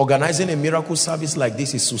 Organizing a miracle service like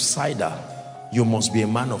this is suicidal. You must be a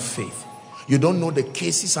man of faith. You don't know the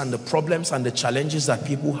cases and the problems and the challenges that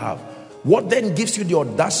people have. What then gives you the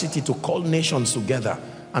audacity to call nations together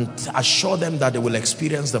and assure them that they will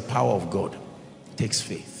experience the power of God? It takes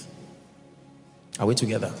faith. Are we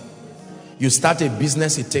together? You start a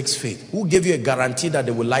business, it takes faith. Who gave you a guarantee that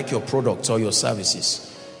they will like your products or your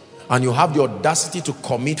services? And you have the audacity to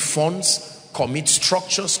commit funds, commit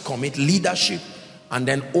structures, commit leadership, and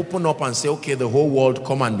then open up and say, okay, the whole world,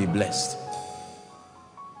 come and be blessed.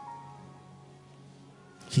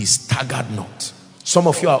 He staggered not. Some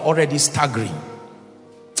of you are already staggering.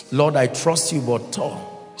 Lord, I trust you, but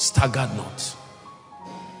staggered not.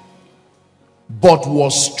 But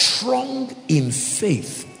was strong in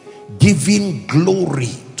faith, Giving glory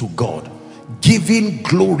to God. Giving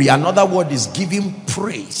glory. Another word is giving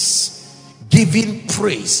praise. Giving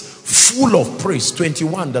praise. Full of praise.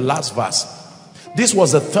 21, the last verse. This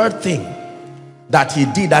was the third thing that he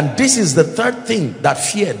did, and this is the third thing that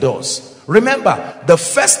fear does. Remember, the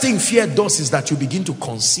first thing fear does is that you begin to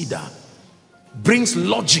consider, brings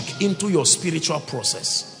logic into your spiritual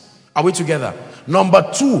process. Are we together? Number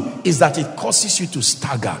two is that it causes you to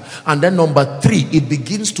stagger. And then number three, it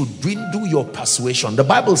begins to dwindle your persuasion. The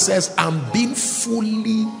Bible says, I'm being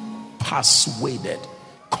fully persuaded.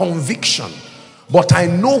 Conviction. But I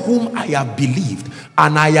know whom I have believed,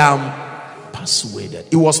 and I am persuaded.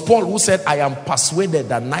 It was Paul who said, I am persuaded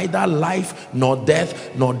that neither life nor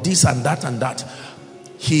death nor this and that and that.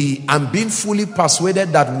 I'm being fully persuaded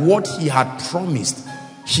that what he had promised,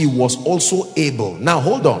 he was also able. Now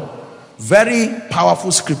hold on. Very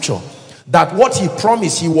powerful scripture. That what he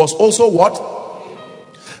promised, he was also what?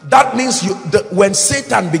 That means when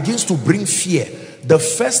Satan begins to bring fear, the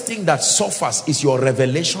first thing that suffers is your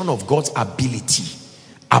revelation of God's ability.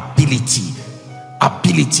 Ability.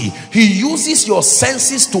 He uses your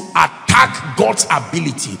senses to attack God's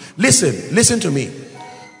ability. Listen to me.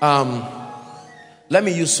 Let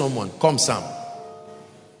me use someone. Come, Sam.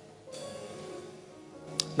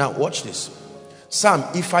 Now watch this. Sam,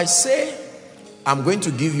 if I say I'm going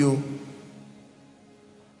to give you,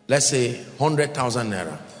 let's say 100,000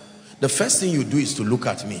 naira, the first thing you do is to look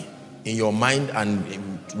at me in your mind and in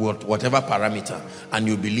whatever parameter, and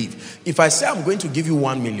you believe. If I say I'm going to give you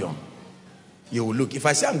 1 million, you will look. If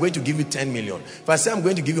I say I'm going to give you 10 million, if I say I'm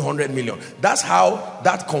going to give you 100 million, that's how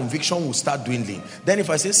that conviction will start dwindling. Then if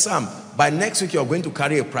I say, Sam, by next week you're going to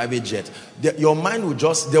carry a private jet, your mind will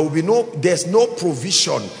just, there's no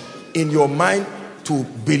provision in your mind to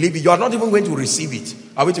believe it. You are not even going to receive it.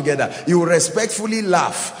 Are we together? You will respectfully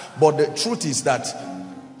laugh, but the truth is that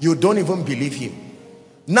you don't even believe him.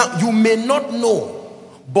 Now you may not know,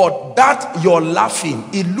 but that you're laughing,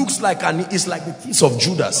 it looks like it's like the kiss of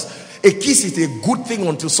Judas. A kiss is a good thing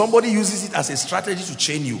until somebody uses it as a strategy to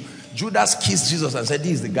chain you. Judas kissed Jesus and said,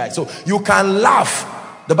 this is the guy. So you can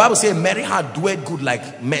laugh. The Bible says merry heart doeth good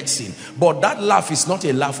like medicine, but that laugh is not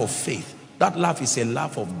a laugh of faith. That laugh is a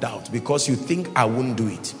laugh of doubt, because you think I won't do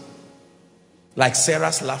it. Like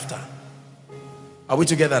Sarah's laughter. Are we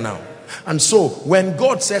together now? And so when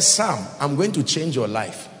God says, Sam, I'm going to change your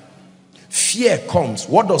life, fear comes.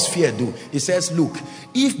 What does fear do? It says, look,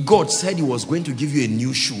 if God said he was going to give you a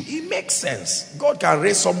new shoe, it makes sense. God can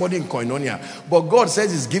raise somebody in Koinonia, but God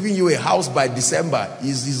says he's giving you a house by December.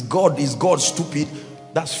 Is God stupid?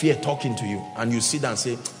 That's fear talking to you. And you sit and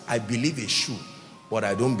say, I believe a shoe, but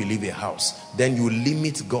I don't believe a house. Then you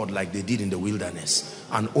limit God like they did in the wilderness,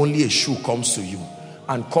 and only a shoe comes to you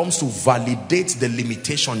and comes to validate the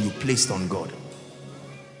limitation you placed on God.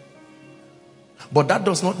 But that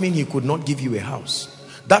does not mean he could not give you a house.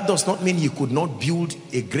 That does not mean he could not build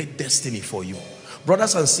a great destiny for you.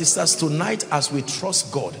 Brothers and sisters, tonight as we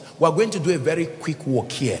trust God, we're going to do a very quick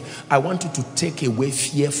walk here. I want you to take away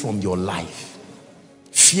fear from your life.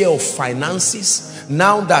 Fear of finances.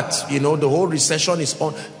 Now that, the whole recession is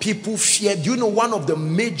on, people fear. Do you know one of the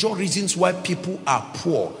major reasons why people are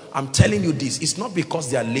poor? I'm telling you this. It's not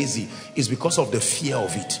because they are lazy. It's because of the fear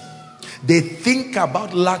of it. They think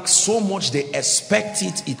about lack so much, they expect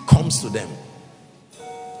it comes to them.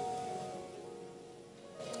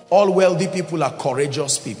 All wealthy people are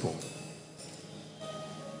courageous people.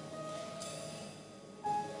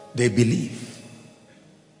 They believe.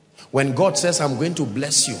 When God says, I'm going to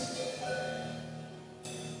bless you,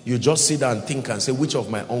 you just sit there and think and say, which of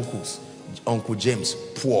my uncles? Uncle James,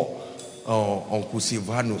 poor. Uncle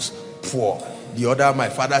Silvanus, poor. The other, my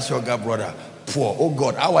father's younger brother, poor. Oh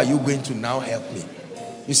God, how are you going to now help me?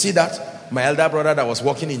 You see that? My elder brother that was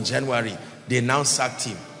working in January, they now sacked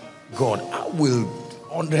him. God, how will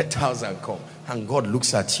 100,000 come? And God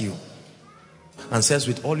looks at you and says,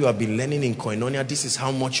 with all you have been learning in Koinonia, this is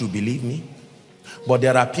how much you believe me? But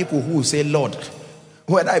there are people who will say, Lord,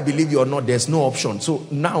 whether I believe you or not, there's no option. So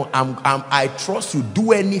now I trust you.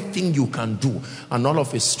 Do anything you can do. And all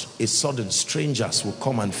of a sudden, strangers will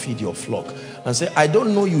come and feed your flock and say, I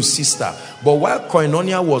don't know you, sister, but while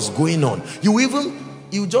Koinonia was going on,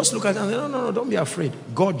 you just look at it and say, no, don't be afraid.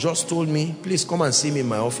 God just told me, please come and see me in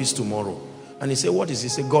my office tomorrow. And he said, what is it? He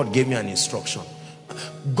said, God gave me an instruction.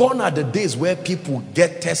 Gone are the days where people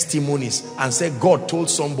get testimonies and say, God told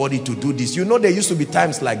somebody to do this. There used to be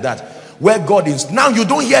times like that where God is. Now you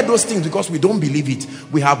don't hear those things because we don't believe it.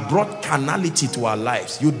 We have brought carnality to our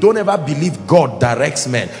lives. You don't ever believe God directs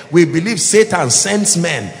men. We believe Satan sends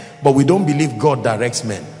men, but we don't believe God directs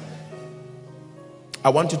men. I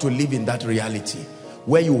want you to live in that reality.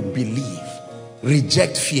 where you believe.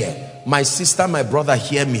 Reject fear. My sister, my brother,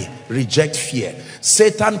 hear me. Reject fear.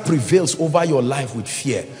 Satan prevails over your life with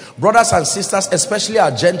fear. Brothers and sisters, especially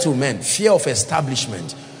our gentlemen, fear of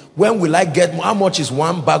establishment. When will I get, how much is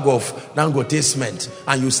one bag of Dangote cement?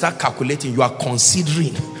 And you start calculating, you are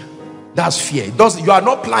considering. That's fear. You are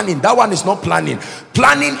not planning. That one is not planning.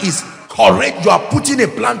 Planning is correct. You are putting a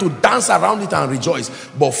plan to dance around it and rejoice.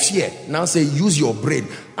 But fear, now say, use your brain.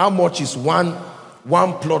 How much is one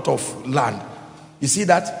plot of land? You see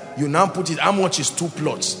that? You now put it, how much is 2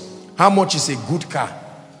 plots? How much is a good car?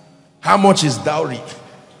 How much is dowry?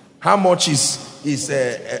 How much is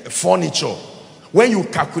furniture? When you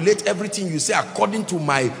calculate everything, you say, according to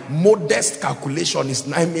my modest calculation, is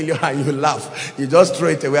 9 million, and you laugh. You just throw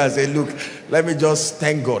it away and say, look, let me just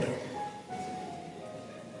thank God.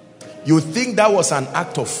 You think that was an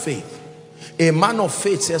act of faith. A man of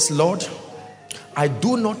faith says, Lord, I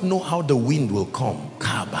do not know how the wind will come.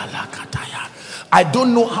 I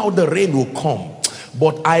don't know how the rain will come.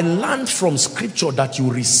 But I learned from scripture that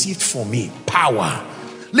you received for me power.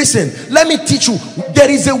 Listen, let me teach you. There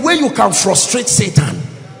is a way you can frustrate Satan.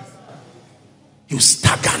 You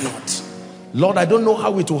stagger not. Lord, I don't know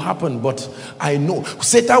how it will happen, but I know.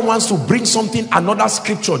 Satan wants to bring something, another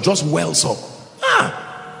scripture just wells up.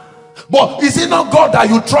 But is it not God that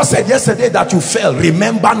you trusted yesterday that you fell?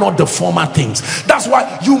 Remember not the former things. That's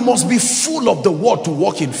why you must be full of the word to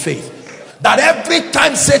walk in faith. That every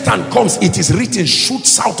time Satan comes, it is written,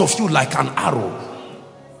 shoots out of you like an arrow.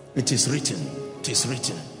 It is written. It is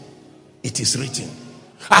written. It is written.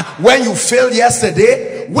 When you failed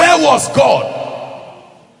yesterday, where was God?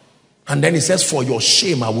 And then he says, for your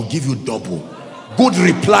shame, I will give you double. Good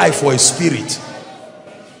reply for a spirit.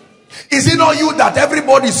 Is it not you that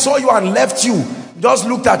everybody saw you and left you? Just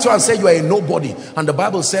looked at you and said you are a nobody. And the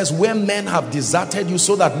Bible says, when men have deserted you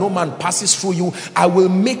so that no man passes through you, I will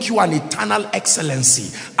make you an eternal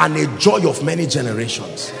excellency and a joy of many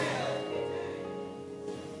generations.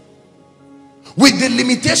 With the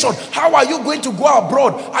limitation, how are you going to go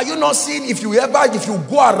abroad? Are you not seeing if you go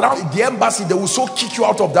around the embassy, they will so kick you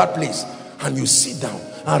out of that place? And you sit down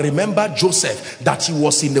and remember Joseph, that he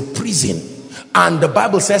was in the prison. And the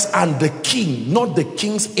Bible says, and the king, not the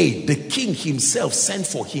king's aide, the king himself sent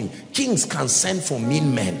for him. Kings can send for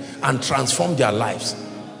mean men and transform their lives.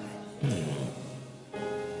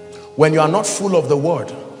 When you are not full of the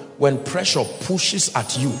word, when pressure pushes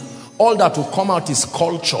at you, all that will come out is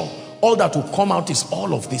culture. All that will come out is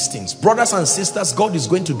all of these things. Brothers and sisters, God is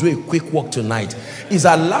going to do a quick work tonight. It's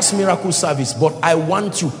our last miracle service, but I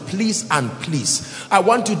want you, please and please, I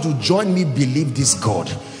want you to join me believe this God.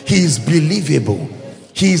 He is believable.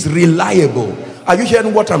 He is reliable. Are you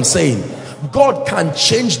hearing what I'm saying? God can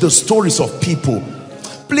change the stories of people.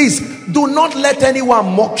 Please, do not let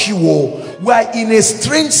anyone mock you. We are in a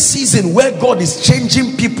strange season where God is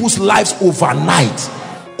changing people's lives overnight.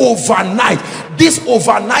 Overnight. This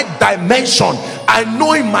overnight dimension, I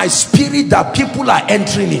know in my spirit that people are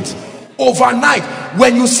entering it. Overnight.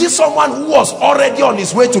 When you see someone who was already on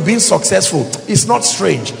his way to being successful, it's not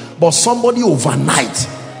strange. But somebody overnight.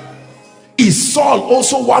 Is Saul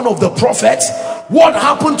also one of the prophets? What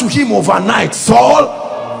happened to him overnight? Saul,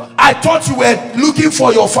 I thought you were looking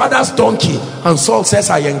for your father's donkey. And Saul says,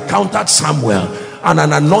 I encountered Samuel and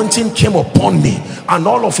an anointing came upon me, and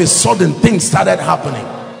all of a sudden things started happening.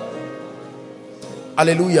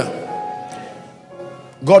 Hallelujah.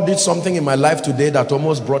 God did something in my life today that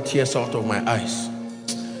almost brought tears out of my eyes.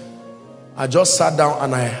 I just sat down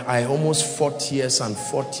and I almost fought tears and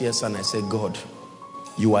I said, God,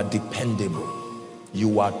 you are dependable.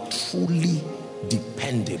 You are truly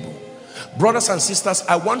dependable. Brothers and sisters,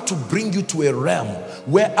 I want to bring you to a realm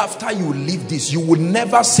where after you leave this, you will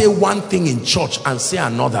never say one thing in church and say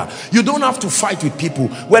another. You don't have to fight with people.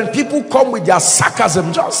 When people come with their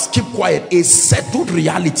sarcasm, just keep quiet. A settled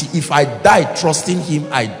reality. If I die trusting him,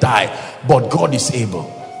 I die. But God is able.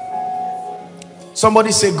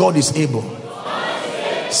 Somebody say, God is able.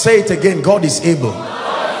 Say it again, God is able.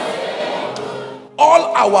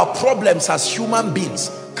 All our problems as human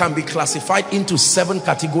beings can be classified into 7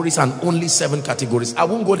 categories, and only 7 categories. I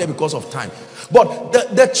won't go there because of time. But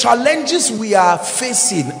the challenges we are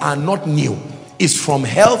facing are not new. It's from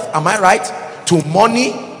health, am I right? To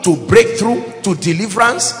money, to breakthrough, to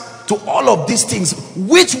deliverance, to all of these things.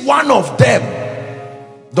 Which one of them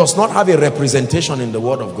does not have a representation in the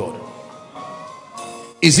word of God?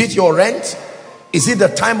 Is it your rent? Is it the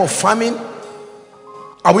time of famine?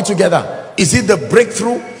 Are we together? Is it the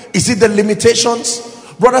breakthrough? Is it the limitations?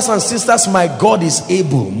 Brothers and sisters, my God is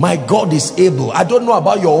able. My God is able. I don't know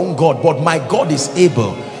about your own God, but my God is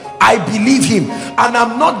able. I believe him, and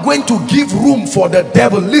I'm not going to give room for the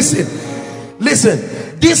devil. Listen,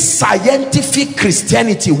 this scientific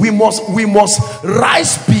Christianity, we must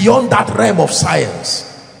rise beyond that realm of science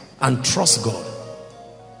and trust God.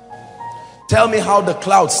 Tell me how the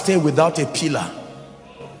clouds stay without a pillar.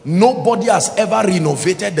 Nobody has ever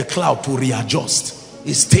renovated the cloud to readjust.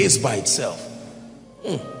 It stays by itself.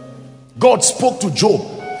 God spoke to Job.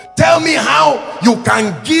 Tell me how you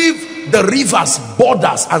can give the rivers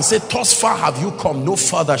borders and say, thus far have you come, no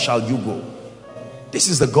further shall you go. This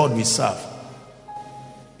is the God we serve.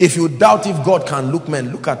 If you doubt if God can look,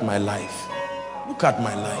 man, look at my life. Look at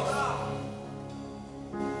my life.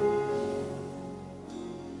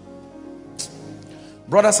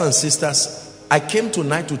 Brothers and sisters, I came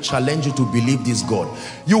tonight to challenge you to believe this God.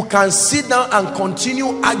 You can sit down and continue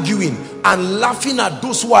arguing and laughing at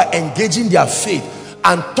those who are engaging their faith,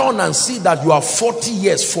 and turn and see that you are 40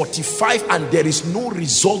 years, 45, and there is no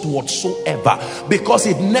result whatsoever, because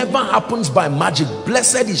it never happens by magic.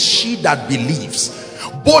 Blessed is she that believes,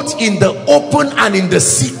 both in the open and in the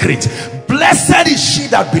secret. Blessed is she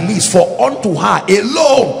that believes, for unto her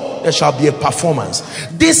alone there shall be a performance.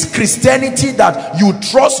 This Christianity that you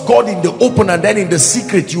trust God in the open and then in the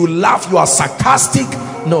secret you laugh, you are sarcastic.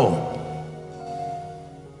 No.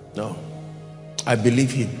 I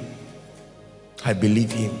believe him. I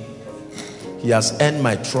believe him. He has earned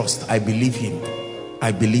my trust. I believe him.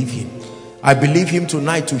 I believe him. I believe him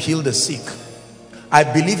tonight to heal the sick. I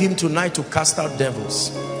believe him tonight to cast out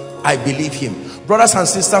devils. I believe him. Brothers and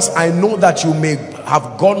sisters, I know that you may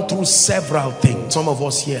have gone through several things. Some of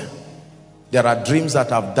us here, there are dreams that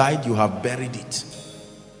have died, you have buried it.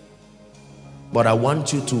 But I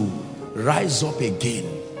want you to rise up again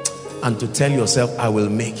and to tell yourself, I will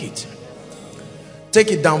make it.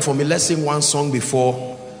 Take it down for me. Let's sing one song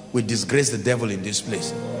before we disgrace the devil in this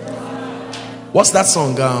place. What's that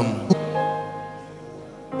song?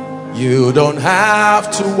 You don't have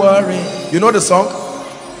to worry. You know the song?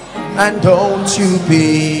 And don't you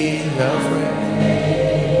be afraid.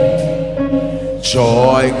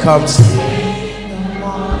 Joy comes in the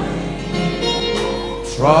morning.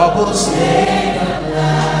 Troubles never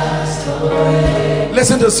last away.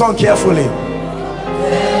 Listen to the song carefully.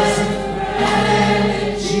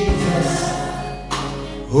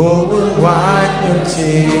 Who will wipe your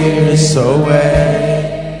tears away?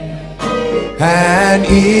 And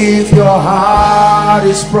if your heart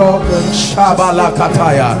is broken,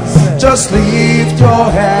 Shabalakataya, just lift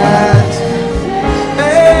your hands.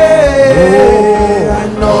 Hey, I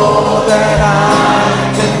know that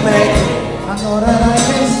I can make it. I know that I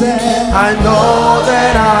can stand. I know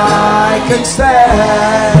that I can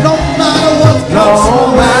stand. No matter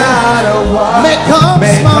what may come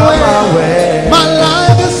my way. My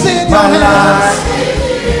life is in your hands.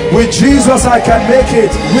 With Jesus I can make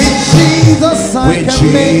it. With Jesus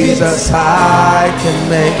I can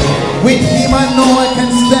make it. With him I know I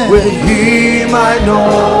can stand. With him I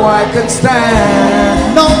know I can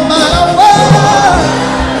stand. No matter what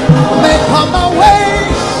may come my way,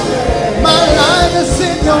 my life is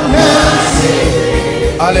in your hands.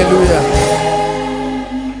 Hallelujah.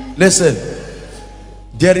 Listen,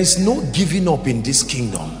 there is no giving up in this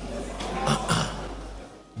kingdom.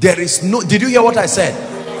 There is no, did you hear what I said?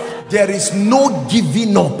 There is no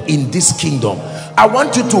giving up in this kingdom. I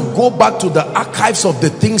want you to go back to the archives of the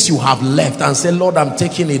things you have left and say, Lord, I'm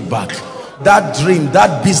taking it back. That dream,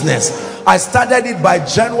 that business, I started it by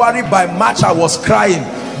January, by March I was crying,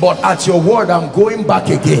 but at your word I'm going back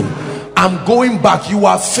again. I'm going back. You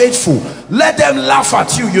are faithful. Let them laugh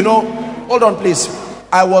at you. You know, hold on please.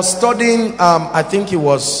 I was studying, I think it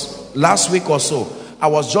was last week or so, I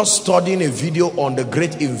was just studying a video on the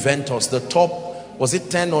great inventors, the top, was it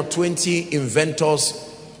 10 or 20 inventors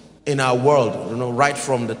in our world, you know, right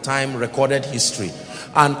from the time recorded history.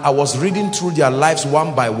 And I was reading through their lives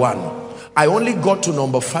one by one. I only got to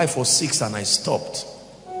number 5 or 6 and I stopped.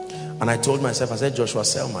 And I told myself, I said, Joshua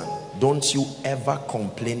Selman, don't you ever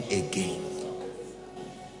complain again.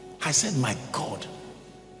 I said, my God,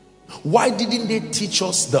 why didn't they teach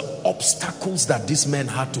us the obstacles that these men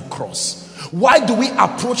had to cross? Why do we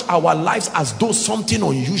approach our lives as though something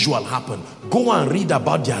unusual happened? Go and read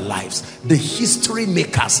about their lives, the history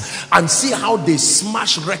makers, and see how they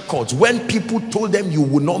smash records. When people told them you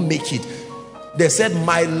will not make it, they said,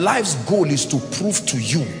 my life's goal is to prove to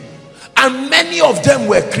you. And many of them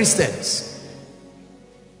were Christians.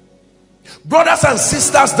 Brothers and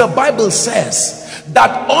sisters, the Bible says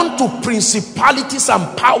that unto principalities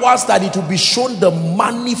and powers that it will be shown the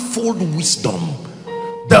manifold wisdom.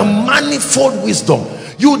 The manifold wisdom.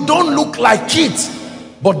 You don't look like it,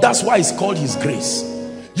 but that's why it's called his grace.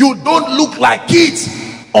 You don't look like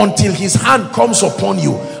it, until his hand comes upon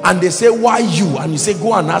you and they say, why you? And you say,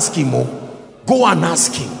 go and ask him. Oh, go and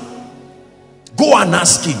ask him. Go and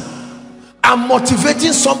ask him. I'm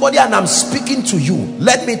motivating somebody and I'm speaking to you.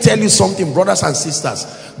 Let me tell you something, brothers and sisters.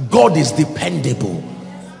 God is dependable.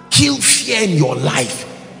 Kill fear in your life.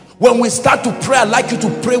 When we start to pray, I'd like you to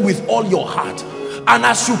pray with all your heart. And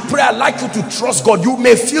as you pray, I'd like you to trust God. You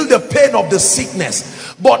may feel the pain of the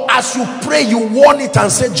sickness, but as you pray, you warn it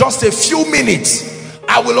and say, just a few minutes.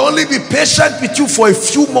 I will only be patient with you for a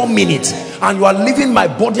few more minutes. And you are leaving my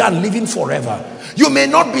body and living forever. You may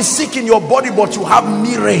not be sick in your body, but you have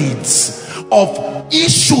myriads of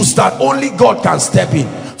issues that only God can step in.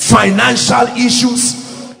 Financial issues,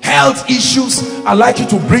 health issues. I'd like you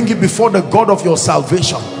to bring it before the God of your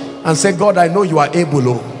salvation and say, God, I know you are able.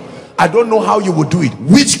 Oh, I don't know how you will do it.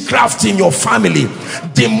 Witchcraft in your family,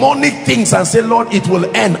 demonic things, and say, Lord, it will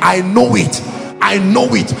end. I know it. I know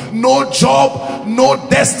it. No job, no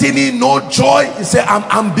destiny, no joy. You say,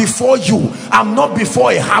 I'm before you. I'm not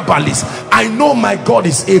before a herbalist. I know my God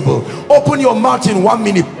is able. Open your mouth in 1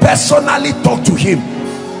 minute. Personally talk to him.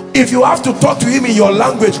 If you have to talk to him in your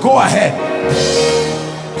language, go ahead.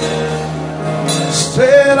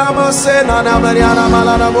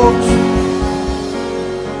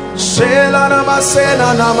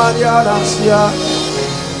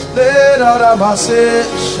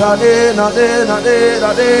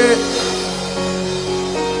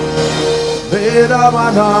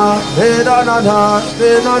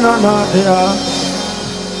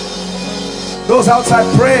 Those outside,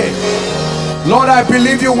 pray. Lord, I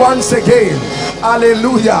believe you once again.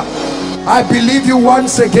 Hallelujah. I believe you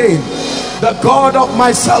once again. The God of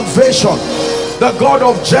my salvation, the God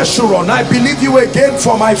of Jeshurun, I believe you again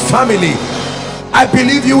for my family. I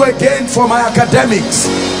believe you again for my academics.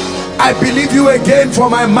 I believe you again for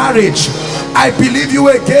my marriage. I believe you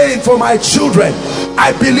again for my children.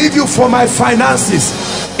 I believe you for my finances.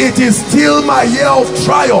 It is still my year of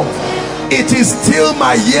triumph. It is still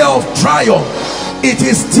my year of triumph. It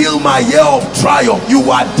is still my year of triumph. You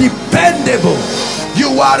are dependable.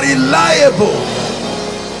 You are reliable.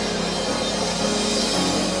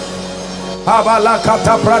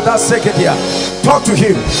 Talk to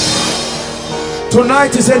him.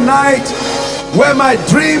 Tonight is a night where my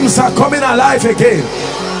dreams are coming alive again.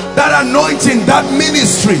 That anointing, that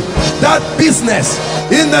ministry, that business,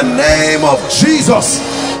 in the name of Jesus,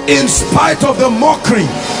 in spite of the mockery,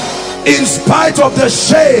 in spite of the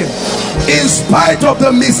shame, in spite of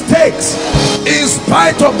the mistakes, in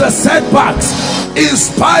spite of the setbacks, in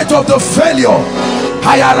spite of the failure,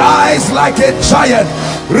 I arise like a giant.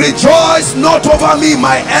 Rejoice not over me,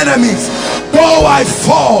 my enemies. Though I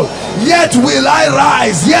fall, yet will I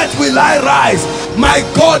rise. Yet will I rise. My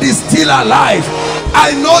God is still alive.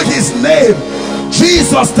 I know his name,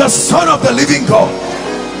 Jesus, the Son of the living God.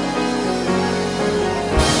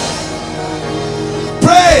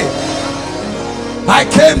 Pray. I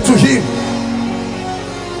came to him,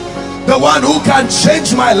 the one who can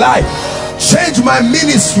change my life, change my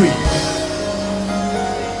ministry.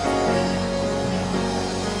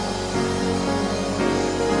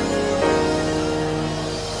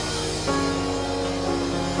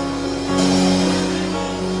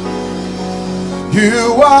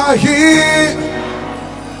 You are here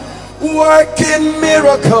working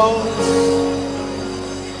miracles.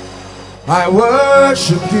 I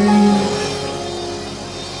worship you.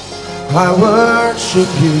 I worship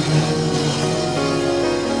you.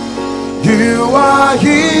 You are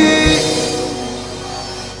here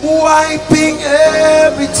wiping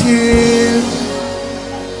every tear.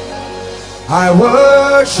 I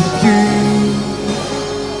worship you.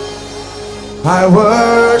 I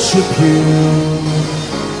worship you.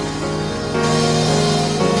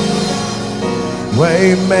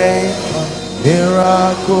 Waymaker,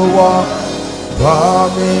 miracle walk,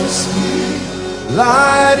 promise me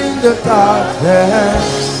light in the darkness.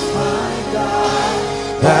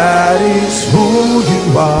 That is who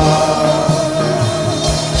you are.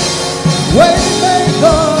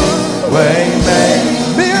 Waymaker,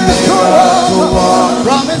 waymaker, miracle walk,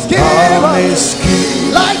 promise keeper,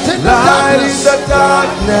 light in the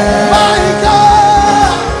darkness. My God.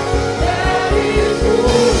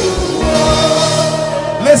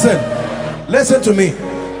 Listen to me.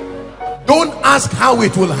 Don't ask how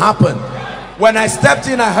it will happen. When I stepped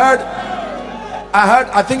in, I heard,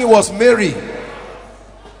 I think it was Mary.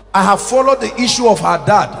 I have followed the issue of her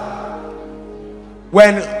dad.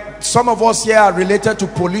 When some of us here are related to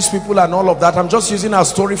police people and all of that, I'm just using her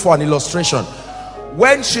story for an illustration.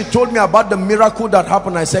 When she told me about the miracle that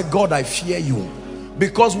happened, I said, God, I fear you.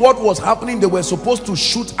 because what was happening, they were supposed to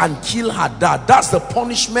shoot and kill her dad. That's the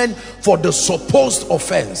punishment for the supposed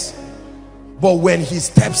offense. But when he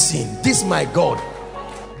steps in, this my God.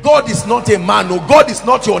 God is not a man. No, God is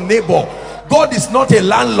not your neighbor. God is not a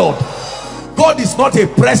landlord. God is not a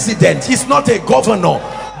president. He's not a governor.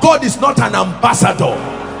 God is not an ambassador.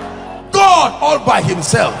 God all by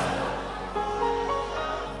himself.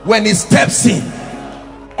 When he steps in,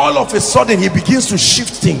 all of a sudden he begins to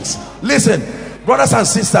shift things. Listen, brothers and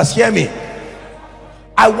sisters, hear me.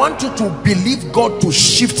 I want you to believe God to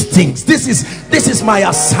shift things. This is my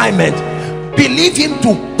assignment. Believe him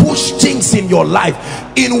to push things in your life.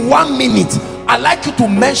 In 1 minute, I'd like you to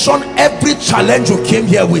mention every challenge you came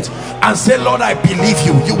here with and say, Lord, I believe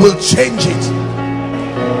you. You will change it.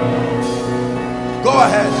 Go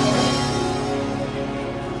ahead.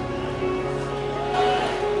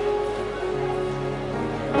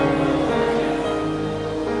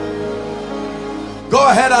 Go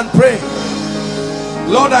ahead and pray.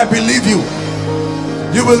 Lord, I believe you.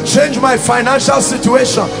 You will change my financial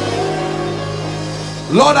situation.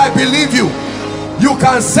 Lord, I believe you. You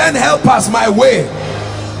can send helpers my way.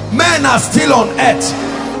 Men are still on earth.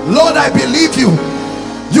 Lord, I believe you.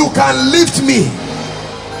 You can lift me.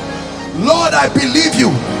 Lord, I believe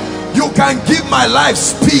you. You can give my life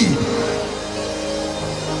speed.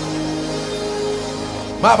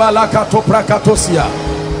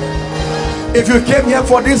 If you came here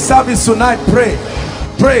for this service tonight, pray.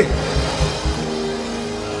 Pray.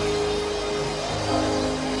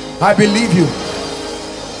 I believe you.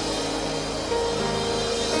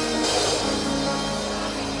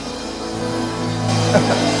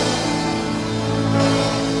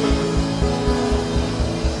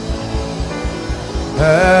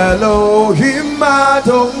 Elohim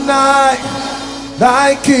Adonai,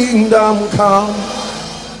 thy kingdom come,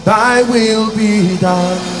 thy will be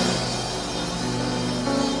done.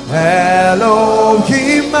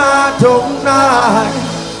 Elohim Adonai,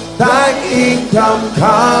 thy kingdom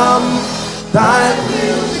come, thy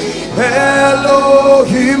will be done.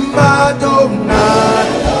 Elohim Adonai,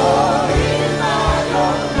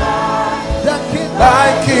 thy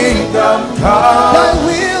kingdom come, thy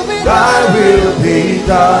will be done. Thy will be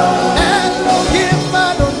done. Elohim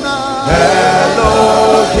Adonai,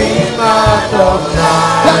 Elohim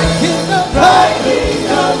Adonai, thy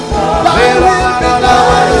kingdom come, thy will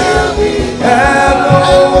be done.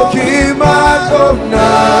 Elohim Adonai,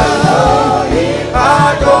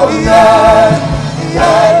 Adonai,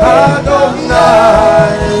 Adonai,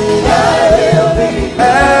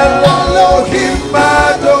 Elohim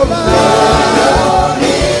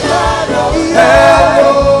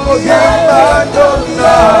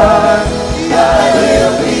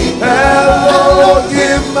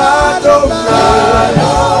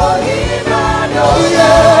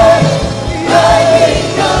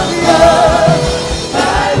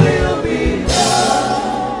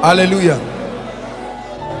Hallelujah.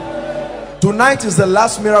 Tonight is the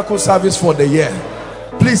last miracle service for the year.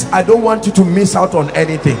 Please, I don't want you to miss out on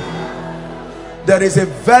anything. There is a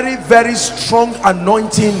very, very strong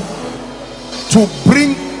anointing to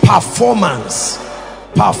bring performance.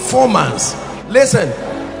 Performance. Listen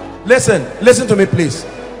to me, please.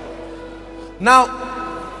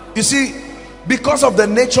 Now, you see, because of the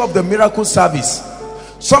nature of the miracle service,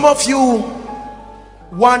 some of you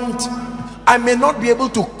want, I may not be able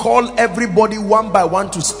to call everybody one by one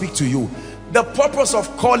to speak to you. The purpose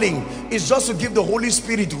of calling is just to give the Holy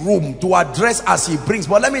Spirit room to address as he brings.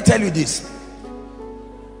 But let me tell you this,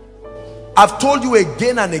 I've told you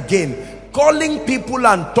again and again, calling people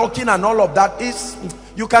and talking and all of that is,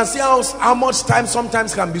 you can see how much time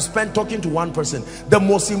sometimes can be spent talking to one person. The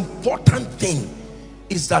most important thing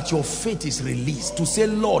is that your faith is released to say,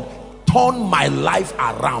 Lord, turn my life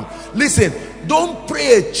around. Listen, don't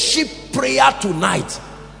pray a cheap prayer tonight.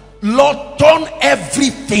 Lord, turn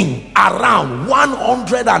everything around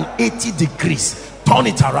 180 degrees. Turn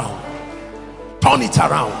it around. Turn it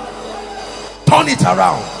around. Turn it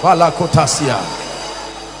around.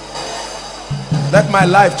 Let my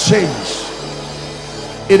life change.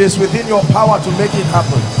 It is within your power to make it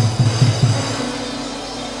happen.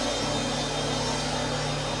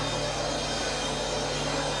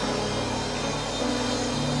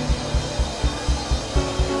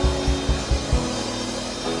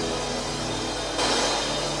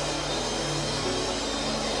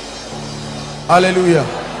 Hallelujah.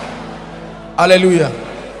 Hallelujah.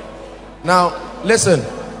 Now, listen.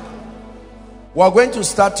 We're going to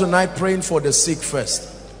start tonight praying for the sick first.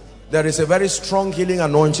 There is a very strong healing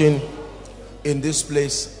anointing in this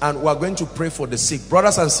place, and we're going to pray for the sick.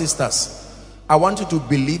 Brothers and sisters, I want you to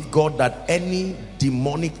believe God that any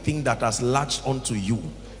demonic thing that has latched onto you,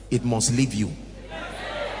 it must leave you.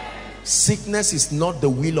 Sickness is not the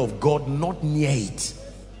will of God, not near it.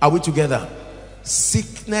 Are we together?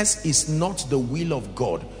 Sickness is not the will of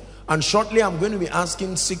God. And shortly I'm going to be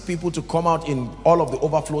asking sick people to come out in all of the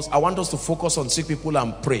overflows. I want us to focus on sick people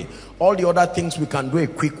and pray. All the other things we can do a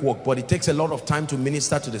quick walk, but it takes a lot of time to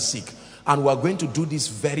minister to the sick. And we're going to do this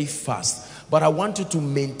very fast. But I want you to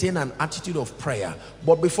maintain an attitude of prayer.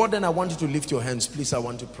 But before then, I want you to lift your hands. Please, I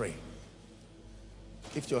want to pray.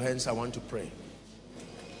 Lift your hands, I want to pray.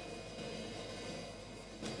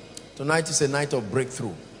 Tonight is a night of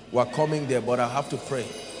breakthrough. We're coming there, but I have to pray.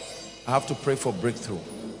 I have to pray for breakthrough.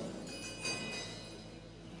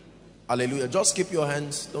 Hallelujah. Just keep your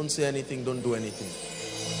hands. Don't say anything. Don't do anything.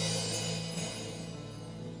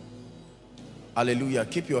 Hallelujah.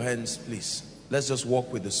 Keep your hands, please. Let's just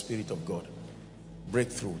walk with the Spirit of God.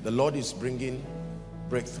 Breakthrough. The Lord is bringing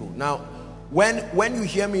breakthrough. Now, when you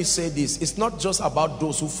hear me say this, it's not just about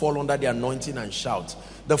those who fall under the anointing and shout.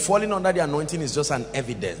 The falling under the anointing is just an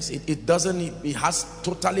evidence. It has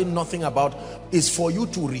totally nothing about, it's for you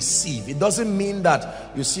to receive. It doesn't mean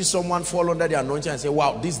that you see someone fall under the anointing and say,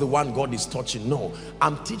 wow, this is the one God is touching. No,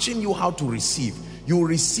 I'm teaching you how to receive. You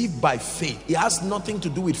receive by faith. It has nothing to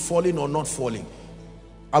do with falling or not falling.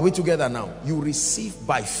 Are we together now? You receive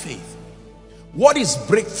by faith. What is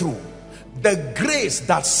breakthrough? The grace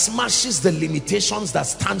that smashes the limitations that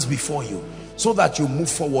stands before you so that you move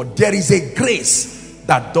forward. There is a grace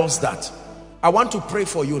that does that. I want to pray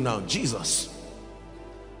for you now. Jesus,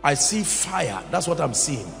 I see fire. That's what I'm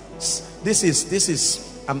seeing. This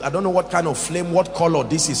is I don't know what kind of flame, what color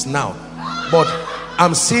this is now, but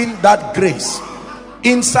I'm seeing that grace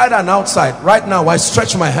inside and outside. Right now, I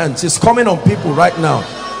stretch my hands. It's coming on people right now.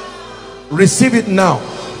 Receive it now.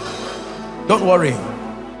 Don't worry.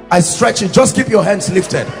 I stretch it. Just keep your hands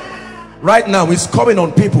lifted. Right now, it's coming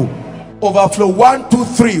on people. Overflow 1, 2,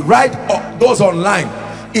 3. Right, those online.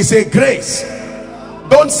 It's a grace.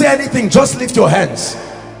 Don't say anything. Just lift your hands.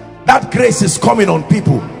 That grace is coming on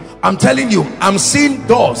people. I'm telling you, I'm seeing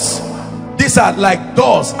doors. These are like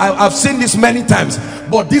doors. I've seen this many times,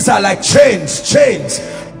 but these are like chains.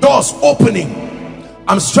 Doors opening.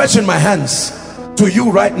 I'm stretching my hands to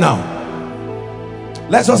you right now.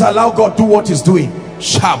 Let's just allow God do what he's doing.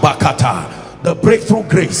 Shabakata, the breakthrough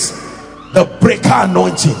grace, the breaker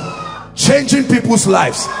anointing, changing people's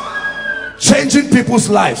lives, changing people's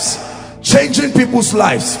lives, changing people's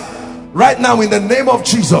lives. Right now, in the name of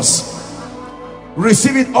Jesus,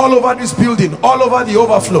 receive it all over this building, all over the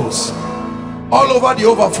overflows, all over the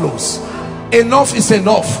overflows. Enough is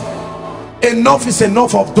enough. Enough is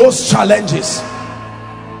enough of those challenges.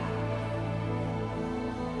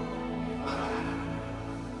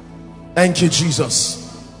 Thank you,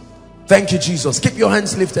 Jesus. Thank you, Jesus. Keep your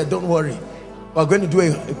hands lifted. Don't worry. We're going to do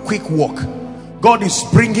a quick walk. God is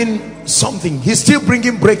bringing something. He's still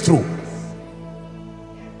bringing breakthrough.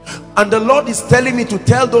 And the Lord is telling me to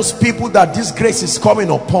tell those people that this grace is coming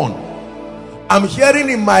upon. I'm hearing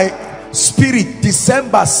in my spirit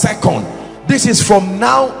December 2nd. This is from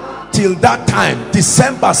now till that time.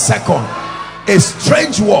 December 2nd. A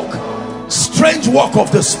strange walk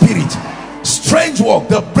of the Spirit. Strange walk,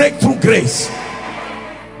 the breakthrough grace,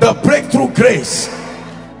 the breakthrough grace,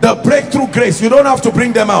 the breakthrough grace. You don't have to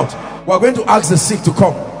bring them out. We're going to ask the sick to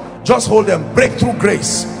come. Just hold them. Breakthrough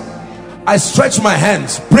grace. I stretch my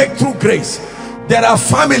hands. Breakthrough grace. There are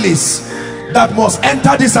families that must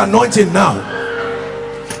enter this anointing now.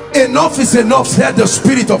 Enough is enough, said the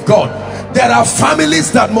Spirit of God. There are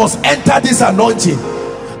families that must enter this anointing.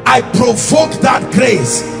 I provoke that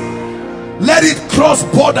grace. Let it cross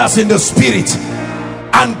borders in the spirit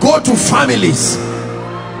and go to families.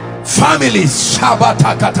 Families.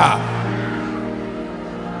 Shabatakata.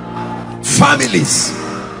 Families.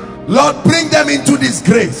 Lord, bring them into this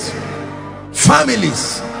grace.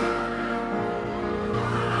 Families.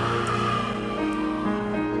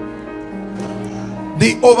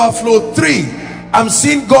 The overflow 3. I'm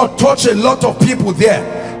seeing God touch a lot of people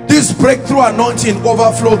there. This breakthrough anointing,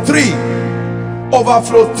 overflow 3.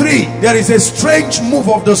 Overflow 3, there is a strange move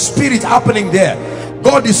of the Spirit happening there.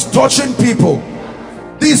 God is touching people.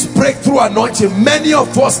 This breakthrough anointing, many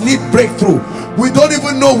of us need breakthrough. We don't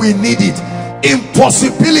even know we need it.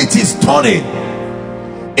 Impossibilities turning.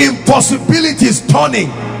 Impossibilities turning.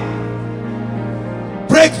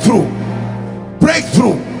 Breakthrough.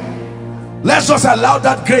 Breakthrough. Let's just allow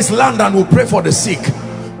that grace land and we'll pray for the sick.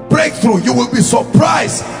 Breakthrough. You will be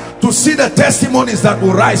surprised to see the testimonies that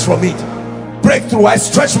will rise from it. Breakthrough. I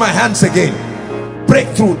stretch my hands again.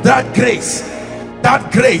 Breakthrough. That grace,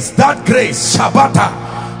 that grace, that grace.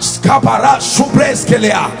 Shabata,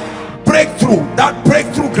 Breakthrough, that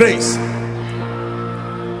breakthrough grace.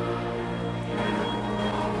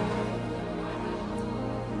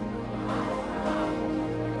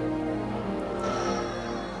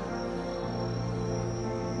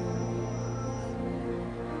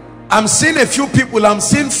 I'm seeing a few people, I'm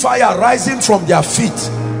seeing fire rising from their feet.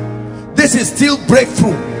 This is still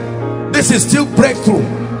breakthrough. This is still breakthrough.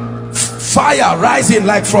 Fire rising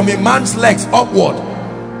like from a man's legs upward.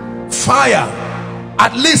 Fire.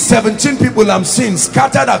 At least 17 people I'm seeing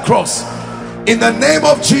scattered across. In the name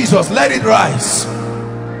of Jesus, let it rise.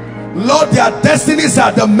 Lord, their destinies are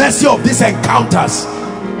at the mercy of these encounters.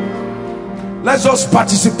 Let's just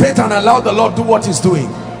participate and allow the Lord do what he's doing.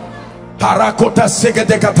 Parakota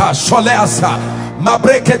segedekata sholeasa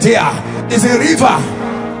mabreketea is a river.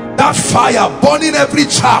 That fire burning every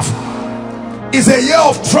chaff is a year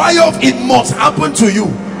of triumph. It must happen to you.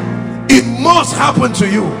 It must happen to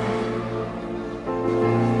you.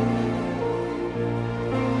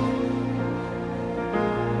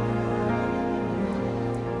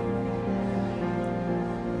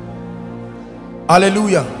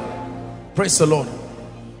 Hallelujah. Praise the Lord.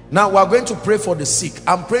 Now we are going to pray for the sick.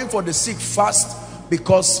 I'm praying for the sick fast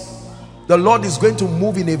because the Lord is going to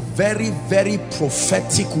move in a very, very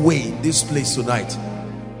prophetic way in this place tonight.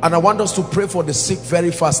 And I want us to pray for the sick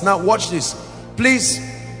very fast. Now watch this. Please,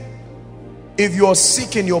 if you're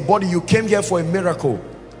sick in your body, you came here for a miracle.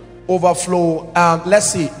 Overflow.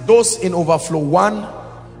 Let's see. Those in overflow 1,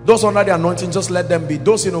 those under the anointing, just let them be.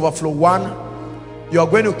 Those in overflow 1, you're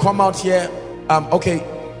going to come out here. Okay.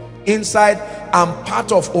 Inside, I'm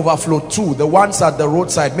part of overflow 2, the ones at the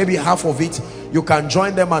roadside, maybe half of it. You can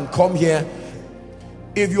join them and come here.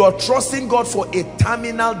 If you are trusting God for a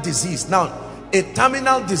terminal disease, now a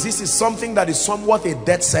terminal disease is something that is somewhat a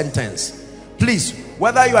death sentence. Please,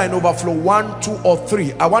 whether you are in overflow 1, 2 or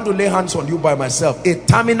 3, I want to lay hands on you by myself. A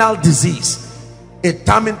terminal disease,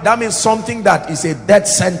 that means something that is a death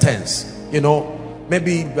sentence, you know,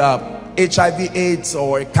 maybe HIV, AIDS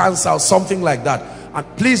or cancer or something like that. And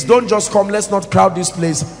please don't just come. Let's not crowd this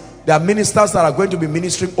place. There are ministers that are going to be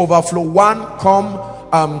ministering. Overflow 1, come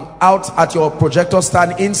out at your projector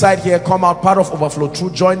stand. Inside here, come out part of overflow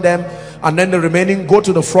 2, join them, and then the remaining go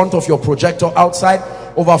to the front of your projector outside.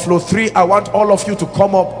 Overflow 3, I want all of you to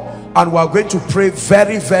come up and we're going to pray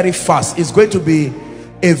very, very fast. It's going to be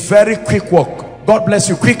a very quick walk. God bless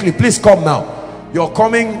you. Quickly, please come now. You're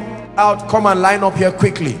coming out. Come and line up here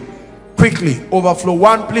quickly. Quickly. Overflow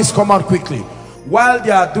 1, please come out quickly. While they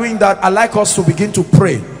are doing that, I'd like us to begin to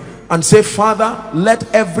pray and say, Father, let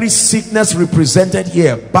every sickness represented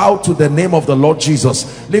here bow to the name of the Lord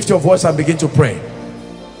Jesus. Lift your voice and begin to pray.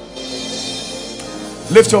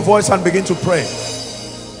 Lift your voice and begin to pray.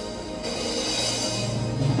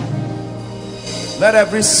 Let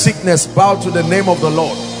every sickness bow to the name of the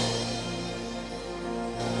Lord.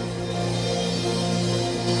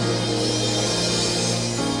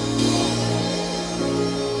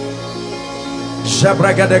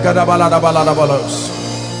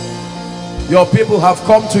 Your people have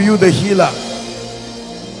come to you, the healer.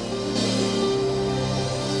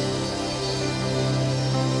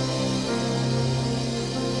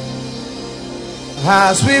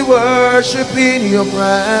 As we worship in your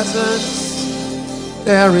presence,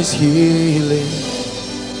 there is healing.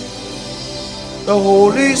 The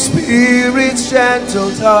Holy Spirit's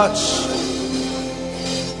gentle touch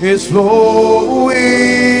is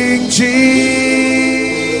flowing.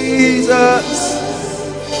 Jesus,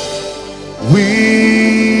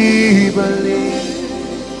 we believe.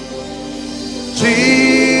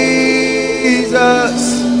 Jesus.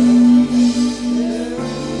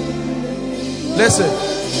 Listen,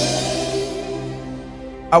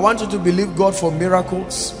 I want you to believe God for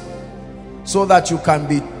miracles so that you can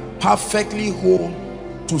be perfectly whole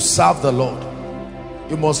to serve the Lord.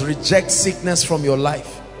 You must reject sickness from your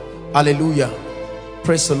life. Hallelujah.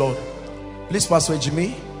 Praise the Lord. Please, Pastor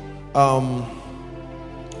Jimmy,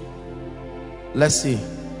 let's see.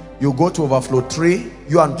 You go to overflow 3,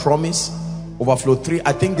 you and promise. Overflow 3,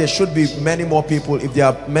 I think there should be many more people. If there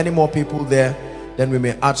are many more people there, then we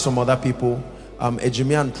may add some other people.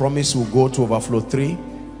 Ejimi and promise will go to overflow 3.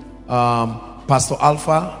 Pastor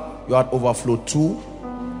Alpha, you're at overflow 2.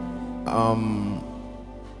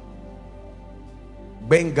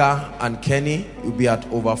 Benga and Kenny, you'll be at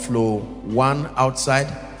overflow 1 outside.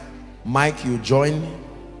 Mike, you join.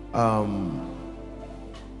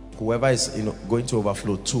 Whoever is going to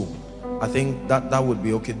overflow 2, I think that would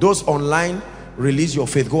be okay. Those online, release your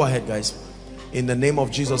faith. Go ahead, guys. In the name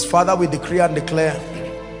of Jesus, Father, we decree and declare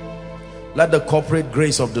Let the corporate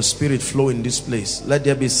grace of the Spirit flow in this place. Let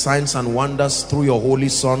there be signs and wonders through your Holy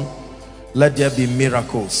Son. Let there be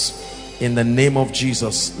miracles in the name of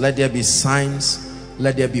Jesus. Let there be signs.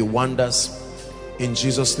 Let there be wonders. In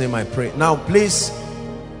Jesus' name I pray. Now please,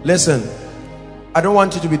 listen. I don't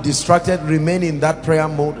want you to be distracted. Remain in that prayer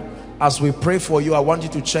mode. As we pray for you, I want you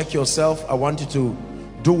to check yourself. I want you to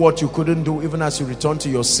do what you couldn't do even as you return to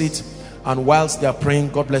your seat. And whilst they are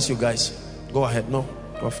praying, God bless you guys. Go ahead. No,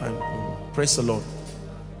 go fine. Praise the Lord.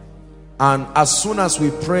 And as soon as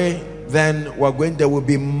we pray, then there will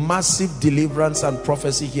be massive deliverance and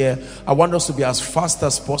prophecy here. I want us to be as fast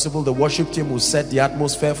as possible. The worship team will set the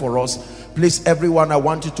atmosphere for us. Please, everyone, I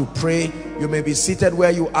want you to pray. You may be seated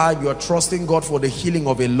where you are. You are trusting God for the healing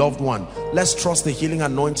of a loved one. Let's trust the healing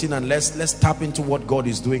anointing and let's tap into what God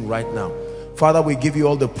is doing right now. Father, we give you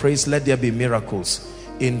all the praise. Let there be miracles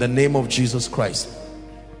in the name of Jesus Christ.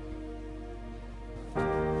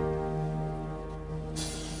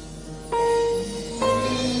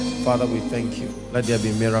 Father, we thank you. Let there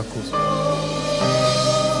be miracles.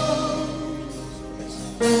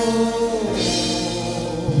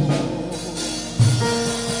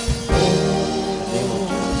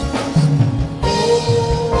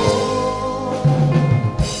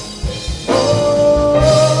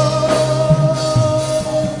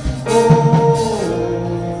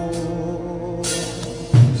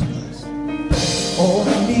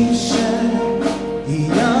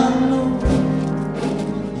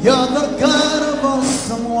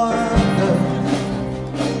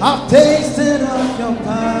 I've tasted of your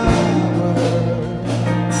power.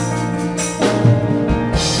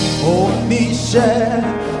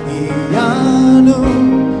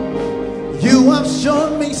 You have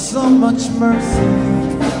shown me so much mercy,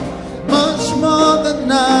 much more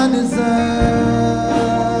than I deserve.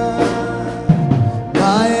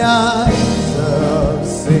 My eyes have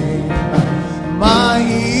seen, my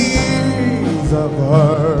ears have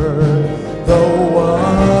heard the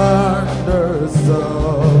wonders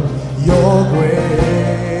of your grace.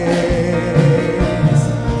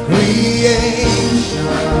 Creation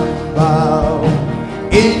bow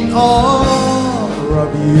in awe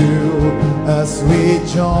of you as we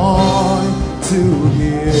join to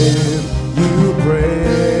give you praise.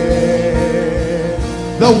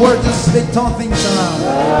 The word to speak, turn things around.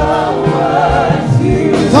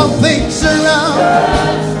 Turn things around.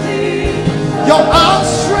 Your arms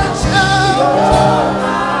stretched out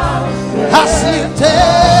has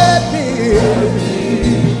lifted me.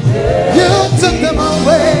 You took them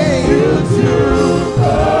away.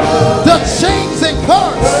 The chains and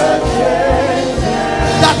cords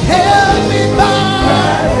that held me back.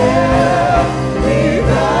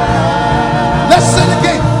 Let's sing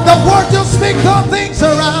again. The word you speak, turn things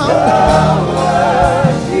around.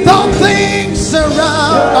 Turn things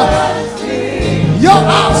around. Your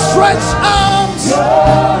outstretched arms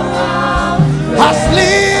has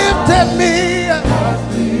lifted me.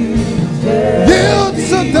 You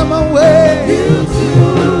took them away.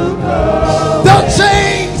 The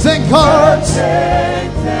chains and cords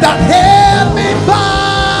that held me bound.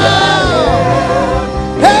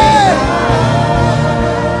 Hey,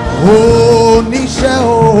 oh Nisha,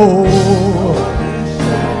 oh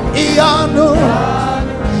Iano,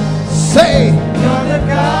 say, you're the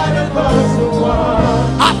God of awesome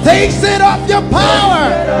one. I tasted of your power.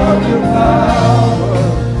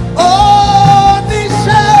 Oh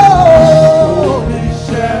Nisha,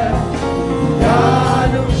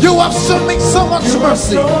 you have shown me so much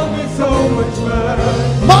mercy,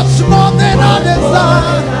 much more than I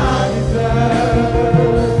deserve.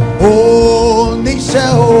 Oh Nisha,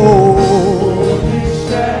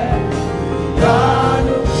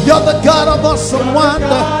 you're the God of awesome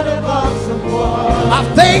wonder. I've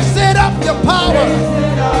tasted of your power.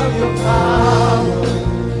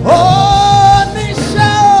 Oh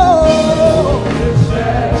Nisha,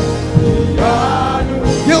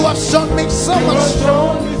 you have shown me so much,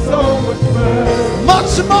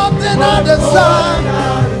 much more than I deserve.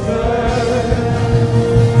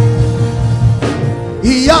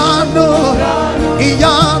 Iano,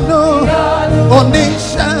 Iano,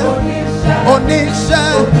 Onisha, Onisha,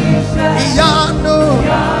 Iano,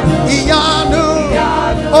 Iano,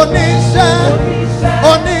 Onisha,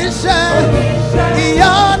 Onisha,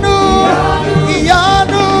 Iano,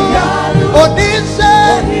 Iano, Onisha,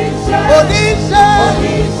 Onisha,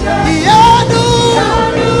 Iano,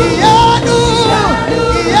 Iano,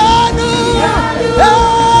 Iano,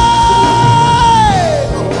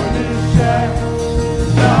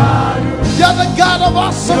 you're the God of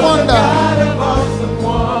awesome wonder.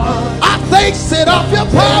 I tasted of your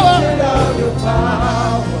power.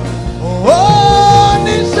 Oh,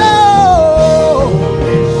 Nisha.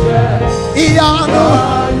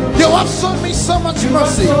 You have shown me so much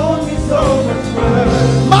mercy.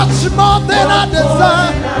 Much more than I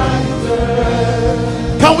deserve.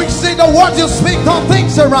 Can we see the words you speak? Turn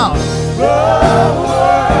things around.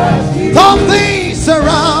 Turn things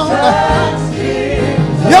around.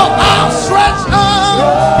 Your outstretched arm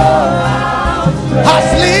has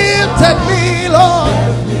lifted me, Lord.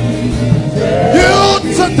 You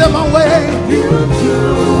took them away.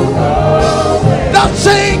 The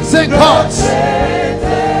chains and cords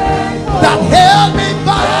that held me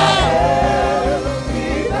back.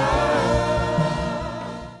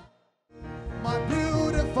 My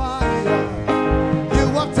beautifier, you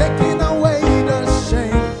are taking away the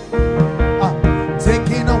shame,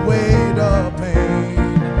 taking away the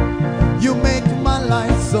pain. You make my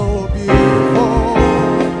life so beautiful.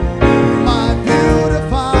 My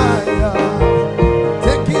beautifier,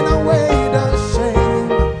 taking away the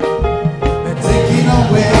shame and taking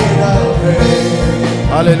away the pain.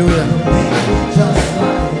 Hallelujah.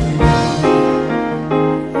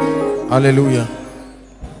 Hallelujah.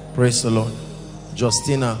 Praise the Lord.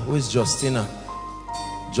 Justina. Who is Justina?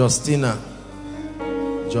 Justina.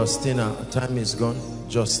 Justina. Time is gone.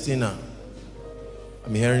 Justina.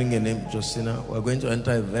 I'm hearing a name, Justina. We're going to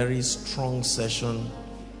enter a very strong session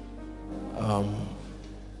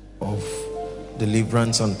of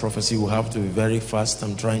deliverance and prophecy. We have to be very fast.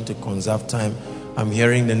 I'm trying to conserve time. I'm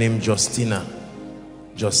hearing the name Justina.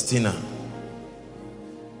 Justina.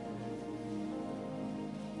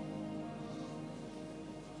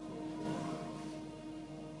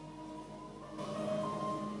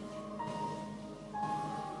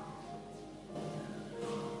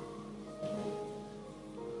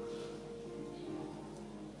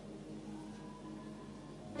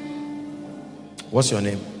 What's your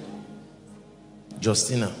name?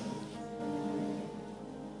 Justina.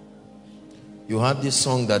 You heard this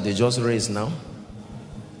song that they just raised now?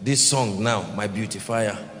 This song now, My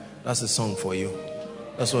Beautifier. That's a song for you.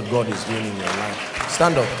 That's what God is doing in your life.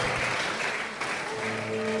 Stand up.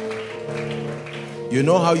 You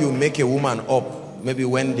know how you make a woman up, maybe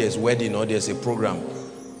when there's wedding or there's a program.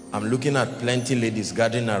 I'm looking at plenty ladies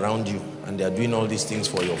gathering around you and they are doing all these things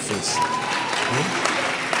for your face.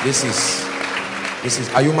 This is,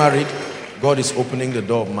 are you married? God is opening the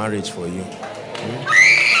door of marriage for you.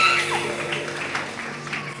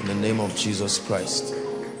 In the name of Jesus Christ.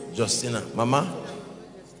 Justina. Mama?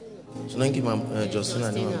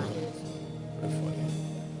 Justina.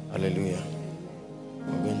 Hallelujah.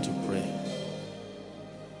 We're going to pray.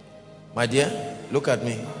 My dear, look at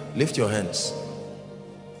me. Lift your hands.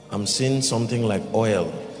 I'm seeing something like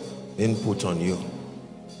oil being put on you.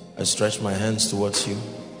 I stretch my hands towards you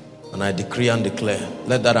and I decree and declare,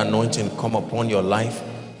 let that anointing come upon your life.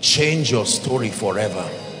 Change your story forever.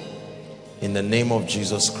 In the name of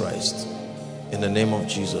Jesus Christ. In the name of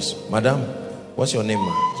Jesus. Madam, what's your name,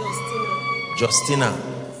 ma? Justina.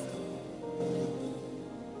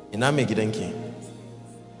 Justina.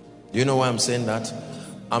 Do you know why I'm saying that?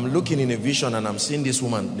 I'm looking in a vision and I'm seeing this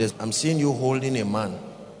woman. I'm seeing you holding a man.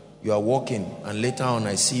 You are walking and later on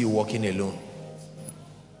I see you walking alone.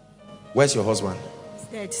 Where's your husband? He's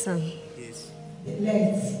dead, son.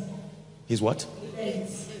 Yes. He's what?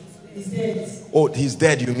 He's dead. Oh, he's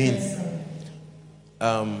dead, you mean? Yes,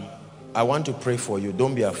 I want to pray for you.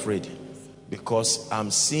 Don't be afraid. Because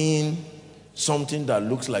I'm seeing something that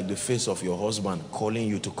looks like the face of your husband calling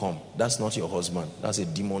you to come. That's not your husband. That's a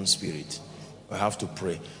demon spirit. I have to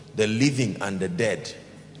pray. The living and the dead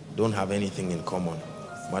don't have anything in common.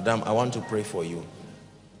 Madam, I want to pray for you.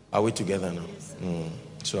 Are we together now?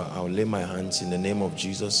 So I'll lay my hands in the name of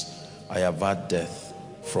Jesus. I avert death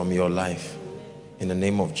from your life. In the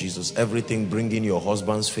name of Jesus. Everything bringing your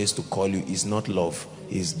husband's face to call you is not love.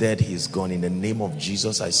 He's dead. He's gone. In the name of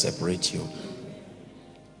Jesus, I separate you.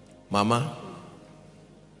 Mama,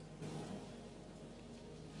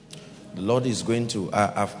 the Lord is going to,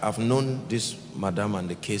 I've known this madam and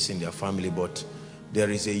the case in their family, but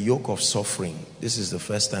there is a yoke of suffering. This is the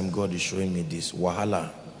first time God is showing me this.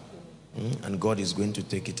 Wahala. And God is going to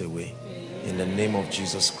take it away. In the name of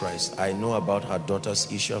Jesus Christ. I know about her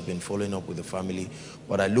daughter's issue. I've been following up with the family.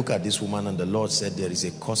 But I look at this woman and the Lord said there is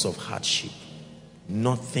a cause of hardship.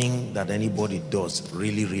 Nothing that anybody does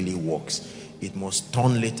really works. It must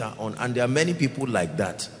turn later on. And there are many people like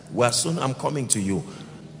that. Well, soon I'm coming to you.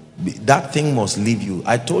 That thing must leave you.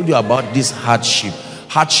 I told you about this hardship.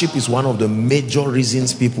 Hardship is one of the major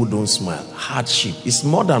reasons people don't smile. Hardship is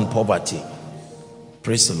more than poverty.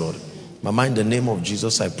 Praise the Lord. Mama, in the name of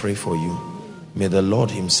Jesus, I pray for you. May the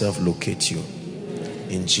Lord himself locate you.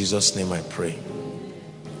 In Jesus' name I pray.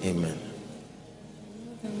 Amen.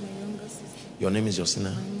 Your name is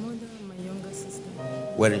Justina? My mother and my younger sister.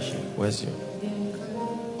 Where is she? Where's you?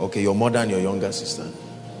 Okay, your mother and your younger sister.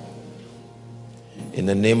 In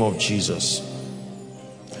the name of Jesus.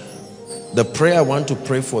 The prayer I want to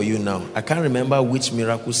pray for you now, I can't remember which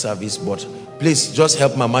miracle service, but please just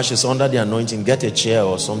help Mama. She's under the anointing. Get a chair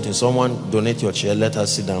or something. Someone donate your chair. Let her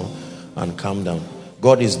sit down and calm down.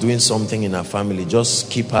 God is doing something in her family. Just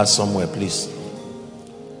keep her somewhere, please.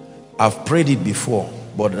 I've prayed it before,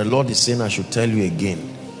 but the Lord is saying I should tell you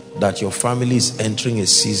again that your family is entering a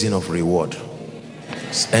season of reward.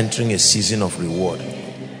 It's entering a season of reward.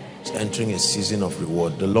 It's entering a season of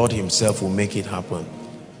reward. The Lord himself will make it happen.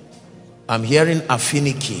 I'm hearing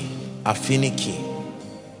affinity, affinity,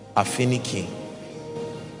 affinity,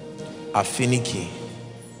 affinity.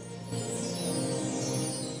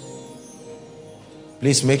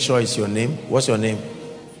 Please make sure it's your name. What's your name?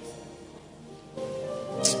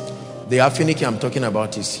 The affinity I'm talking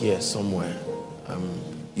about is here somewhere.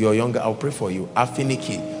 You're younger. I'll pray for you.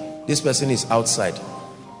 Affinity. This person is outside.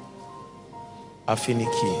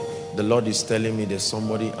 Affinity. The Lord is telling me there's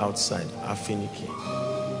somebody outside. Affinity.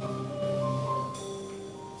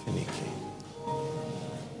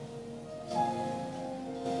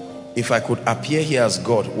 If I could appear here as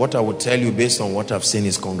God, what I would tell you based on what I've seen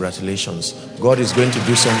is congratulations. God is going to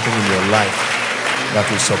do something in your life that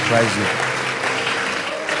will surprise you.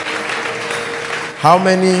 How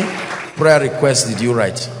many prayer requests did you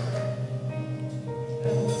write?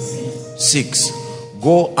 6.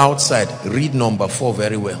 Go outside, read number 4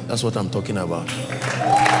 very well. That's what I'm talking about.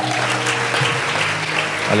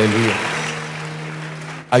 Hallelujah.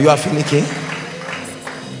 Are you affinity?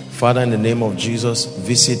 Father, in the name of Jesus,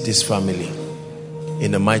 visit this family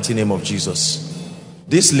in the mighty name of Jesus.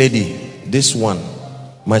 This lady, this one,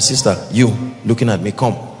 my sister, you looking at me,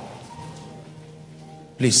 come.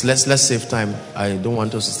 Please, let's save time. I don't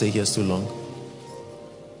want us to stay here too long.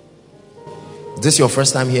 Is this your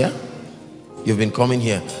first time here? You've been coming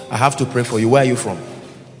here. I have to pray for you. Where are you from?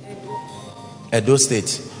 Edo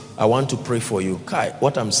State. I want to pray for you. Kai,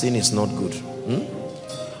 what I'm seeing is not good.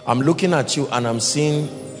 I'm looking at you and I'm seeing,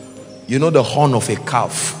 you know, the horn of a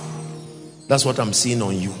calf. That's what I'm seeing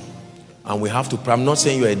on you. And we have to pray. I'm not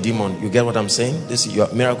saying you're a demon. You get what I'm saying? This is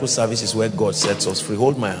your miracle service is where God sets us free.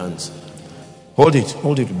 Hold my hands. Hold it.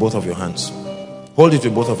 Hold it with both of your hands. Hold it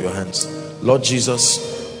with both of your hands. Lord Jesus,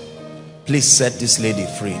 please set this lady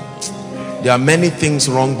free. There are many things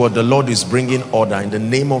wrong, but the Lord is bringing order. In the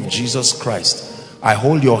name of Jesus Christ, I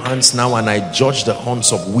hold your hands now and I judge the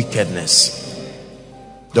horns of wickedness.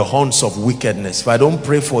 The horns of wickedness. If I don't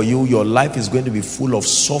pray for you, your life is going to be full of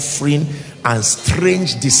suffering and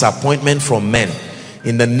strange disappointment from men.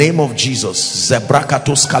 In the name of Jesus,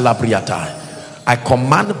 Zebrakatos Calabriata, I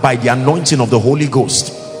command by the anointing of the Holy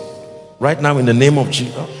Ghost, right now in the name of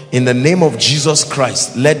Jesus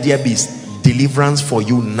Christ, let there be deliverance for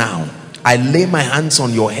you now. I lay my hands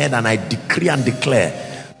on your head and I decree and declare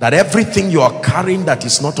that everything you are carrying that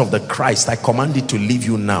is not of the Christ, I command it to leave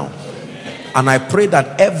you now. And I pray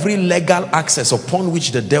that every legal access upon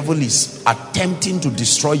which the devil is attempting to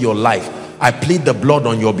destroy your life, I plead the blood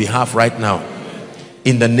on your behalf right now.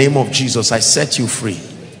 In the name of Jesus, I set you free.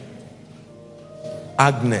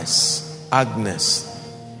 Agnes, Agnes,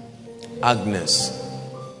 Agnes,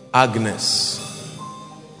 Agnes.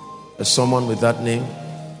 There's someone with that name?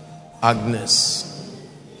 Agnes.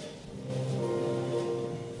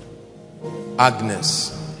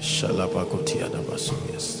 Agnes.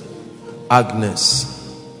 Agnes.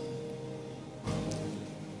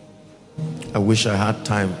 I wish I had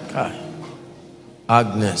time.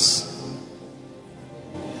 Agnes.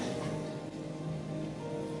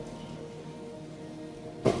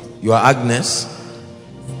 You are Agnes?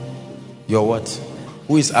 You're what?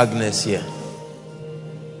 Who is Agnes here?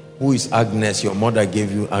 Who is Agnes? Your mother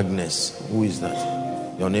gave you Agnes. Who is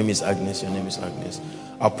that? Your name is Agnes. Your name is Agnes.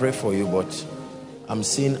 I'll pray for you, but I'm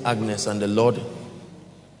seeing Agnes and the Lord.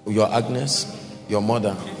 You're Agnes? Your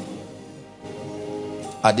mother?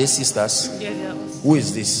 Are they sisters? Yeah, they are all sisters. Who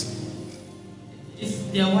is this? It's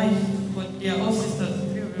their wife, but they are all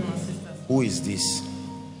sisters. 3 of them are sisters. Who is this?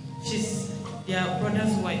 She's their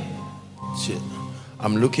brother's wife.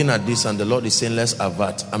 I'm looking at this and the Lord is saying let's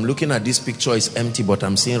avert. I'm looking at this picture, it's empty, but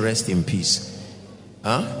I'm saying rest in peace.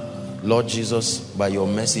 Lord Jesus, by your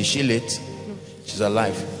mercy, is she late? She's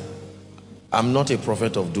alive. I'm not a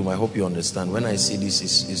prophet of doom. I hope you understand. When I see this,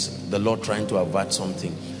 is the Lord trying to avert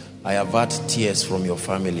something. I avert tears from your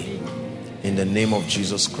family in the name of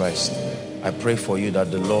Jesus Christ. I pray for you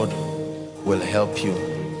that the Lord will help you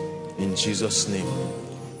in Jesus' name.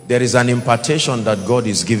 There is an impartation that God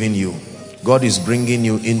is giving you. God is bringing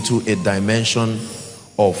you into a dimension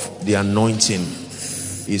of the anointing.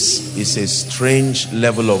 is a strange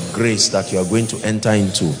level of grace that you are going to enter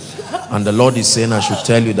into. And the Lord is saying, I should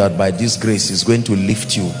tell you that by this grace is going to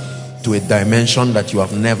lift you to a dimension that you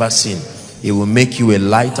have never seen. It will make you a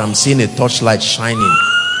light. I'm seeing a torchlight shining.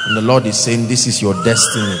 And the Lord is saying, this is your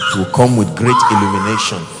destiny. It will come with great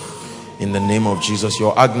illumination. In the name of Jesus.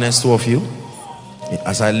 Your Agnes, two of you.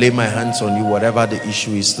 As I lay my hands on you, whatever the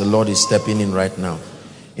issue is, the Lord is stepping in right now.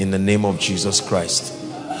 In the name of Jesus Christ.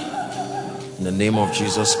 In the name of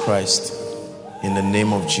Jesus Christ. In the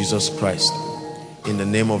name of Jesus Christ. In the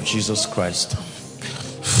name of Jesus Christ.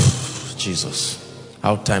 Jesus.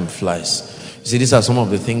 How time flies. See, these are some of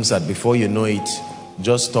the things that before you know it,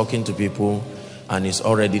 just talking to people and it's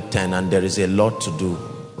already 10, and there is a lot to do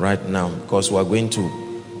right now, because we're going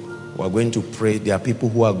to pray. There are people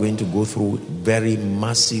who are going to go through very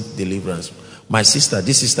massive deliverance. My sister,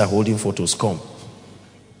 this sister holding photos, come.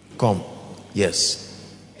 Yes,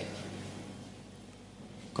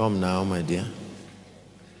 come now, my dear.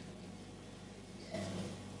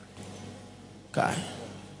 Kai,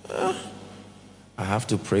 I have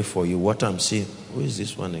to pray for you. What I'm seeing, who is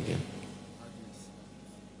this one again?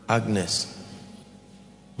 Agnes.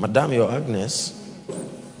 Madam, you're Agnes.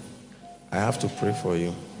 I have to pray for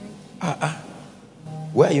you.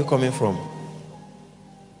 Where are you coming from?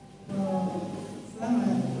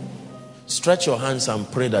 Stretch your hands and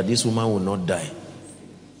pray that this woman will not die.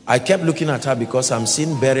 I kept looking at her because I'm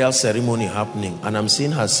seeing burial ceremony happening, and I'm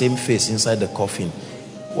seeing her same face inside the coffin.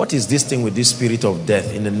 What is this thing with this spirit of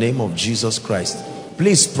death? In the name of Jesus Christ,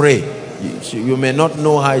 please pray. You may not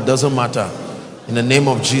know how, it doesn't matter. In the name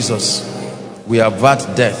of Jesus, we avert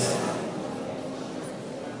death.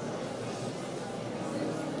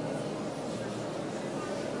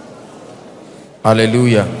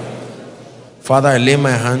 Hallelujah. Father, I lay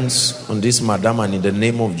my hands on this madam, and in the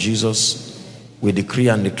name of Jesus, we decree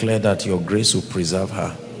and declare that your grace will preserve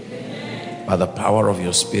her by the power of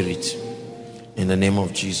your spirit. In the name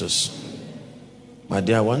of Jesus. My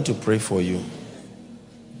dear, I want to pray for you.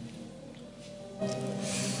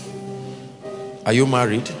 Are you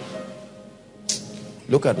married?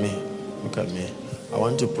 Look at me. Look at me. I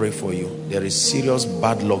want to pray for you. There is serious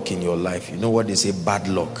bad luck in your life. You know what they say, bad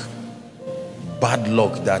luck? Bad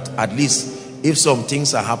luck, that at least if some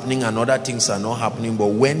things are happening and other things are not happening, but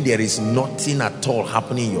when there is nothing at all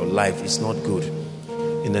happening in your life, it's not good.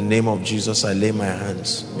 In the name of Jesus, I lay my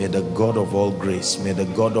hands. May the God of all grace, may the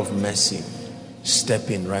God of mercy step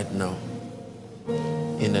in right now.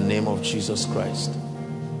 In the name of Jesus Christ.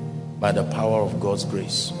 By the power of God's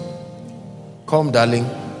grace. Come, darling.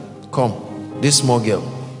 Come. This small girl.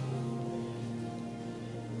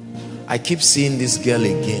 I keep seeing this girl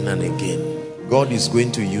again and again. God is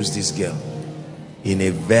going to use this girl in a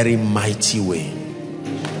very mighty way.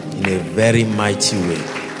 In a very mighty way.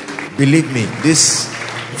 Believe me,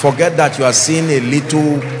 forget that you are seeing a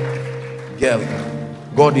little girl.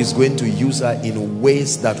 God is going to use her in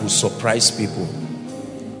ways that will surprise people.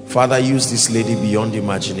 Father, use this lady beyond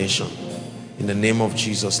imagination. In the name of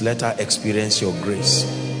Jesus, let her experience your grace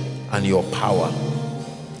and your power.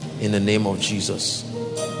 In the name of Jesus.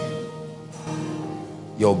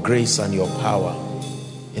 Your grace and your power.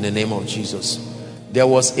 In the name of Jesus. There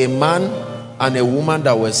was a man and a woman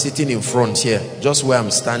that were sitting in front here, just where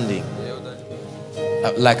I'm standing.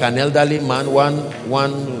 Like an elderly man,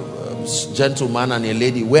 one gentleman and a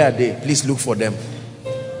lady. Where are they? Please look for them.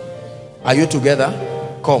 Are you together?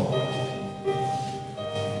 Come.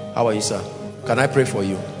 How are you, sir? Can I pray for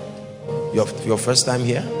you? Your first time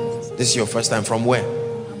here? This is your first time. From where?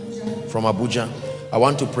 From Abuja. I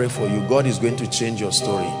want to pray for you. God is going to change your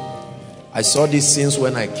story. I saw this since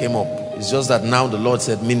when I came up. It's just that now the Lord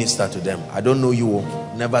said minister to them. I don't know you,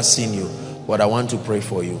 never seen you, but I want to pray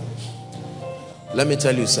for you. Let me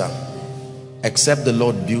tell you, sir, except the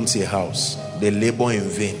Lord builds a house, they labor in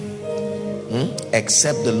vain.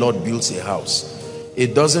 Except the Lord builds a house.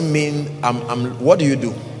 It doesn't mean what do you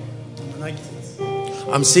do?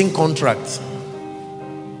 I'm seeing contract.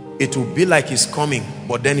 It will be like it's coming,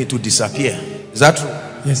 but then it will disappear. Is that true?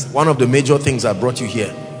 Yes. One of the major things that brought you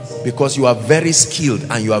here, because you are very skilled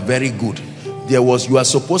and you are very good. You are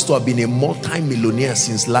supposed to have been a multi-millionaire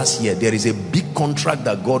since last year. There is a big contract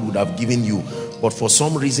that God would have given you, but for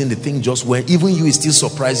some reason the thing just went. Even you is still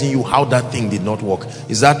surprising you how that thing did not work.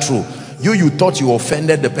 Is that true? You thought you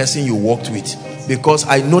offended the person you worked with, because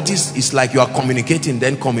I noticed it's like you are communicating,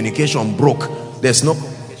 then communication broke. There's no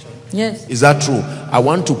communication. Yes. Is that true? I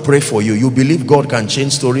want to pray for you. You believe God can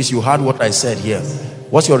change stories. You heard what I said here.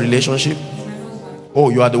 What's your relationship? Oh,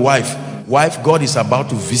 you are the wife. Wife, God is about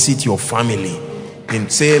to visit your family in,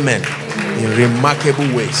 say amen, in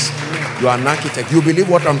remarkable ways. You are an architect. You believe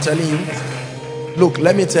what I'm telling you? Look,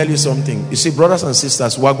 let me tell you something. You see, brothers and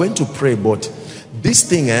sisters, we are going to pray, but this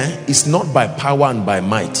thing is not by power and by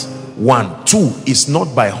might. 1. 2, it's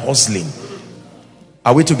not by hustling.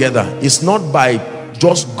 Are we together? It's not by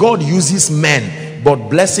just God uses men, but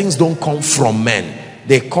blessings don't come from men.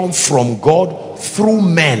 They come from God through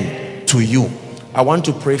men to you. I want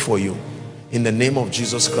to pray for you in the name of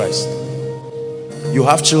Jesus Christ. You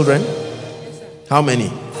have children? How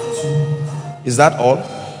many? Is that all?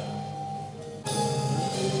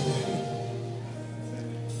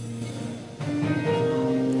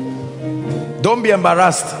 Don't be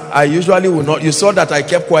embarrassed. I usually will not. You saw that I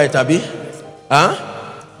kept quiet, Abi? Huh?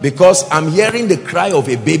 Because I'm hearing the cry of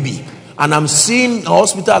a baby, and I'm seeing a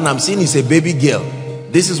hospital, and I'm seeing it's a baby girl.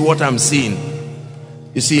 This is what I'm seeing.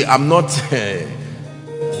 You see, I'm not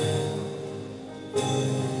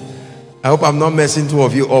I hope I'm not messing two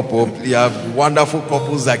of you up. You have wonderful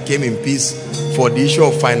couples that came in peace for the issue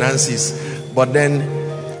of finances, but then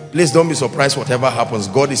please don't be surprised whatever happens.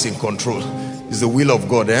 God is in control. It's the will of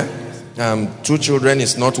God. 2 children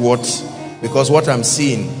is not what, because what I'm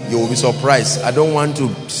seeing, you will be surprised. I don't want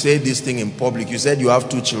to say this thing in public. You said you have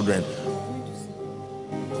 2 children.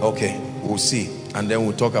 Okay, we'll see, and then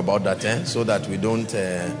we'll talk about that, so that we don't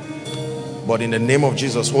but in the name of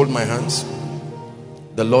Jesus, hold my hands.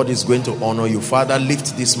 The Lord is going to honor you. Father,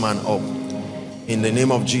 lift this man up in the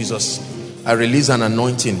name of Jesus. I release an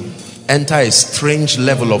anointing. Enter a strange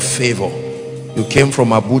level of favor. You came from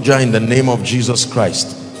Abuja in the name of Jesus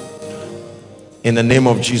Christ. In the name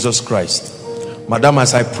of Jesus Christ. Madam,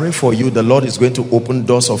 as I pray for you, the Lord is going to open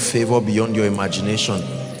doors of favor beyond your imagination.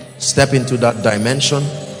 Step into that dimension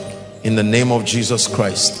in the name of Jesus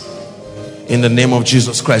Christ. In the name of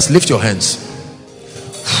Jesus Christ. Lift your hands.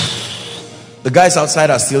 The guys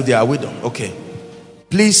outside are still there. Are we done? Okay.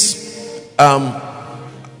 Please,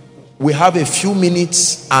 we have a few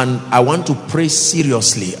minutes, and I want to pray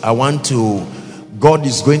seriously. God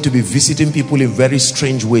is going to be visiting people in very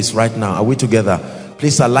strange ways right now. Are we together?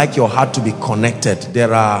 Please, I like your heart to be connected.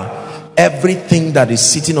 There are everything that is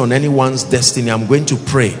sitting on anyone's destiny. I'm going to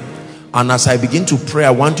pray, and as I begin to pray,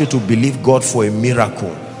 I want you to believe God for a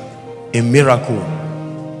miracle. A miracle.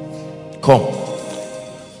 Come.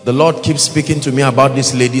 The Lord keeps speaking to me about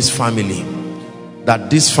this lady's family, that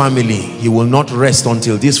this family, he will not rest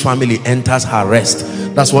until this family enters her rest.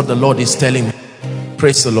 That's what the Lord is telling me.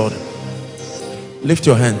 Praise the Lord. Lift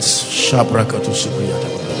your hands.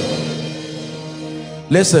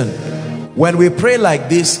 Listen, when we pray like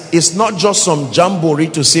this, it's not just some jamboree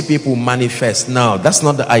to see people manifest. No, that's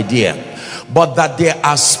not the idea. But that there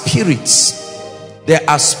are spirits. There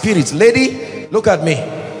are spirits. Lady, look at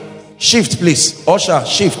me. Shift, please. Usher,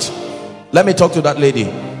 shift. Let me talk to that lady.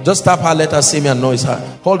 Just tap her, let her see me and noise her.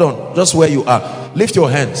 Hold on, just where you are. Lift your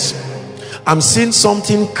hands. I'm seeing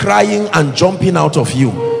something crying and jumping out of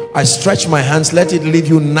you. I stretch my hands. Let it leave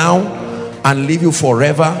you now and leave you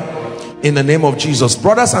forever in the name of Jesus.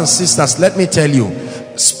 Brothers and sisters, let me tell you,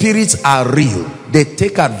 spirits are real. They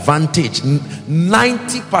take advantage.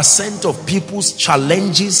 90% of people's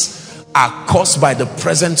challenges are caused by the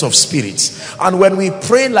presence of spirits. And when we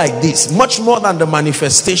pray like this, much more than the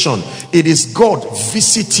manifestation, it is God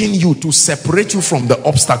visiting you to separate you from the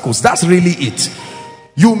obstacles. That's really it.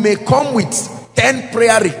 You may come with 10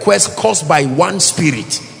 prayer requests caused by one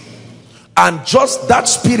spirit, and just that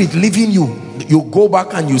spirit leaving you, you go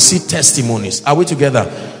back and you see testimonies. Are we together?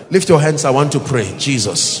 Lift your hands. I want to pray.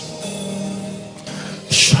 Jesus.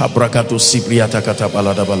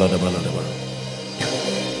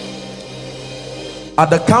 At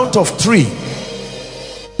the count of 3,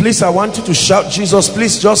 please, I want you to shout Jesus.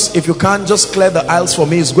 Please, just if you can, just clear the aisles for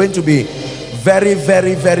me. It's going to be very,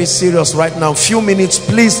 very, very serious right now. Few minutes,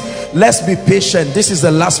 please. Let's be patient. This is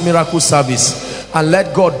the last miracle service, and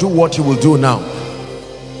let God do what he will do now.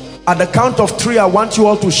 At the count of 3, I want you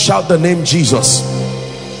all to shout the name Jesus.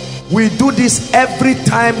 We do this every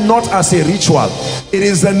time, not as a ritual. It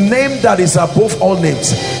is the name that is above all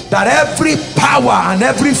names. That every power and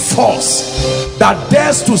every force that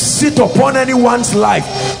dares to sit upon anyone's life,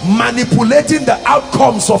 manipulating the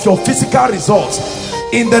outcomes of your physical results,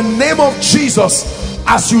 in the name of Jesus,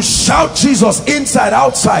 as you shout Jesus inside,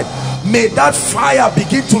 outside, may that fire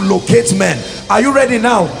begin to locate men. Are you ready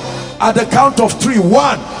now? At the count of 3,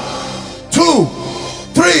 1, 2,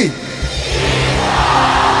 3.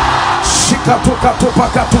 I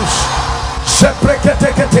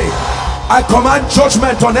command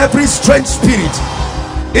judgment on every strange spirit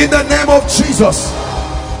in the name of Jesus.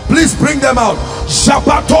 Please bring them out.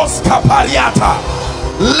 Shabatos kapariata,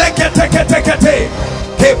 leketeketekete,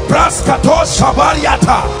 kebraskatos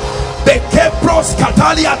shabariata, bekebros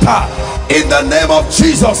kataliata. In the name of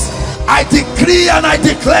Jesus, I decree and I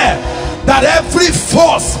declare that every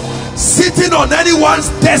force sitting on anyone's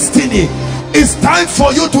destiny, it's time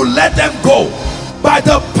for you to let them go by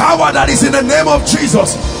the power that is in the name of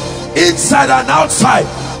Jesus. Inside and outside,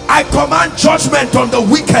 I command judgment on the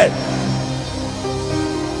wicked.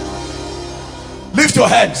 Lift your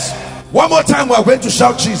hands. One more time, we're going to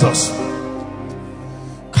shout Jesus.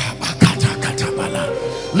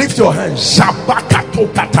 Lift your hands. At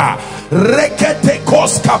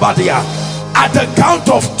the count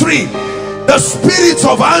of 3, the spirits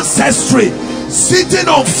of ancestry sitting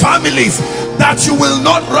on families that you will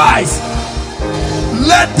not rise,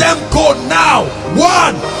 let them go now.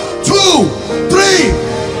 1, 2, 3.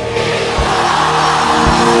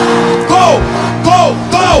 Go, go,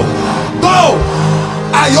 go, go.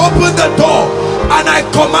 I open the door and I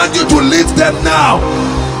command you to leave them now.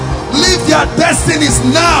 Leave their destinies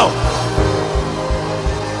now.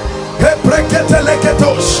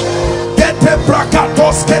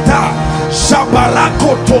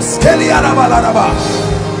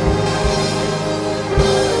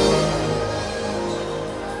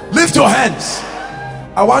 Lift your hands.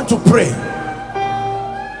 I want to pray.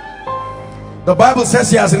 The Bible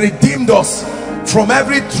says he has redeemed us from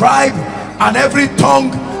every tribe and every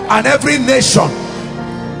tongue and every nation,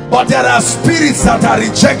 but there are spirits that are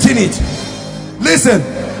rejecting it. Listen,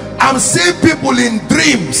 I'm seeing people in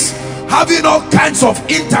dreams having all kinds of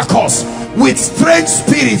intercourse with strange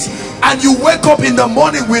spirits, and you wake up in the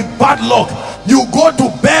morning with bad luck. You go to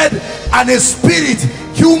bed and a spirit,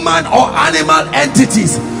 human or animal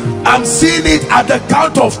entities, I'm seeing it at the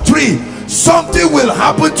count of 3. Something will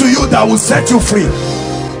happen to you that will set you free.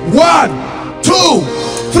 1, 2,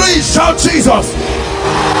 3. Shout Jesus.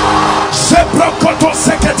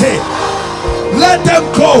 Let them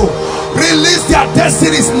go. Release their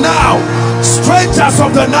destinies now. Strangers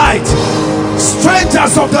of the night,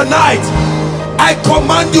 strangers of the night, I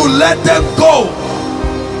command you, let them go.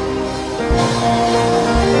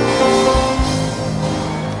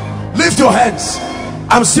 Lift your hands.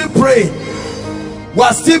 I'm still praying. We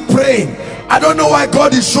are still praying. I don't know why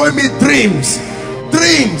God is showing me dreams.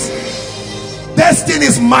 Dreams. Destiny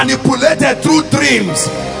is manipulated through dreams.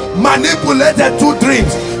 Manipulated through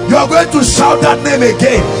dreams. You are going to shout that name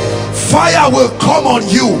again. Fire will come on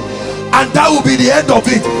you, and that will be the end of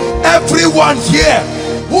it. Everyone here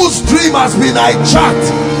whose dream has been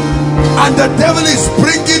hijacked and the devil is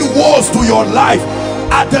bringing wars to your life,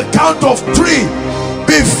 at the count of 3,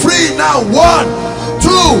 be free now. 1,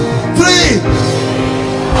 2, 3.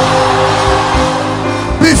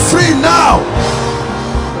 Be free now.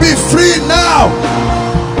 Be free now.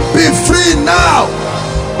 Be free now.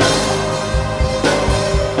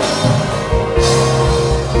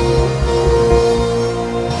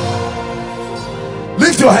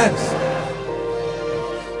 Lift your hands.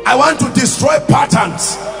 I want to destroy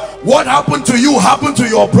patterns. What happened to you happened to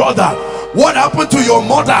your brother. What happened to your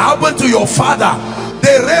mother happened to your father.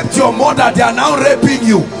 They raped your mother, they are now raping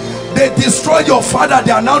you. They destroyed your father,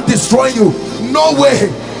 they are now destroying you. No way.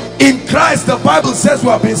 In Christ, the Bible says we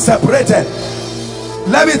have been separated.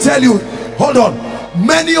 Let me tell you, hold on,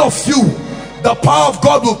 many of you, the power of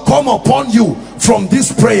God will come upon you from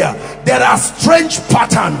this prayer. There are strange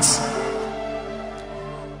patterns,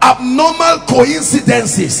 abnormal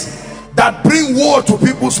coincidences that bring war to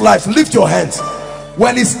people's lives. Lift your hands.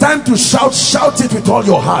 When it's time to shout, shout it with all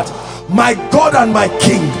your heart. My God and my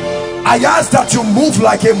King, I ask that you move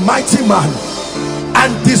like a mighty man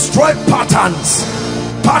and destroy patterns.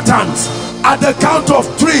 Patterns. At the count of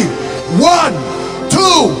 3. 1,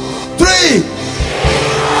 2, 3.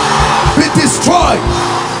 Be destroyed.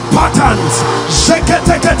 Patterns.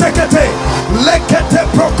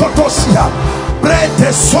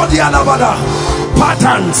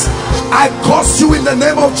 Patterns. I curse you in the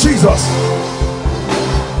name of Jesus.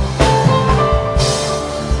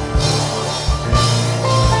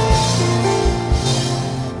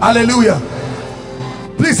 Hallelujah.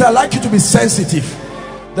 Please, I'd like you to be sensitive.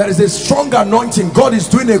 There is a strong anointing. God is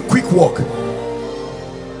doing a quick work.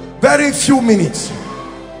 Very few minutes.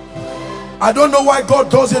 I don't know why God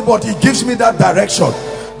does it, but he gives me that direction,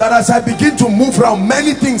 that as I begin to move around,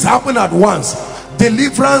 many things happen at once.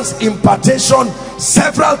 Deliverance, impartation,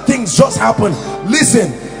 several things just happen.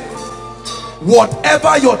 Listen,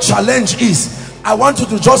 whatever your challenge is, I want you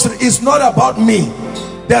to just, it's not about me.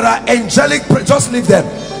 There are angelic, just leave them.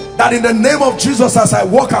 That in the name of Jesus, as I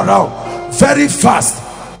walk around very fast,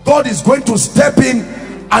 God is going to step in,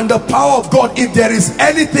 and the power of God, if there is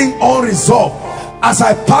anything unresolved, as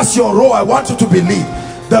I pass your row, I want you to believe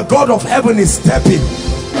the God of heaven is stepping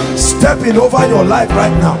over your life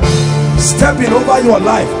right now. Stepping over your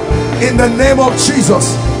life in the name of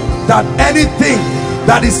Jesus. that anything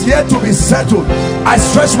that is yet to be settled, I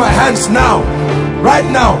stretch my hands now, right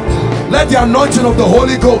now. Let the anointing of the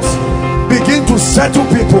Holy Ghost begin to settle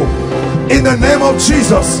people in the name of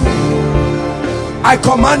Jesus. I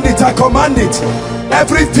command it, I command it.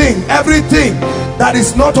 Everything that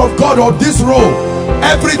is not of God or this role,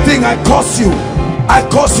 everything, I curse you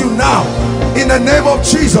now in the name of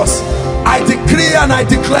Jesus. I decree and I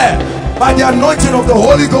declare by the anointing of the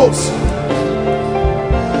Holy Ghost,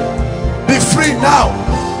 be free now,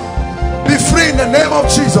 be free in the name of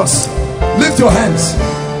Jesus. Lift your hands.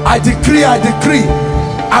 I decree,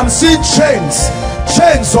 I'm seeing chains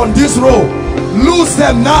on this road. Lose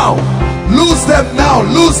them now, lose them now,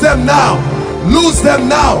 lose them now, lose them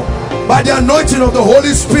now by the anointing of the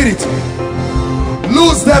Holy Spirit.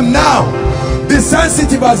 Lose them now. Be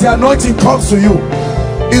sensitive as the anointing comes to you.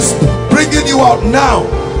 Is bringing you out now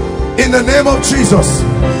in the name of Jesus,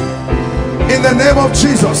 in the name of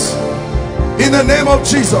Jesus, in the name of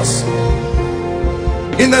Jesus,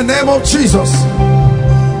 in the name of Jesus,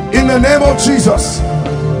 in the name of Jesus.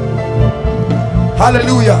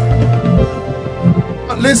 Hallelujah.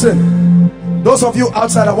 Listen, those of you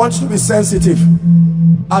outside, I want you to be sensitive.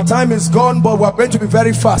 Our time is gone, but we're going to be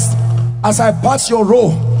very fast. As I pass your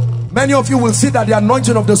row, many of you will see that the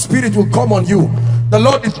anointing of the Spirit will come on you. The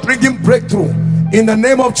Lord is bringing breakthrough in the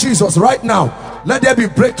name of Jesus. Right now, let there be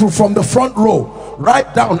breakthrough from the front row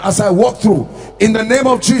right down as I walk through. In the name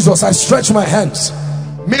of Jesus, I stretch my hands.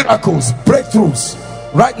 Miracles, breakthroughs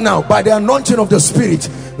right now by the anointing of the Spirit.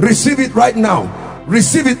 Receive it right now.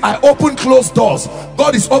 Receive it. I open closed doors.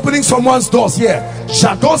 God is opening someone's doors here.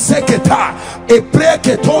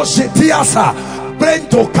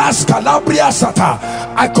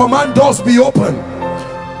 I command doors be open.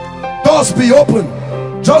 Doors be open.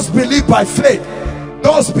 Just believe by faith.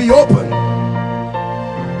 Doors be open.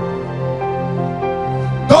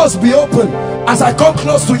 Doors be open. As I come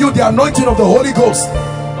close to you, the anointing of the Holy Ghost,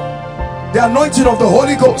 the anointing of the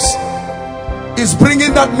Holy Ghost is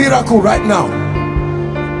bringing that miracle right now.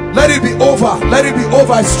 Let it be over. Let it be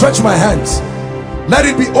over. I stretch my hands. Let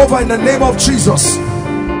it be over in the name of Jesus.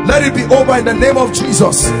 Let it be over in the name of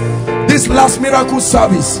Jesus. This last miracle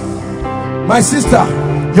service, my sister,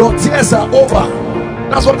 your tears are over.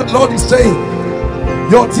 That's what the Lord is saying.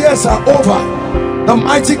 Your tears are over. The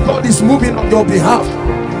mighty God is moving on your behalf.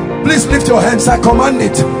 Please lift your hands. I command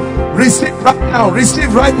it. Receive right now.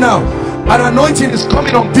 Receive right now. An anointing is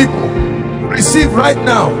coming on people. Receive right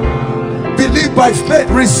now. Believe by faith.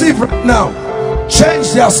 Receive right now.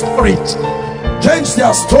 Change their stories. Change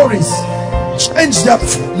their stories. Change their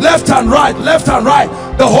left and right. Left and right.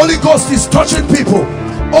 The Holy Ghost is touching people.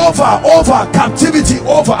 Over captivity,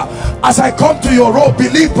 over. As I come to your row,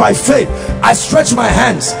 believe by faith. I stretch my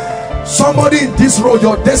hands. Somebody in this row,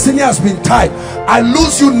 your destiny has been tied. I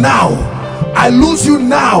lose you now. I lose you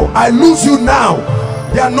now. I lose you now.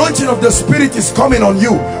 The anointing of the Spirit is coming on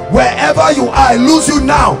you. Wherever you are, I lose you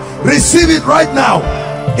now. Receive it right now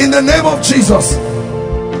in the name of Jesus.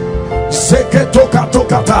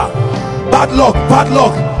 Bad luck, bad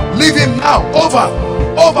luck. Leave him now.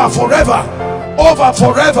 Over forever. Over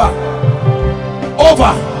forever.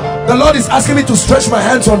 Over. The Lord is asking me to stretch my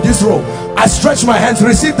hands on this row. I stretch my hands.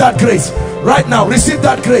 Receive that grace right now. Receive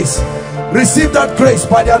that grace. Receive that grace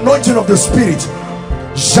by the anointing of the Spirit.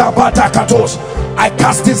 I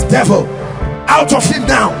cast this devil out of him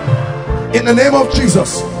now in the name of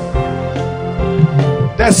Jesus.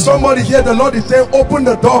 There's somebody here. The Lord is saying, open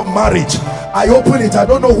the door of marriage. I open it. I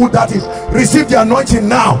don't know who that is. Receive the anointing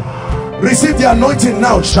now. Receive the anointing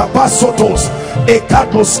now. Shabasotos,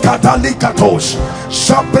 Ekatos, Katalikatos,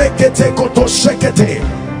 Shabrekete Kotos Shekete,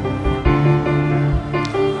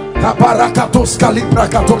 Kaparakatos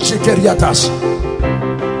Kaliprakatos Shekeriatas.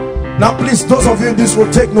 Now please, those of you in this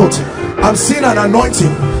will take note. I'm seeing an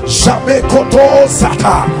anointing. Shabekoto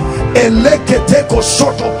Sata, Eleketeko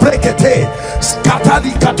Shoto Brekete,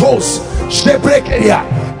 Skatalikatos, Shebrekeria.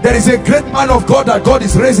 There is a great man of God that God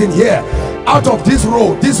is raising here. Out of this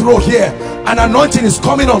row here, an anointing is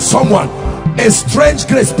coming on someone. A strange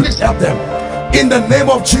grace. Please help them in the name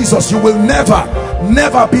of Jesus. You will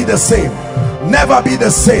never be the same. Never be the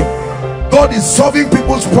same. God is solving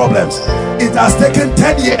people's problems. It has taken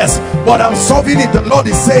 10 years, but I'm solving it. The Lord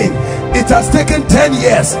is saying it has taken 10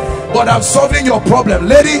 years, but I'm solving your problem.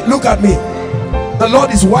 Lady, look at me. The Lord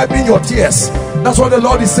is wiping your tears. That's what the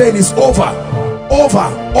Lord is saying. Is over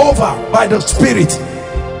by the Spirit.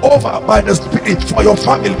 Over by the Spirit for your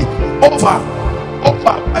family. Over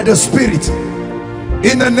by the Spirit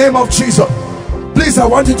in the name of Jesus. Please, I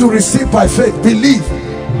want you to receive by faith. Believe.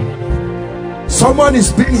 Someone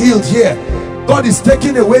is being healed here. God is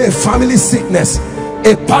taking away a family sickness.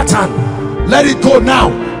 A pattern. Let it go now.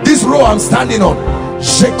 This row I'm standing on.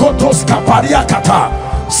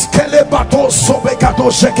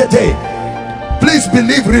 Please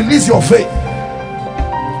believe, release your faith.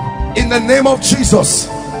 In the name of Jesus.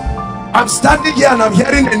 I'm standing here and I'm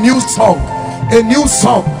hearing a new song. A new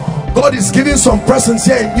song. God is giving some presence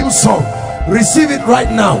here, a new song. Receive it right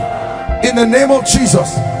now. In the name of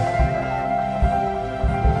Jesus.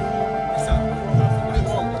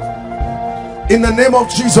 In the name of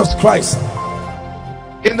Jesus Christ.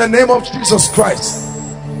 In the name of Jesus Christ.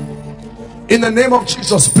 In the name of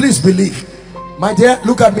Jesus, please believe. My dear,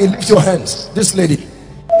 look at me, lift your hands. This lady.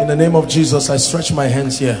 In the name of Jesus, I stretch my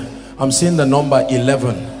hands here. I'm seeing the number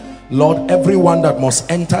 11. Lord, everyone that must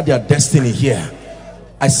enter their destiny here,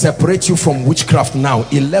 I separate you from witchcraft now.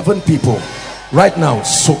 11 people right now.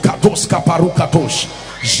 Sokatos kaparukatosh.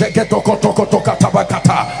 Jeketokotokotokata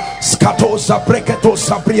tabakata. Skatos zabreketos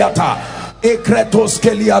sabriata. Ekretos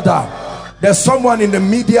keliada. There's someone in the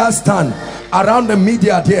media stand, around the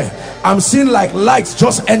media there. I'm seeing like lights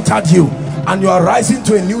just entered you and you are rising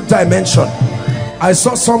to a new dimension. I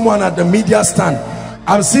saw someone at the media stand.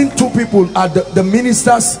 I'm seeing two people at the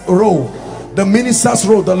minister's row. The minister's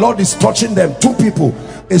row, the Lord is touching them. Two people,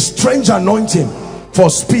 a strange anointing for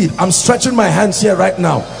speed. I'm stretching my hands here right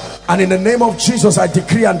now, and in the name of Jesus, I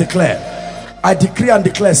decree and declare, I decree and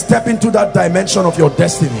declare, step into that dimension of your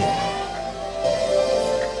destiny.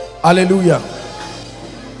 Hallelujah.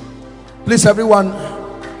 Please everyone,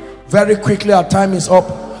 very quickly, our time is up.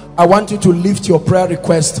 I want you to lift your prayer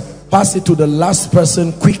request, pass it to the last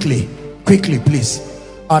person quickly, please.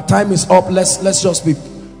 Our time is up. Let's just be,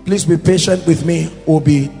 please be patient with me. We'll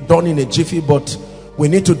be done in a jiffy, but we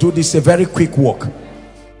need to do this a very quick walk.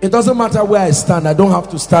 It doesn't matter where I stand. I don't have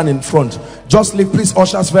to stand in front. Just lift, please,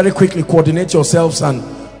 ushers, very quickly coordinate yourselves and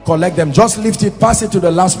collect them. Just lift it, pass it to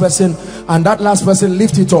the last person, and that last person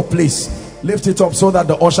lift it up, please. Lift it up so that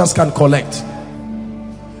the ushers can collect.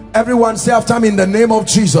 Everyone say after me, in the name of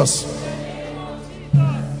Jesus.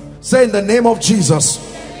 Say, in the name of Jesus,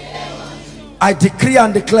 I decree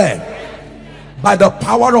and declare by the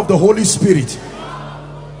power of the Holy Spirit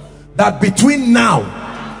that between now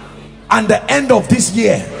and the end of this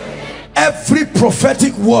year, every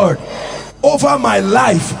prophetic word over my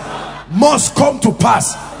life must come to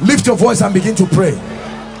pass. Lift your voice and begin to pray.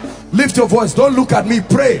 Lift your voice, don't look at me,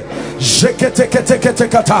 pray.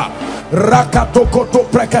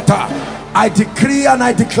 I decree and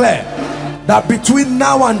I declare that between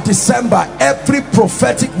now and December, every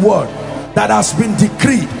prophetic word that has been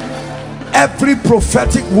decreed, every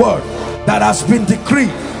prophetic word that has been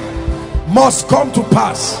decreed must come to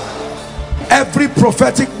pass. Every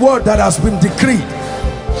prophetic word that has been decreed.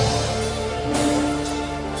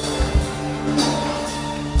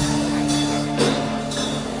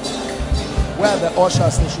 Where the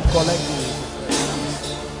ushers, they should collect it.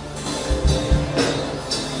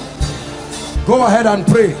 Go ahead and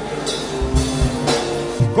pray.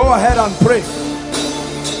 Go ahead and pray.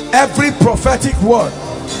 Every prophetic word.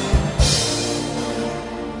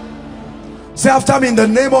 Say after me, in the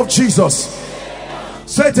name of Jesus.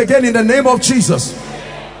 Say it again, in the name of Jesus.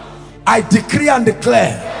 I decree and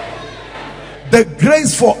declare the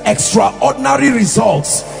grace for extraordinary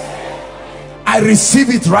results. I receive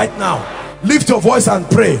it right now. Lift your voice and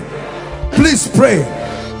pray. Please pray.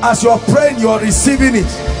 As you are praying, you are receiving it.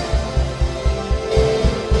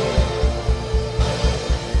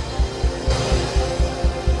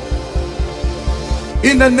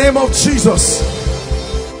 In the name of Jesus,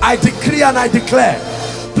 I decree and I declare.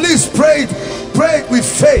 Please pray it. Pray it with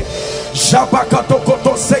faith.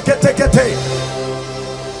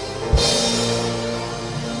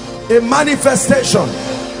 A manifestation.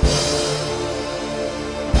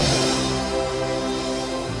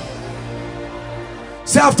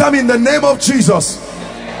 Say after me, in the name of Jesus.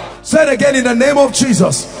 Say it again, in the name of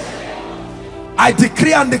Jesus. I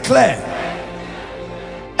decree and declare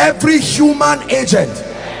every human agent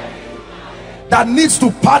that needs to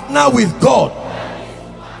partner with God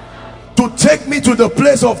to take me to the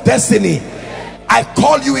place of destiny, I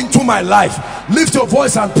call you into my life. Lift your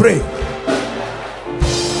voice and pray.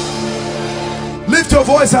 Lift your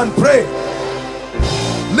voice and pray.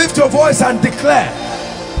 Lift your voice and declare,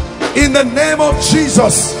 in the name of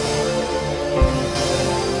Jesus.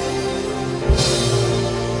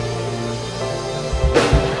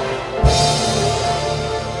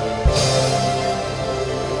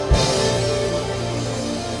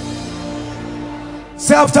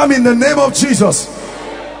 Say after me, in the name of Jesus.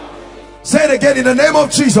 Say it again, in the name of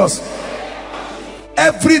Jesus.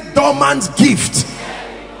 Every dormant gift,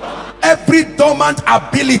 every dormant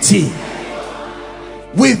ability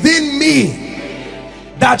within me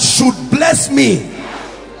that should bless me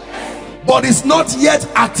but is not yet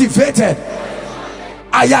activated,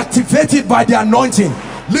 I activate it by the anointing.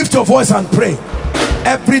 Lift your voice and pray.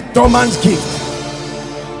 Every dormant gift,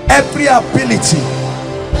 every ability,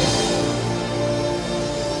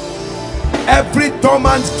 every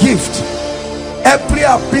dormant gift, every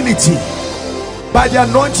ability, by the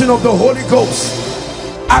anointing of the Holy Ghost,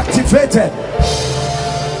 activated.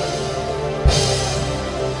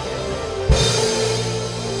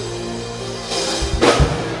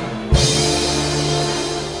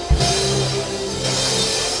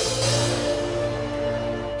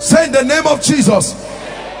 Say in the name of Jesus,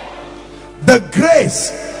 the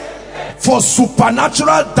grace for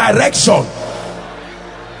supernatural direction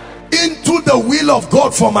into the will of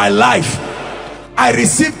God for my life, I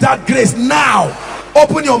receive that grace now.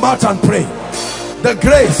 Open your mouth and pray. The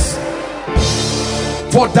grace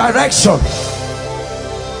for direction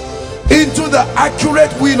into the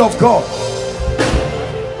accurate will of God.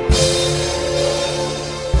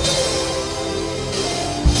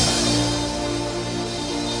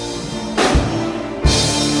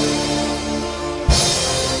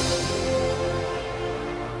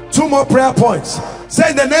 Two more prayer points.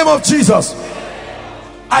 Say in the name of Jesus,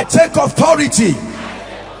 I take authority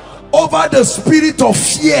over the spirit of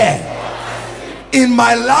fear in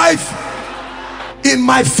my life, in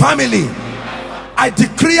my family. I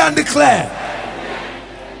decree and declare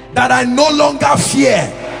that I no longer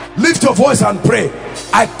fear. Lift your voice and pray.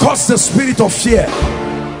 I curse the spirit of fear.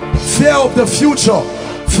 Fear of the future,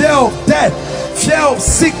 fear of death, fear of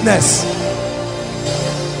sickness.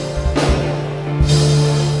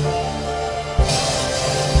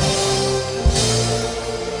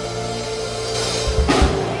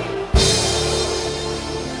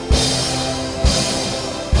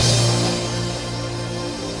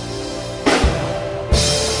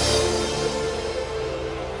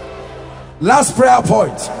 Last prayer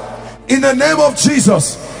point. In the name of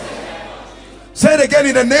Jesus. Say it again.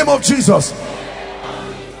 In the name of Jesus.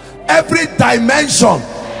 Every dimension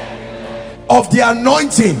of the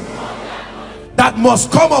anointing that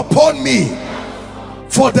must come upon me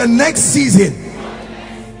for the next season,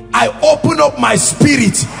 I open up my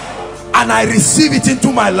spirit and I receive it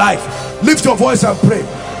into my life. Lift your voice and pray.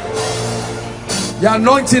 The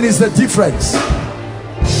anointing is the difference.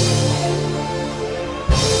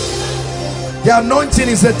 The anointing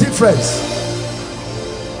is the difference.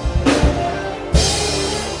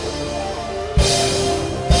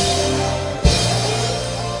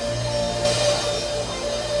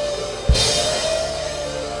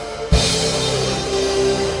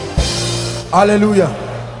 Hallelujah.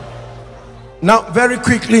 Now very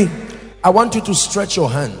quickly, I want you to stretch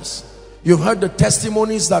your hands. You've heard the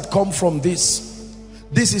testimonies that come from this.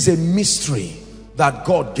 This is a mystery that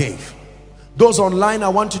God gave. Those online, I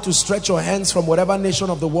want you to stretch your hands from whatever nation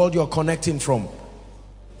of the world you're connecting from.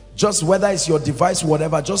 Just whether it's your device,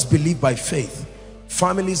 whatever, just believe by faith.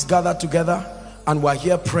 Families gather together and we're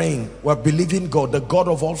here praying. We're believing God, the God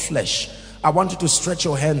of all flesh. I want you to stretch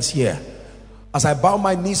your hands here as I bow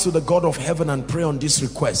my knees to the God of heaven and pray on these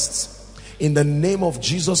requests. In the name of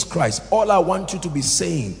Jesus Christ, all I want you to be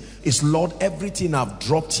saying is, Lord, everything I've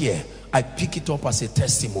dropped here, I pick it up as a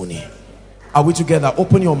testimony. Are we together?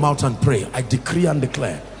 Open your mouth and pray. I decree and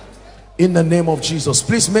declare in the name of Jesus.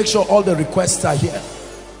 Please make sure all the requests are here.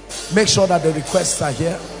 Make sure that the requests are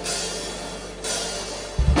here.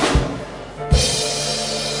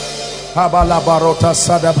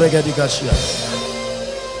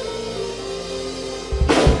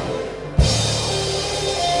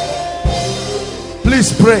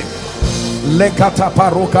 Please pray. Lekata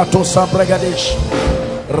paroka to sabregadesh.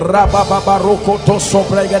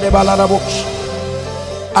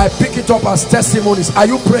 I pick it up as testimonies. Are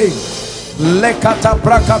you praying? Lekata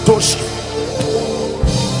brakatosh.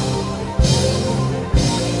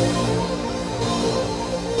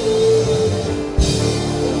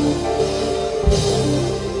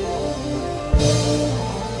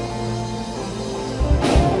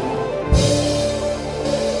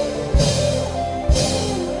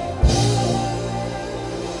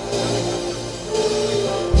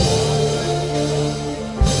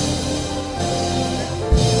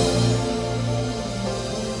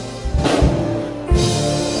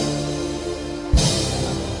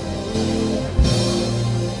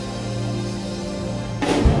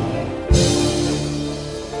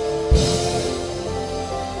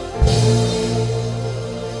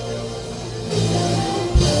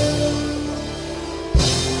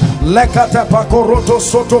 Lekata pakoroto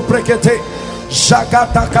soto prekete.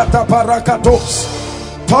 Shagata kata parakatos.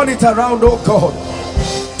 Turn it around, oh God.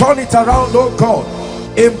 Turn it around, oh God.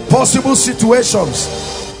 Impossible situations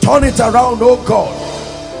Turn it around, oh God.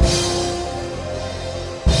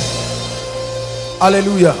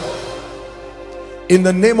 Hallelujah. In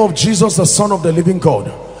the name of Jesus, the Son of the living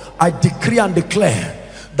God, I decree and declare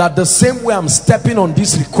that the same way I'm stepping on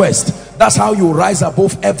this request, that's how you rise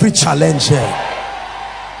above every challenge here.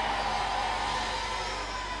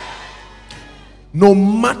 No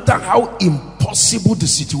matter how impossible the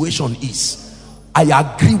situation is, I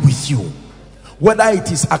agree with you. Whether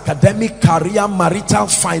it is academic, career, marital,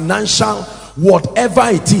 financial, whatever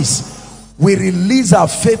it is, we release our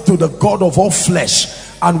faith to the God of all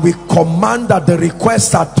flesh, and we command that the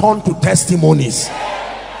requests are turned to testimonies.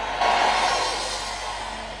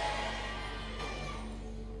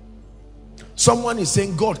 Someone is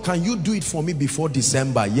saying, God, can you do it for me before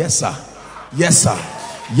December? Yes, sir. Yes, sir.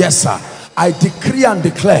 Yes, sir. I decree and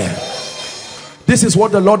declare, this is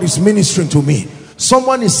what the Lord is ministering to me.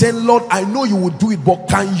 Someone is saying, Lord, I know you will do it, but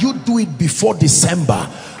can you do it before December?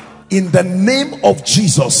 In the name of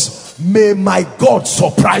Jesus, may my God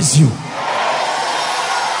surprise you.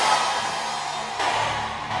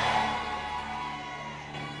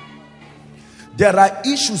 There are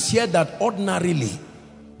issues here that ordinarily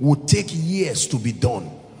would take years to be done,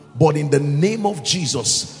 but in the name of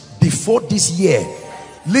Jesus, before this year,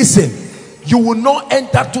 listen, you will not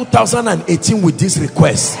enter 2018 with this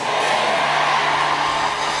request.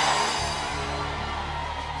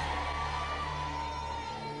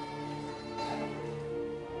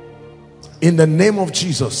 In the name of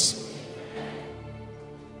Jesus,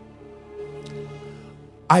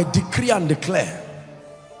 I decree and declare,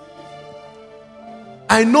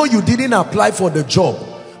 I know you didn't apply for the job,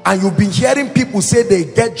 and you've been hearing people say they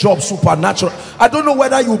get jobs supernatural. I don't know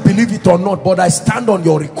whether you believe it or not, but I stand on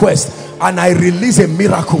your request and I release a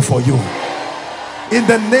miracle for you. In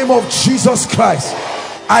the name of Jesus Christ,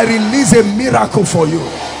 I release a miracle for you.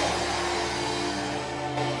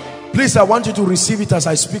 Please, I want you to receive it as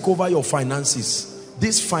I speak over your finances.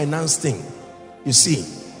 This finance thing, you see,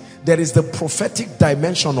 there is the prophetic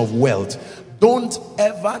dimension of wealth. Don't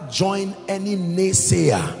ever join any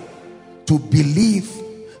naysayer to believe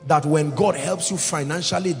that when God helps you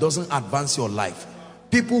financially, it doesn't advance your life.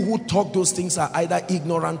 People who talk those things are either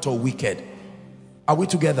ignorant or wicked. Are we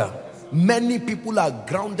together? Many people are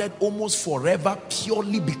grounded almost forever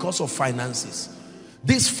purely because of finances.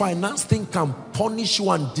 This finance thing can punish you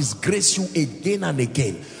and disgrace you again and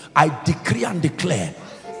again. I decree and declare,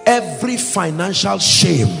 every financial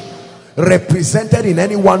shame represented in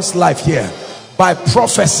anyone's life here, by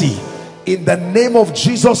prophecy, in the name of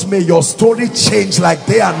Jesus, may your story change like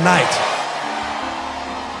day and night.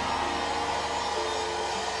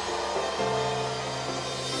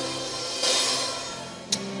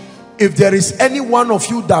 If there is any one of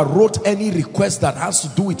you that wrote any request that has to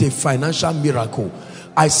do with a financial miracle,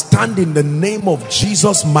 I stand in the name of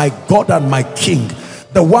Jesus, my God and my King,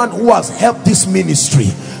 the one who has helped this ministry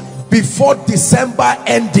before December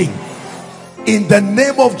ending. In the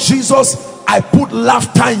name of Jesus, I put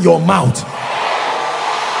laughter in your mouth.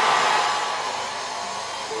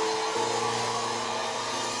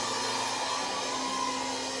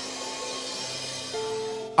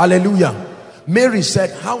 Hallelujah. Mary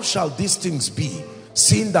said, how shall these things be,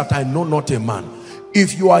 seeing that I know not a man?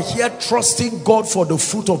 If you are here trusting God for the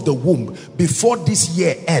fruit of the womb, before this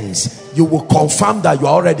year ends, you will confirm that you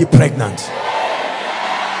are already pregnant.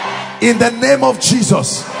 In the name of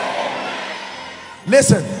Jesus.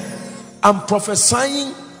 Listen, I'm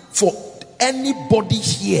prophesying for anybody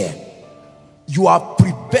here. You have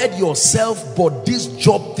prepared yourself, but this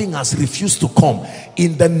job thing has refused to come.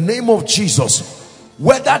 In the name of Jesus,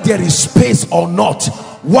 whether there is space or not,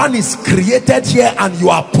 one is created here and you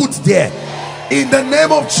are put there. In the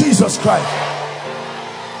name of Jesus Christ.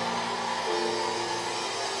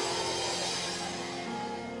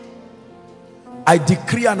 I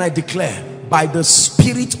decree and I declare, by the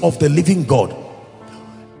Spirit of the living God,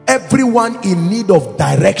 everyone in need of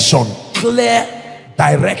direction, clear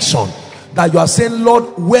direction, that you are saying,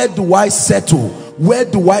 Lord, where do I settle? Where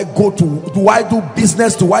do I go to? Do I do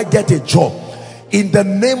business? Do I get a job? In the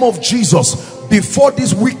name of Jesus, before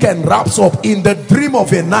this weekend wraps up, in the dream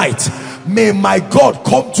of a night, may my God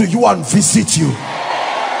come to you and visit you.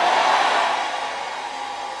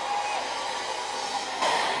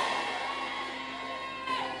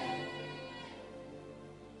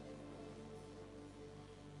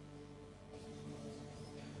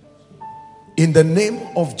 In the name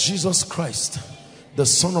of Jesus Christ, the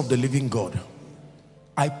Son of the living God,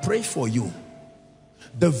 I pray for you.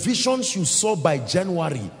 The visions you saw by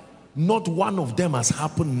January, not one of them has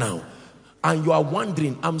happened now. And you are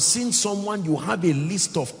wondering, I'm seeing someone, you have a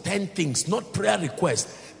list of 10 things, not prayer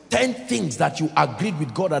requests, 10 things that you agreed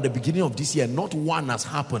with God at the beginning of this year, not one has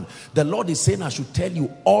happened. The Lord is saying I should tell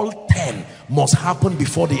you all 10 must happen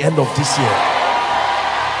before the end of this year.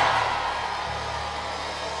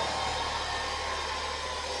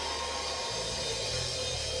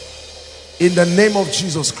 In the name of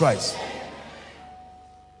Jesus Christ.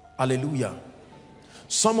 Hallelujah.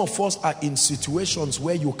 Some of us are in situations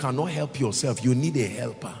where you cannot help yourself. You need a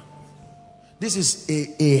helper. This is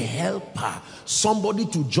a helper, somebody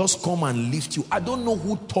to just come and lift you. I don't know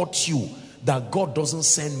who taught you that God doesn't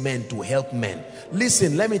send men to help men.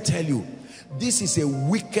 Listen, let me tell you, this is a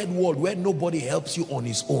wicked world where nobody helps you on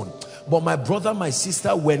his own. But my brother, my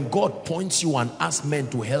sister, when God points you and asks men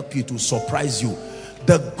to help you, to surprise you,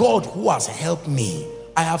 the God who has helped me,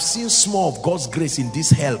 I have seen small of God's grace in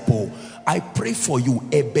this help. Oh, I pray for you,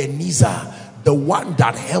 Ebenezer, the one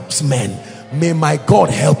that helps men. May my God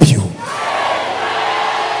help you.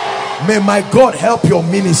 May my God help your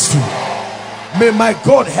ministry. May my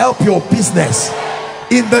God help your business.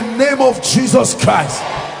 In the name of Jesus Christ.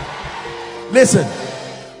 Listen,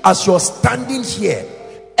 as you're standing here,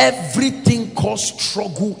 everything caused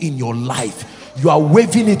struggle in your life, you are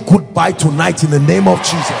waving it goodbye tonight in the name of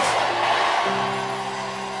Jesus.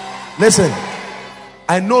 Listen,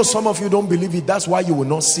 I know some of you don't believe it, that's why you will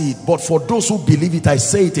not see it. But for those who believe it, I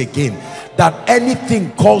say it again, that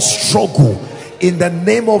anything called struggle, in the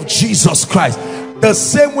name of Jesus Christ, the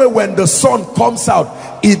same way when the sun comes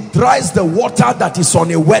out, it dries the water that is on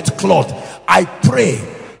a wet cloth. I pray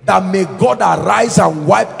that may God arise and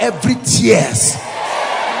wipe every tears.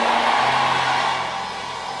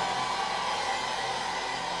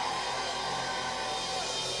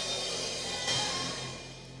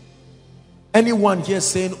 Anyone here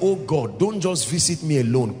saying, oh God, don't just visit me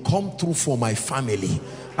alone, come through for my family,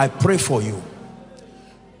 I pray for you.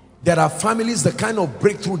 There are families, the kind of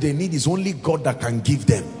breakthrough they need is only God that can give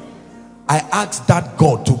them. I ask that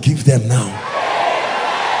God to give them now.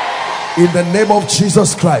 In the name of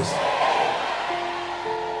Jesus Christ.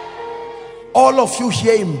 All of you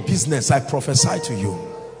here in business, I prophesy to you,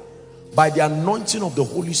 by the anointing of the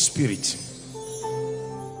Holy Spirit,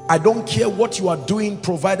 I don't care what you are doing,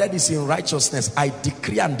 provided it's in righteousness, I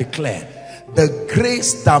decree and declare the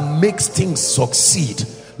grace that makes things succeed,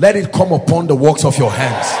 let it come upon the works of your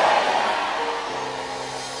hands.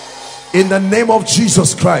 In the name of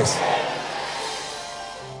Jesus Christ.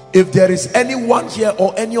 If there is anyone here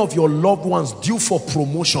or any of your loved ones due for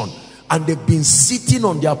promotion and they've been sitting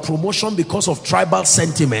on their promotion because of tribal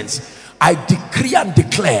sentiments, I decree and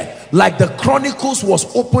declare, like the Chronicles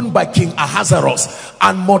was opened by King Ahasuerus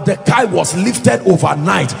and Mordecai was lifted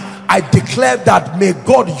overnight, I declare that may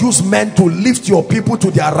God use men to lift your people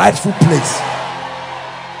to their rightful place.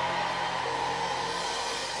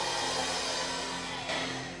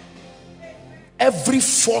 Every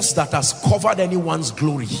force that has covered anyone's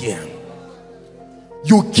glory here,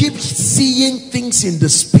 you keep seeing things in the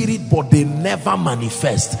spirit but they never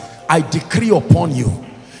manifest, I decree upon you,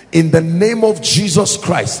 in the name of Jesus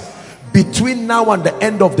Christ, between now and the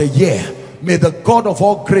end of the year, may the God of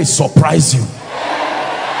all grace surprise you.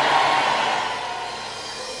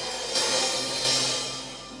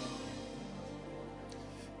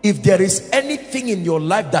 If there is anything in your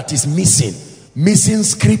life that is missing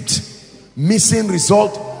script, missing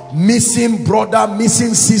result, missing brother,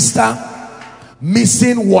 missing sister,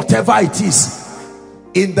 missing whatever it is,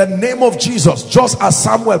 in the name of Jesus, just as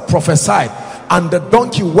Samuel prophesied and the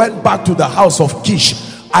donkey went back to the house of Kish,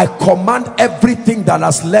 I command everything that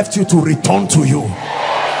has left you to return to you.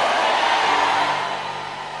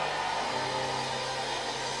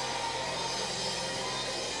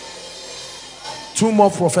 Two more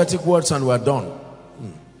prophetic words and we're done.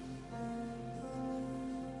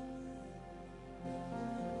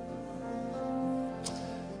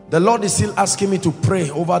 The Lord is still asking me to pray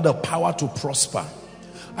over the power to prosper.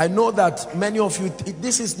 I know that many of you,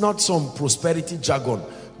 this is not some prosperity jargon.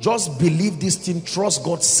 Just believe this thing, trust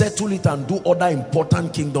God, settle it and do other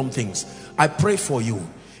important kingdom things. I pray for you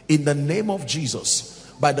in the name of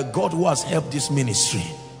Jesus, by the God who has helped this ministry.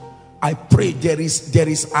 I pray there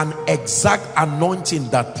is an exact anointing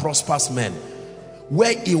that prospers men,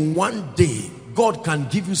 where in one day God can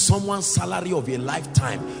give you someone's salary of a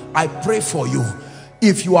lifetime. I pray for you.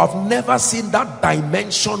 If you have never seen that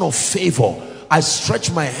dimension of favor, I stretch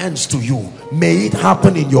my hands to you. May it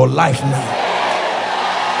happen in your life now.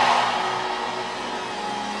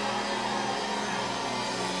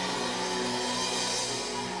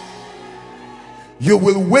 You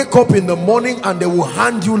will wake up in the morning and they will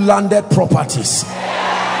hand you landed properties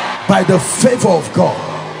by the favor of God.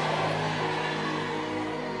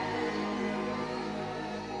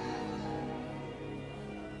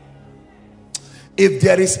 If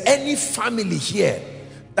there is any family here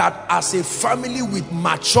that as a family with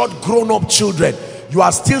matured grown-up children, you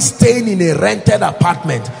are still staying in a rented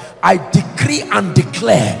apartment, I decree and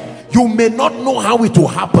declare, you may not know how it will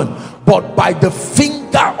happen, but by the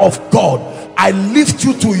finger of God, I lift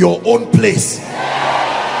you to your own place.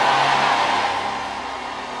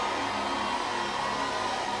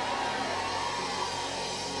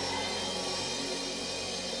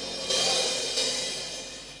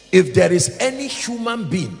 If there is any human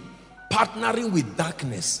being partnering with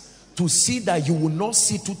darkness to see that you will not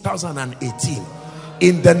see 2018,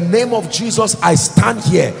 in the name of Jesus, I stand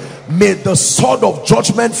here. May the sword of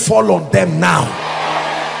judgment fall on them now.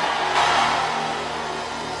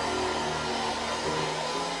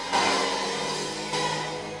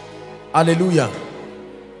 Hallelujah.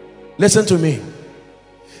 Listen to me.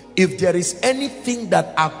 If there is anything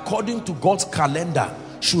that according to God's calendar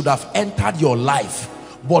should have entered your life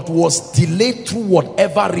but was delayed through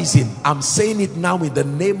whatever reason, I'm saying it now in the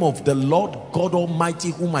name of the Lord God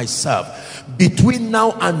Almighty whom I serve. Between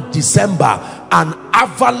now and December, an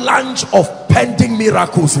avalanche of pending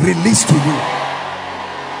miracles released to you.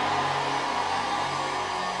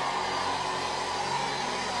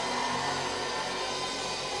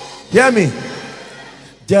 Hear me.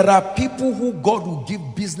 There are people who God will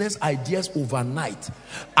give business ideas overnight,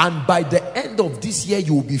 and by the end of this year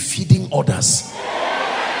you will be feeding others.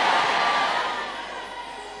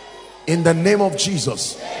 In the name of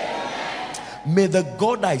Jesus. May the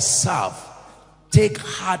God I serve take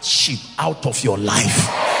hardship out of your life.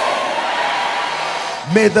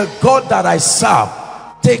 May the God that I serve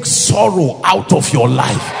take sorrow out of your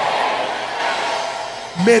life.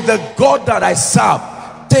 May the God that I serve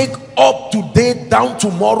take up today down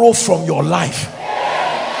tomorrow from your life.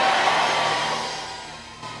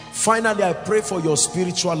 Finally, I pray for your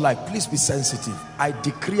spiritual life. Please be sensitive. I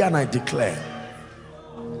decree and I declare,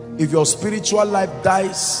 if your spiritual life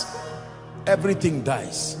dies, everything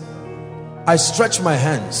dies. I stretch my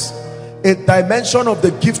hands. A dimension of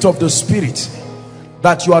the gift of the Spirit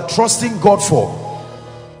that you are trusting God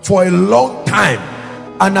for a long time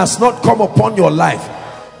and has not come upon your life.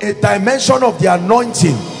 A dimension of the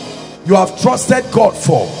anointing you have trusted God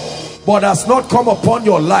for but has not come upon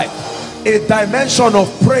your life. A dimension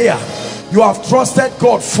of prayer you have trusted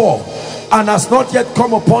God for and has not yet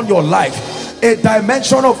come upon your life. A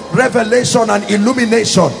dimension of revelation and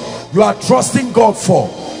illumination you are trusting God for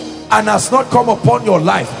and has not come upon your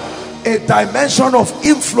life. A dimension of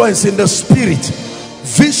influence in the spirit,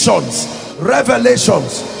 visions,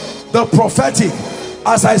 revelations, the prophetic.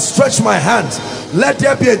 As I stretch my hands, let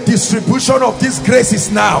there be a distribution of these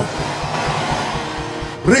graces now.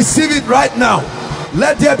 Receive it right now.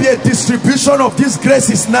 Let there be a distribution of these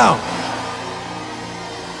graces now.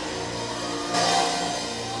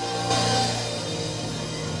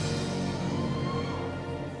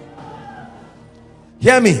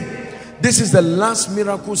 Hear me. This is the last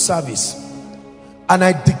miracle service, and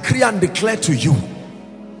I decree and declare to you,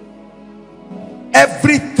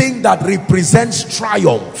 everything that represents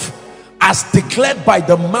triumph as declared by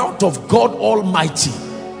the mouth of God Almighty,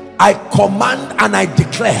 I command and I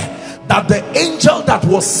declare that the angel that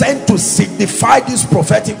was sent to signify this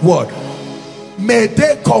prophetic word, may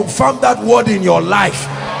they confirm that word in your life.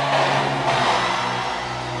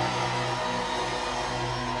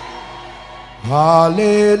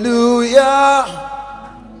 Hallelujah.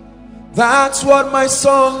 That's what my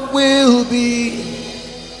song will be.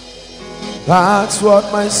 That's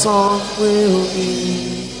what my song will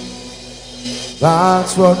be.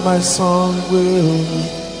 That's what my song will be.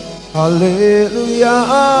 Hallelujah.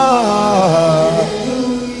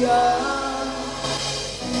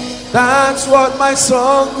 That's what my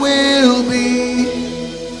song will be.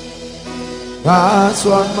 That's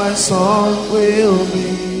what my song will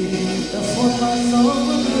be.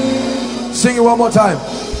 Sing it one more time.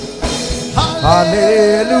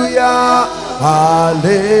 Hallelujah.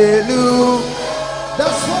 Hallelujah.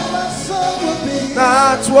 That's what my song will be.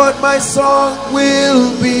 That's what my song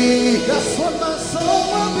will be. That's what my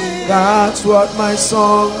song will be. That's what my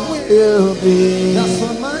song will be. That's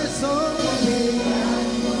what my song will be.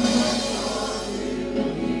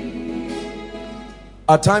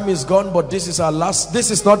 Our time is gone, but this is our last. This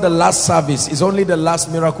is not the last service. It's only the last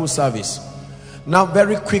miracle service. Now,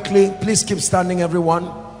 very quickly, please keep standing,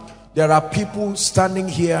 everyone. There are people standing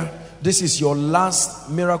here. This is your last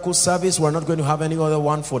miracle service. We're not going to have any other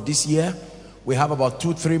one for this year. We have about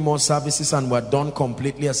 2-3 more services and we're done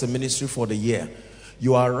completely as a ministry for the year.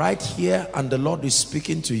 You are right here and the Lord is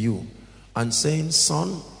speaking to you and saying,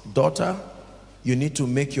 son, daughter, you need to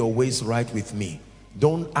make your ways right with me.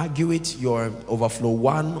 Don't argue it. Your overflow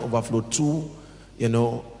 1, overflow 2 you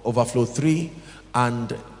know, Overflow 3,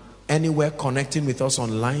 and anywhere connecting with us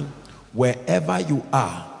online, wherever you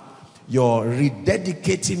are, you're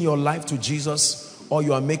rededicating your life to Jesus, or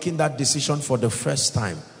you are making that decision for the first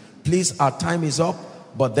time. Please, our time is up,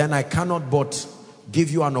 but then I cannot but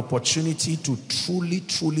give you an opportunity to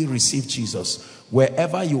truly receive Jesus.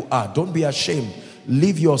 Wherever you are, don't be ashamed.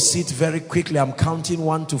 Leave your seat very quickly. I'm counting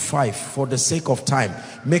 1 to 5 for the sake of time.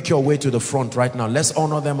 Make your way to the front right now. Let's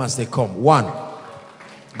honor them as they come. 1.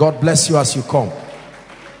 God bless you as you come.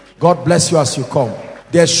 God bless you as you come.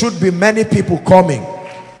 There should be many people coming.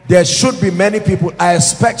 There should be many people. I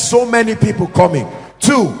expect so many people coming.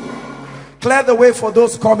 2. Clear the way for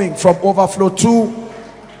those coming from Overflow 2.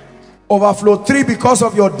 Overflow 3, because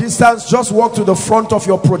of your distance, just walk to the front of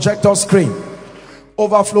your projector screen.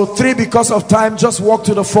 Overflow 3, because of time, just walk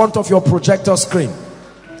to the front of your projector screen.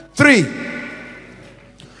 3.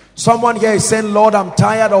 Someone here is saying, Lord, I'm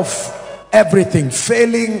tired of everything,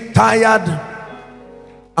 failing, tired.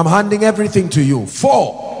 I'm handing everything to you.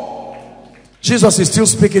 4. Jesus is still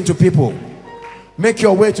speaking to people. Make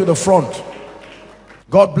your way to the front.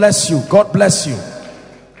 God bless you. God bless you.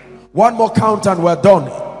 1 more count and we're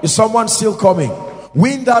done. Is someone still coming?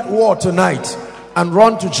 Win that war tonight and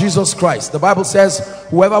run to Jesus Christ. The Bible says,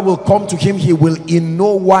 whoever will come to him, he will in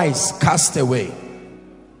no wise cast away.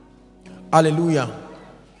 Hallelujah.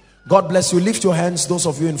 God bless you. Lift your hands, those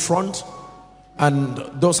of you in front, and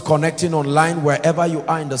those connecting online, wherever you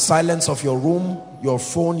are, in the silence of your room, your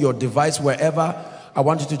phone, your device, wherever. I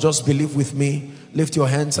want you to just believe with me. Lift your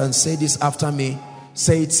hands and say this after me.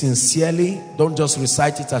 Say it sincerely. Don't just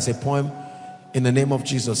recite it as a poem. In the name of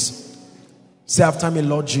Jesus. Say after me,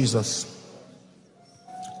 Lord Jesus,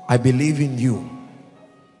 I believe in you,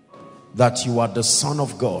 that you are the Son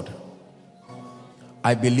of God.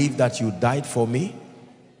 I believe that you died for me.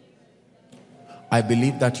 I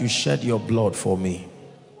believe that you shed your blood for me.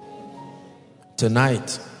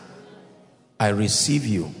 Tonight, I receive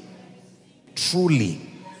you truly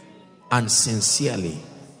and sincerely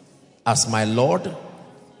as my Lord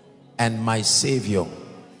and my Savior.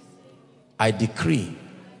 I decree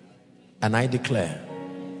and I declare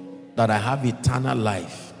that I have eternal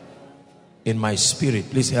life in my spirit.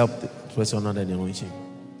 Please help the person under the anointing.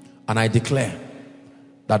 And I declare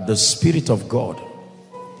that the Spirit of God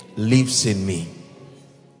lives in me.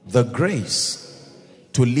 The grace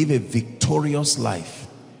to live a victorious life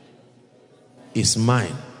is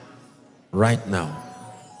mine right now.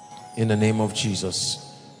 In the name of Jesus.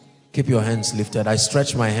 Keep your hands lifted. I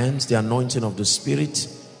stretch my hands, the anointing of the Spirit,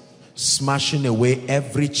 smashing away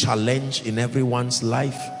every challenge in everyone's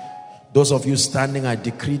life. Those of you standing, I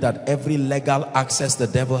decree that every legal access the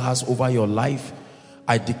devil has over your life,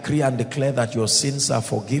 I decree and declare that your sins are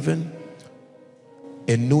forgiven.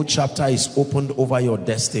 A new chapter is opened over your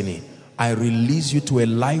destiny. I release you to a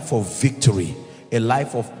life of victory, a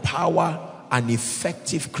life of power, an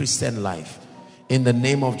effective Christian life. In the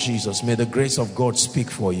name of Jesus, may the grace of God speak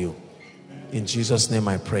for you. In Jesus' name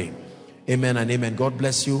I pray. Amen and amen. God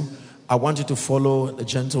bless you. I want you to follow the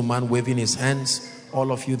gentleman waving his hands.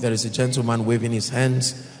 All of you, there is a gentleman waving his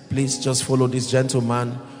hands. Please just follow this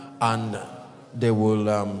gentleman and they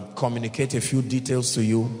will communicate a few details to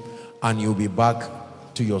you and you'll be back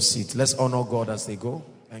to your seat. Let's honor God as they go.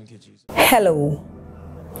 Thank you, Jesus. Hello.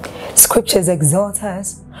 Scriptures exhort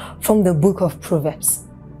us from the book of Proverbs.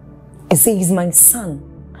 It says, my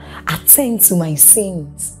son, attend to my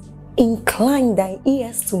sayings. Incline thy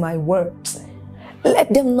ears to my words.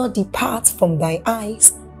 Let them not depart from thy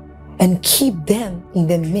eyes, and keep them in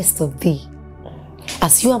the midst of thee.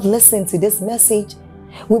 As you have listened to this message,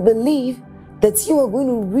 we believe that you are going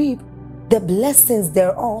to reap the blessings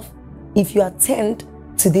thereof if you attend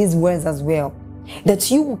to these words as well.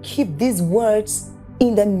 That you will keep these words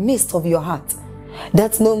in the midst of your heart.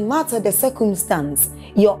 That no matter the circumstance,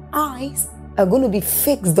 your eyes are going to be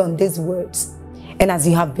fixed on these words. And as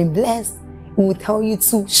you have been blessed, we will tell you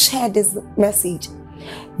to share this message.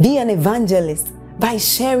 Be an evangelist by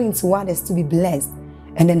sharing to others to be blessed.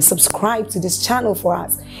 And then subscribe to this channel for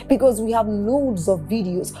us, because we have loads of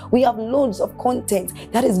videos, we have loads of content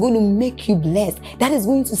that is going to make you blessed, that is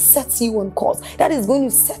going to set you on course, that is going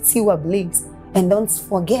to set you ablaze. And don't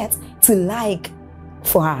forget to like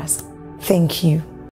for us. Thank you.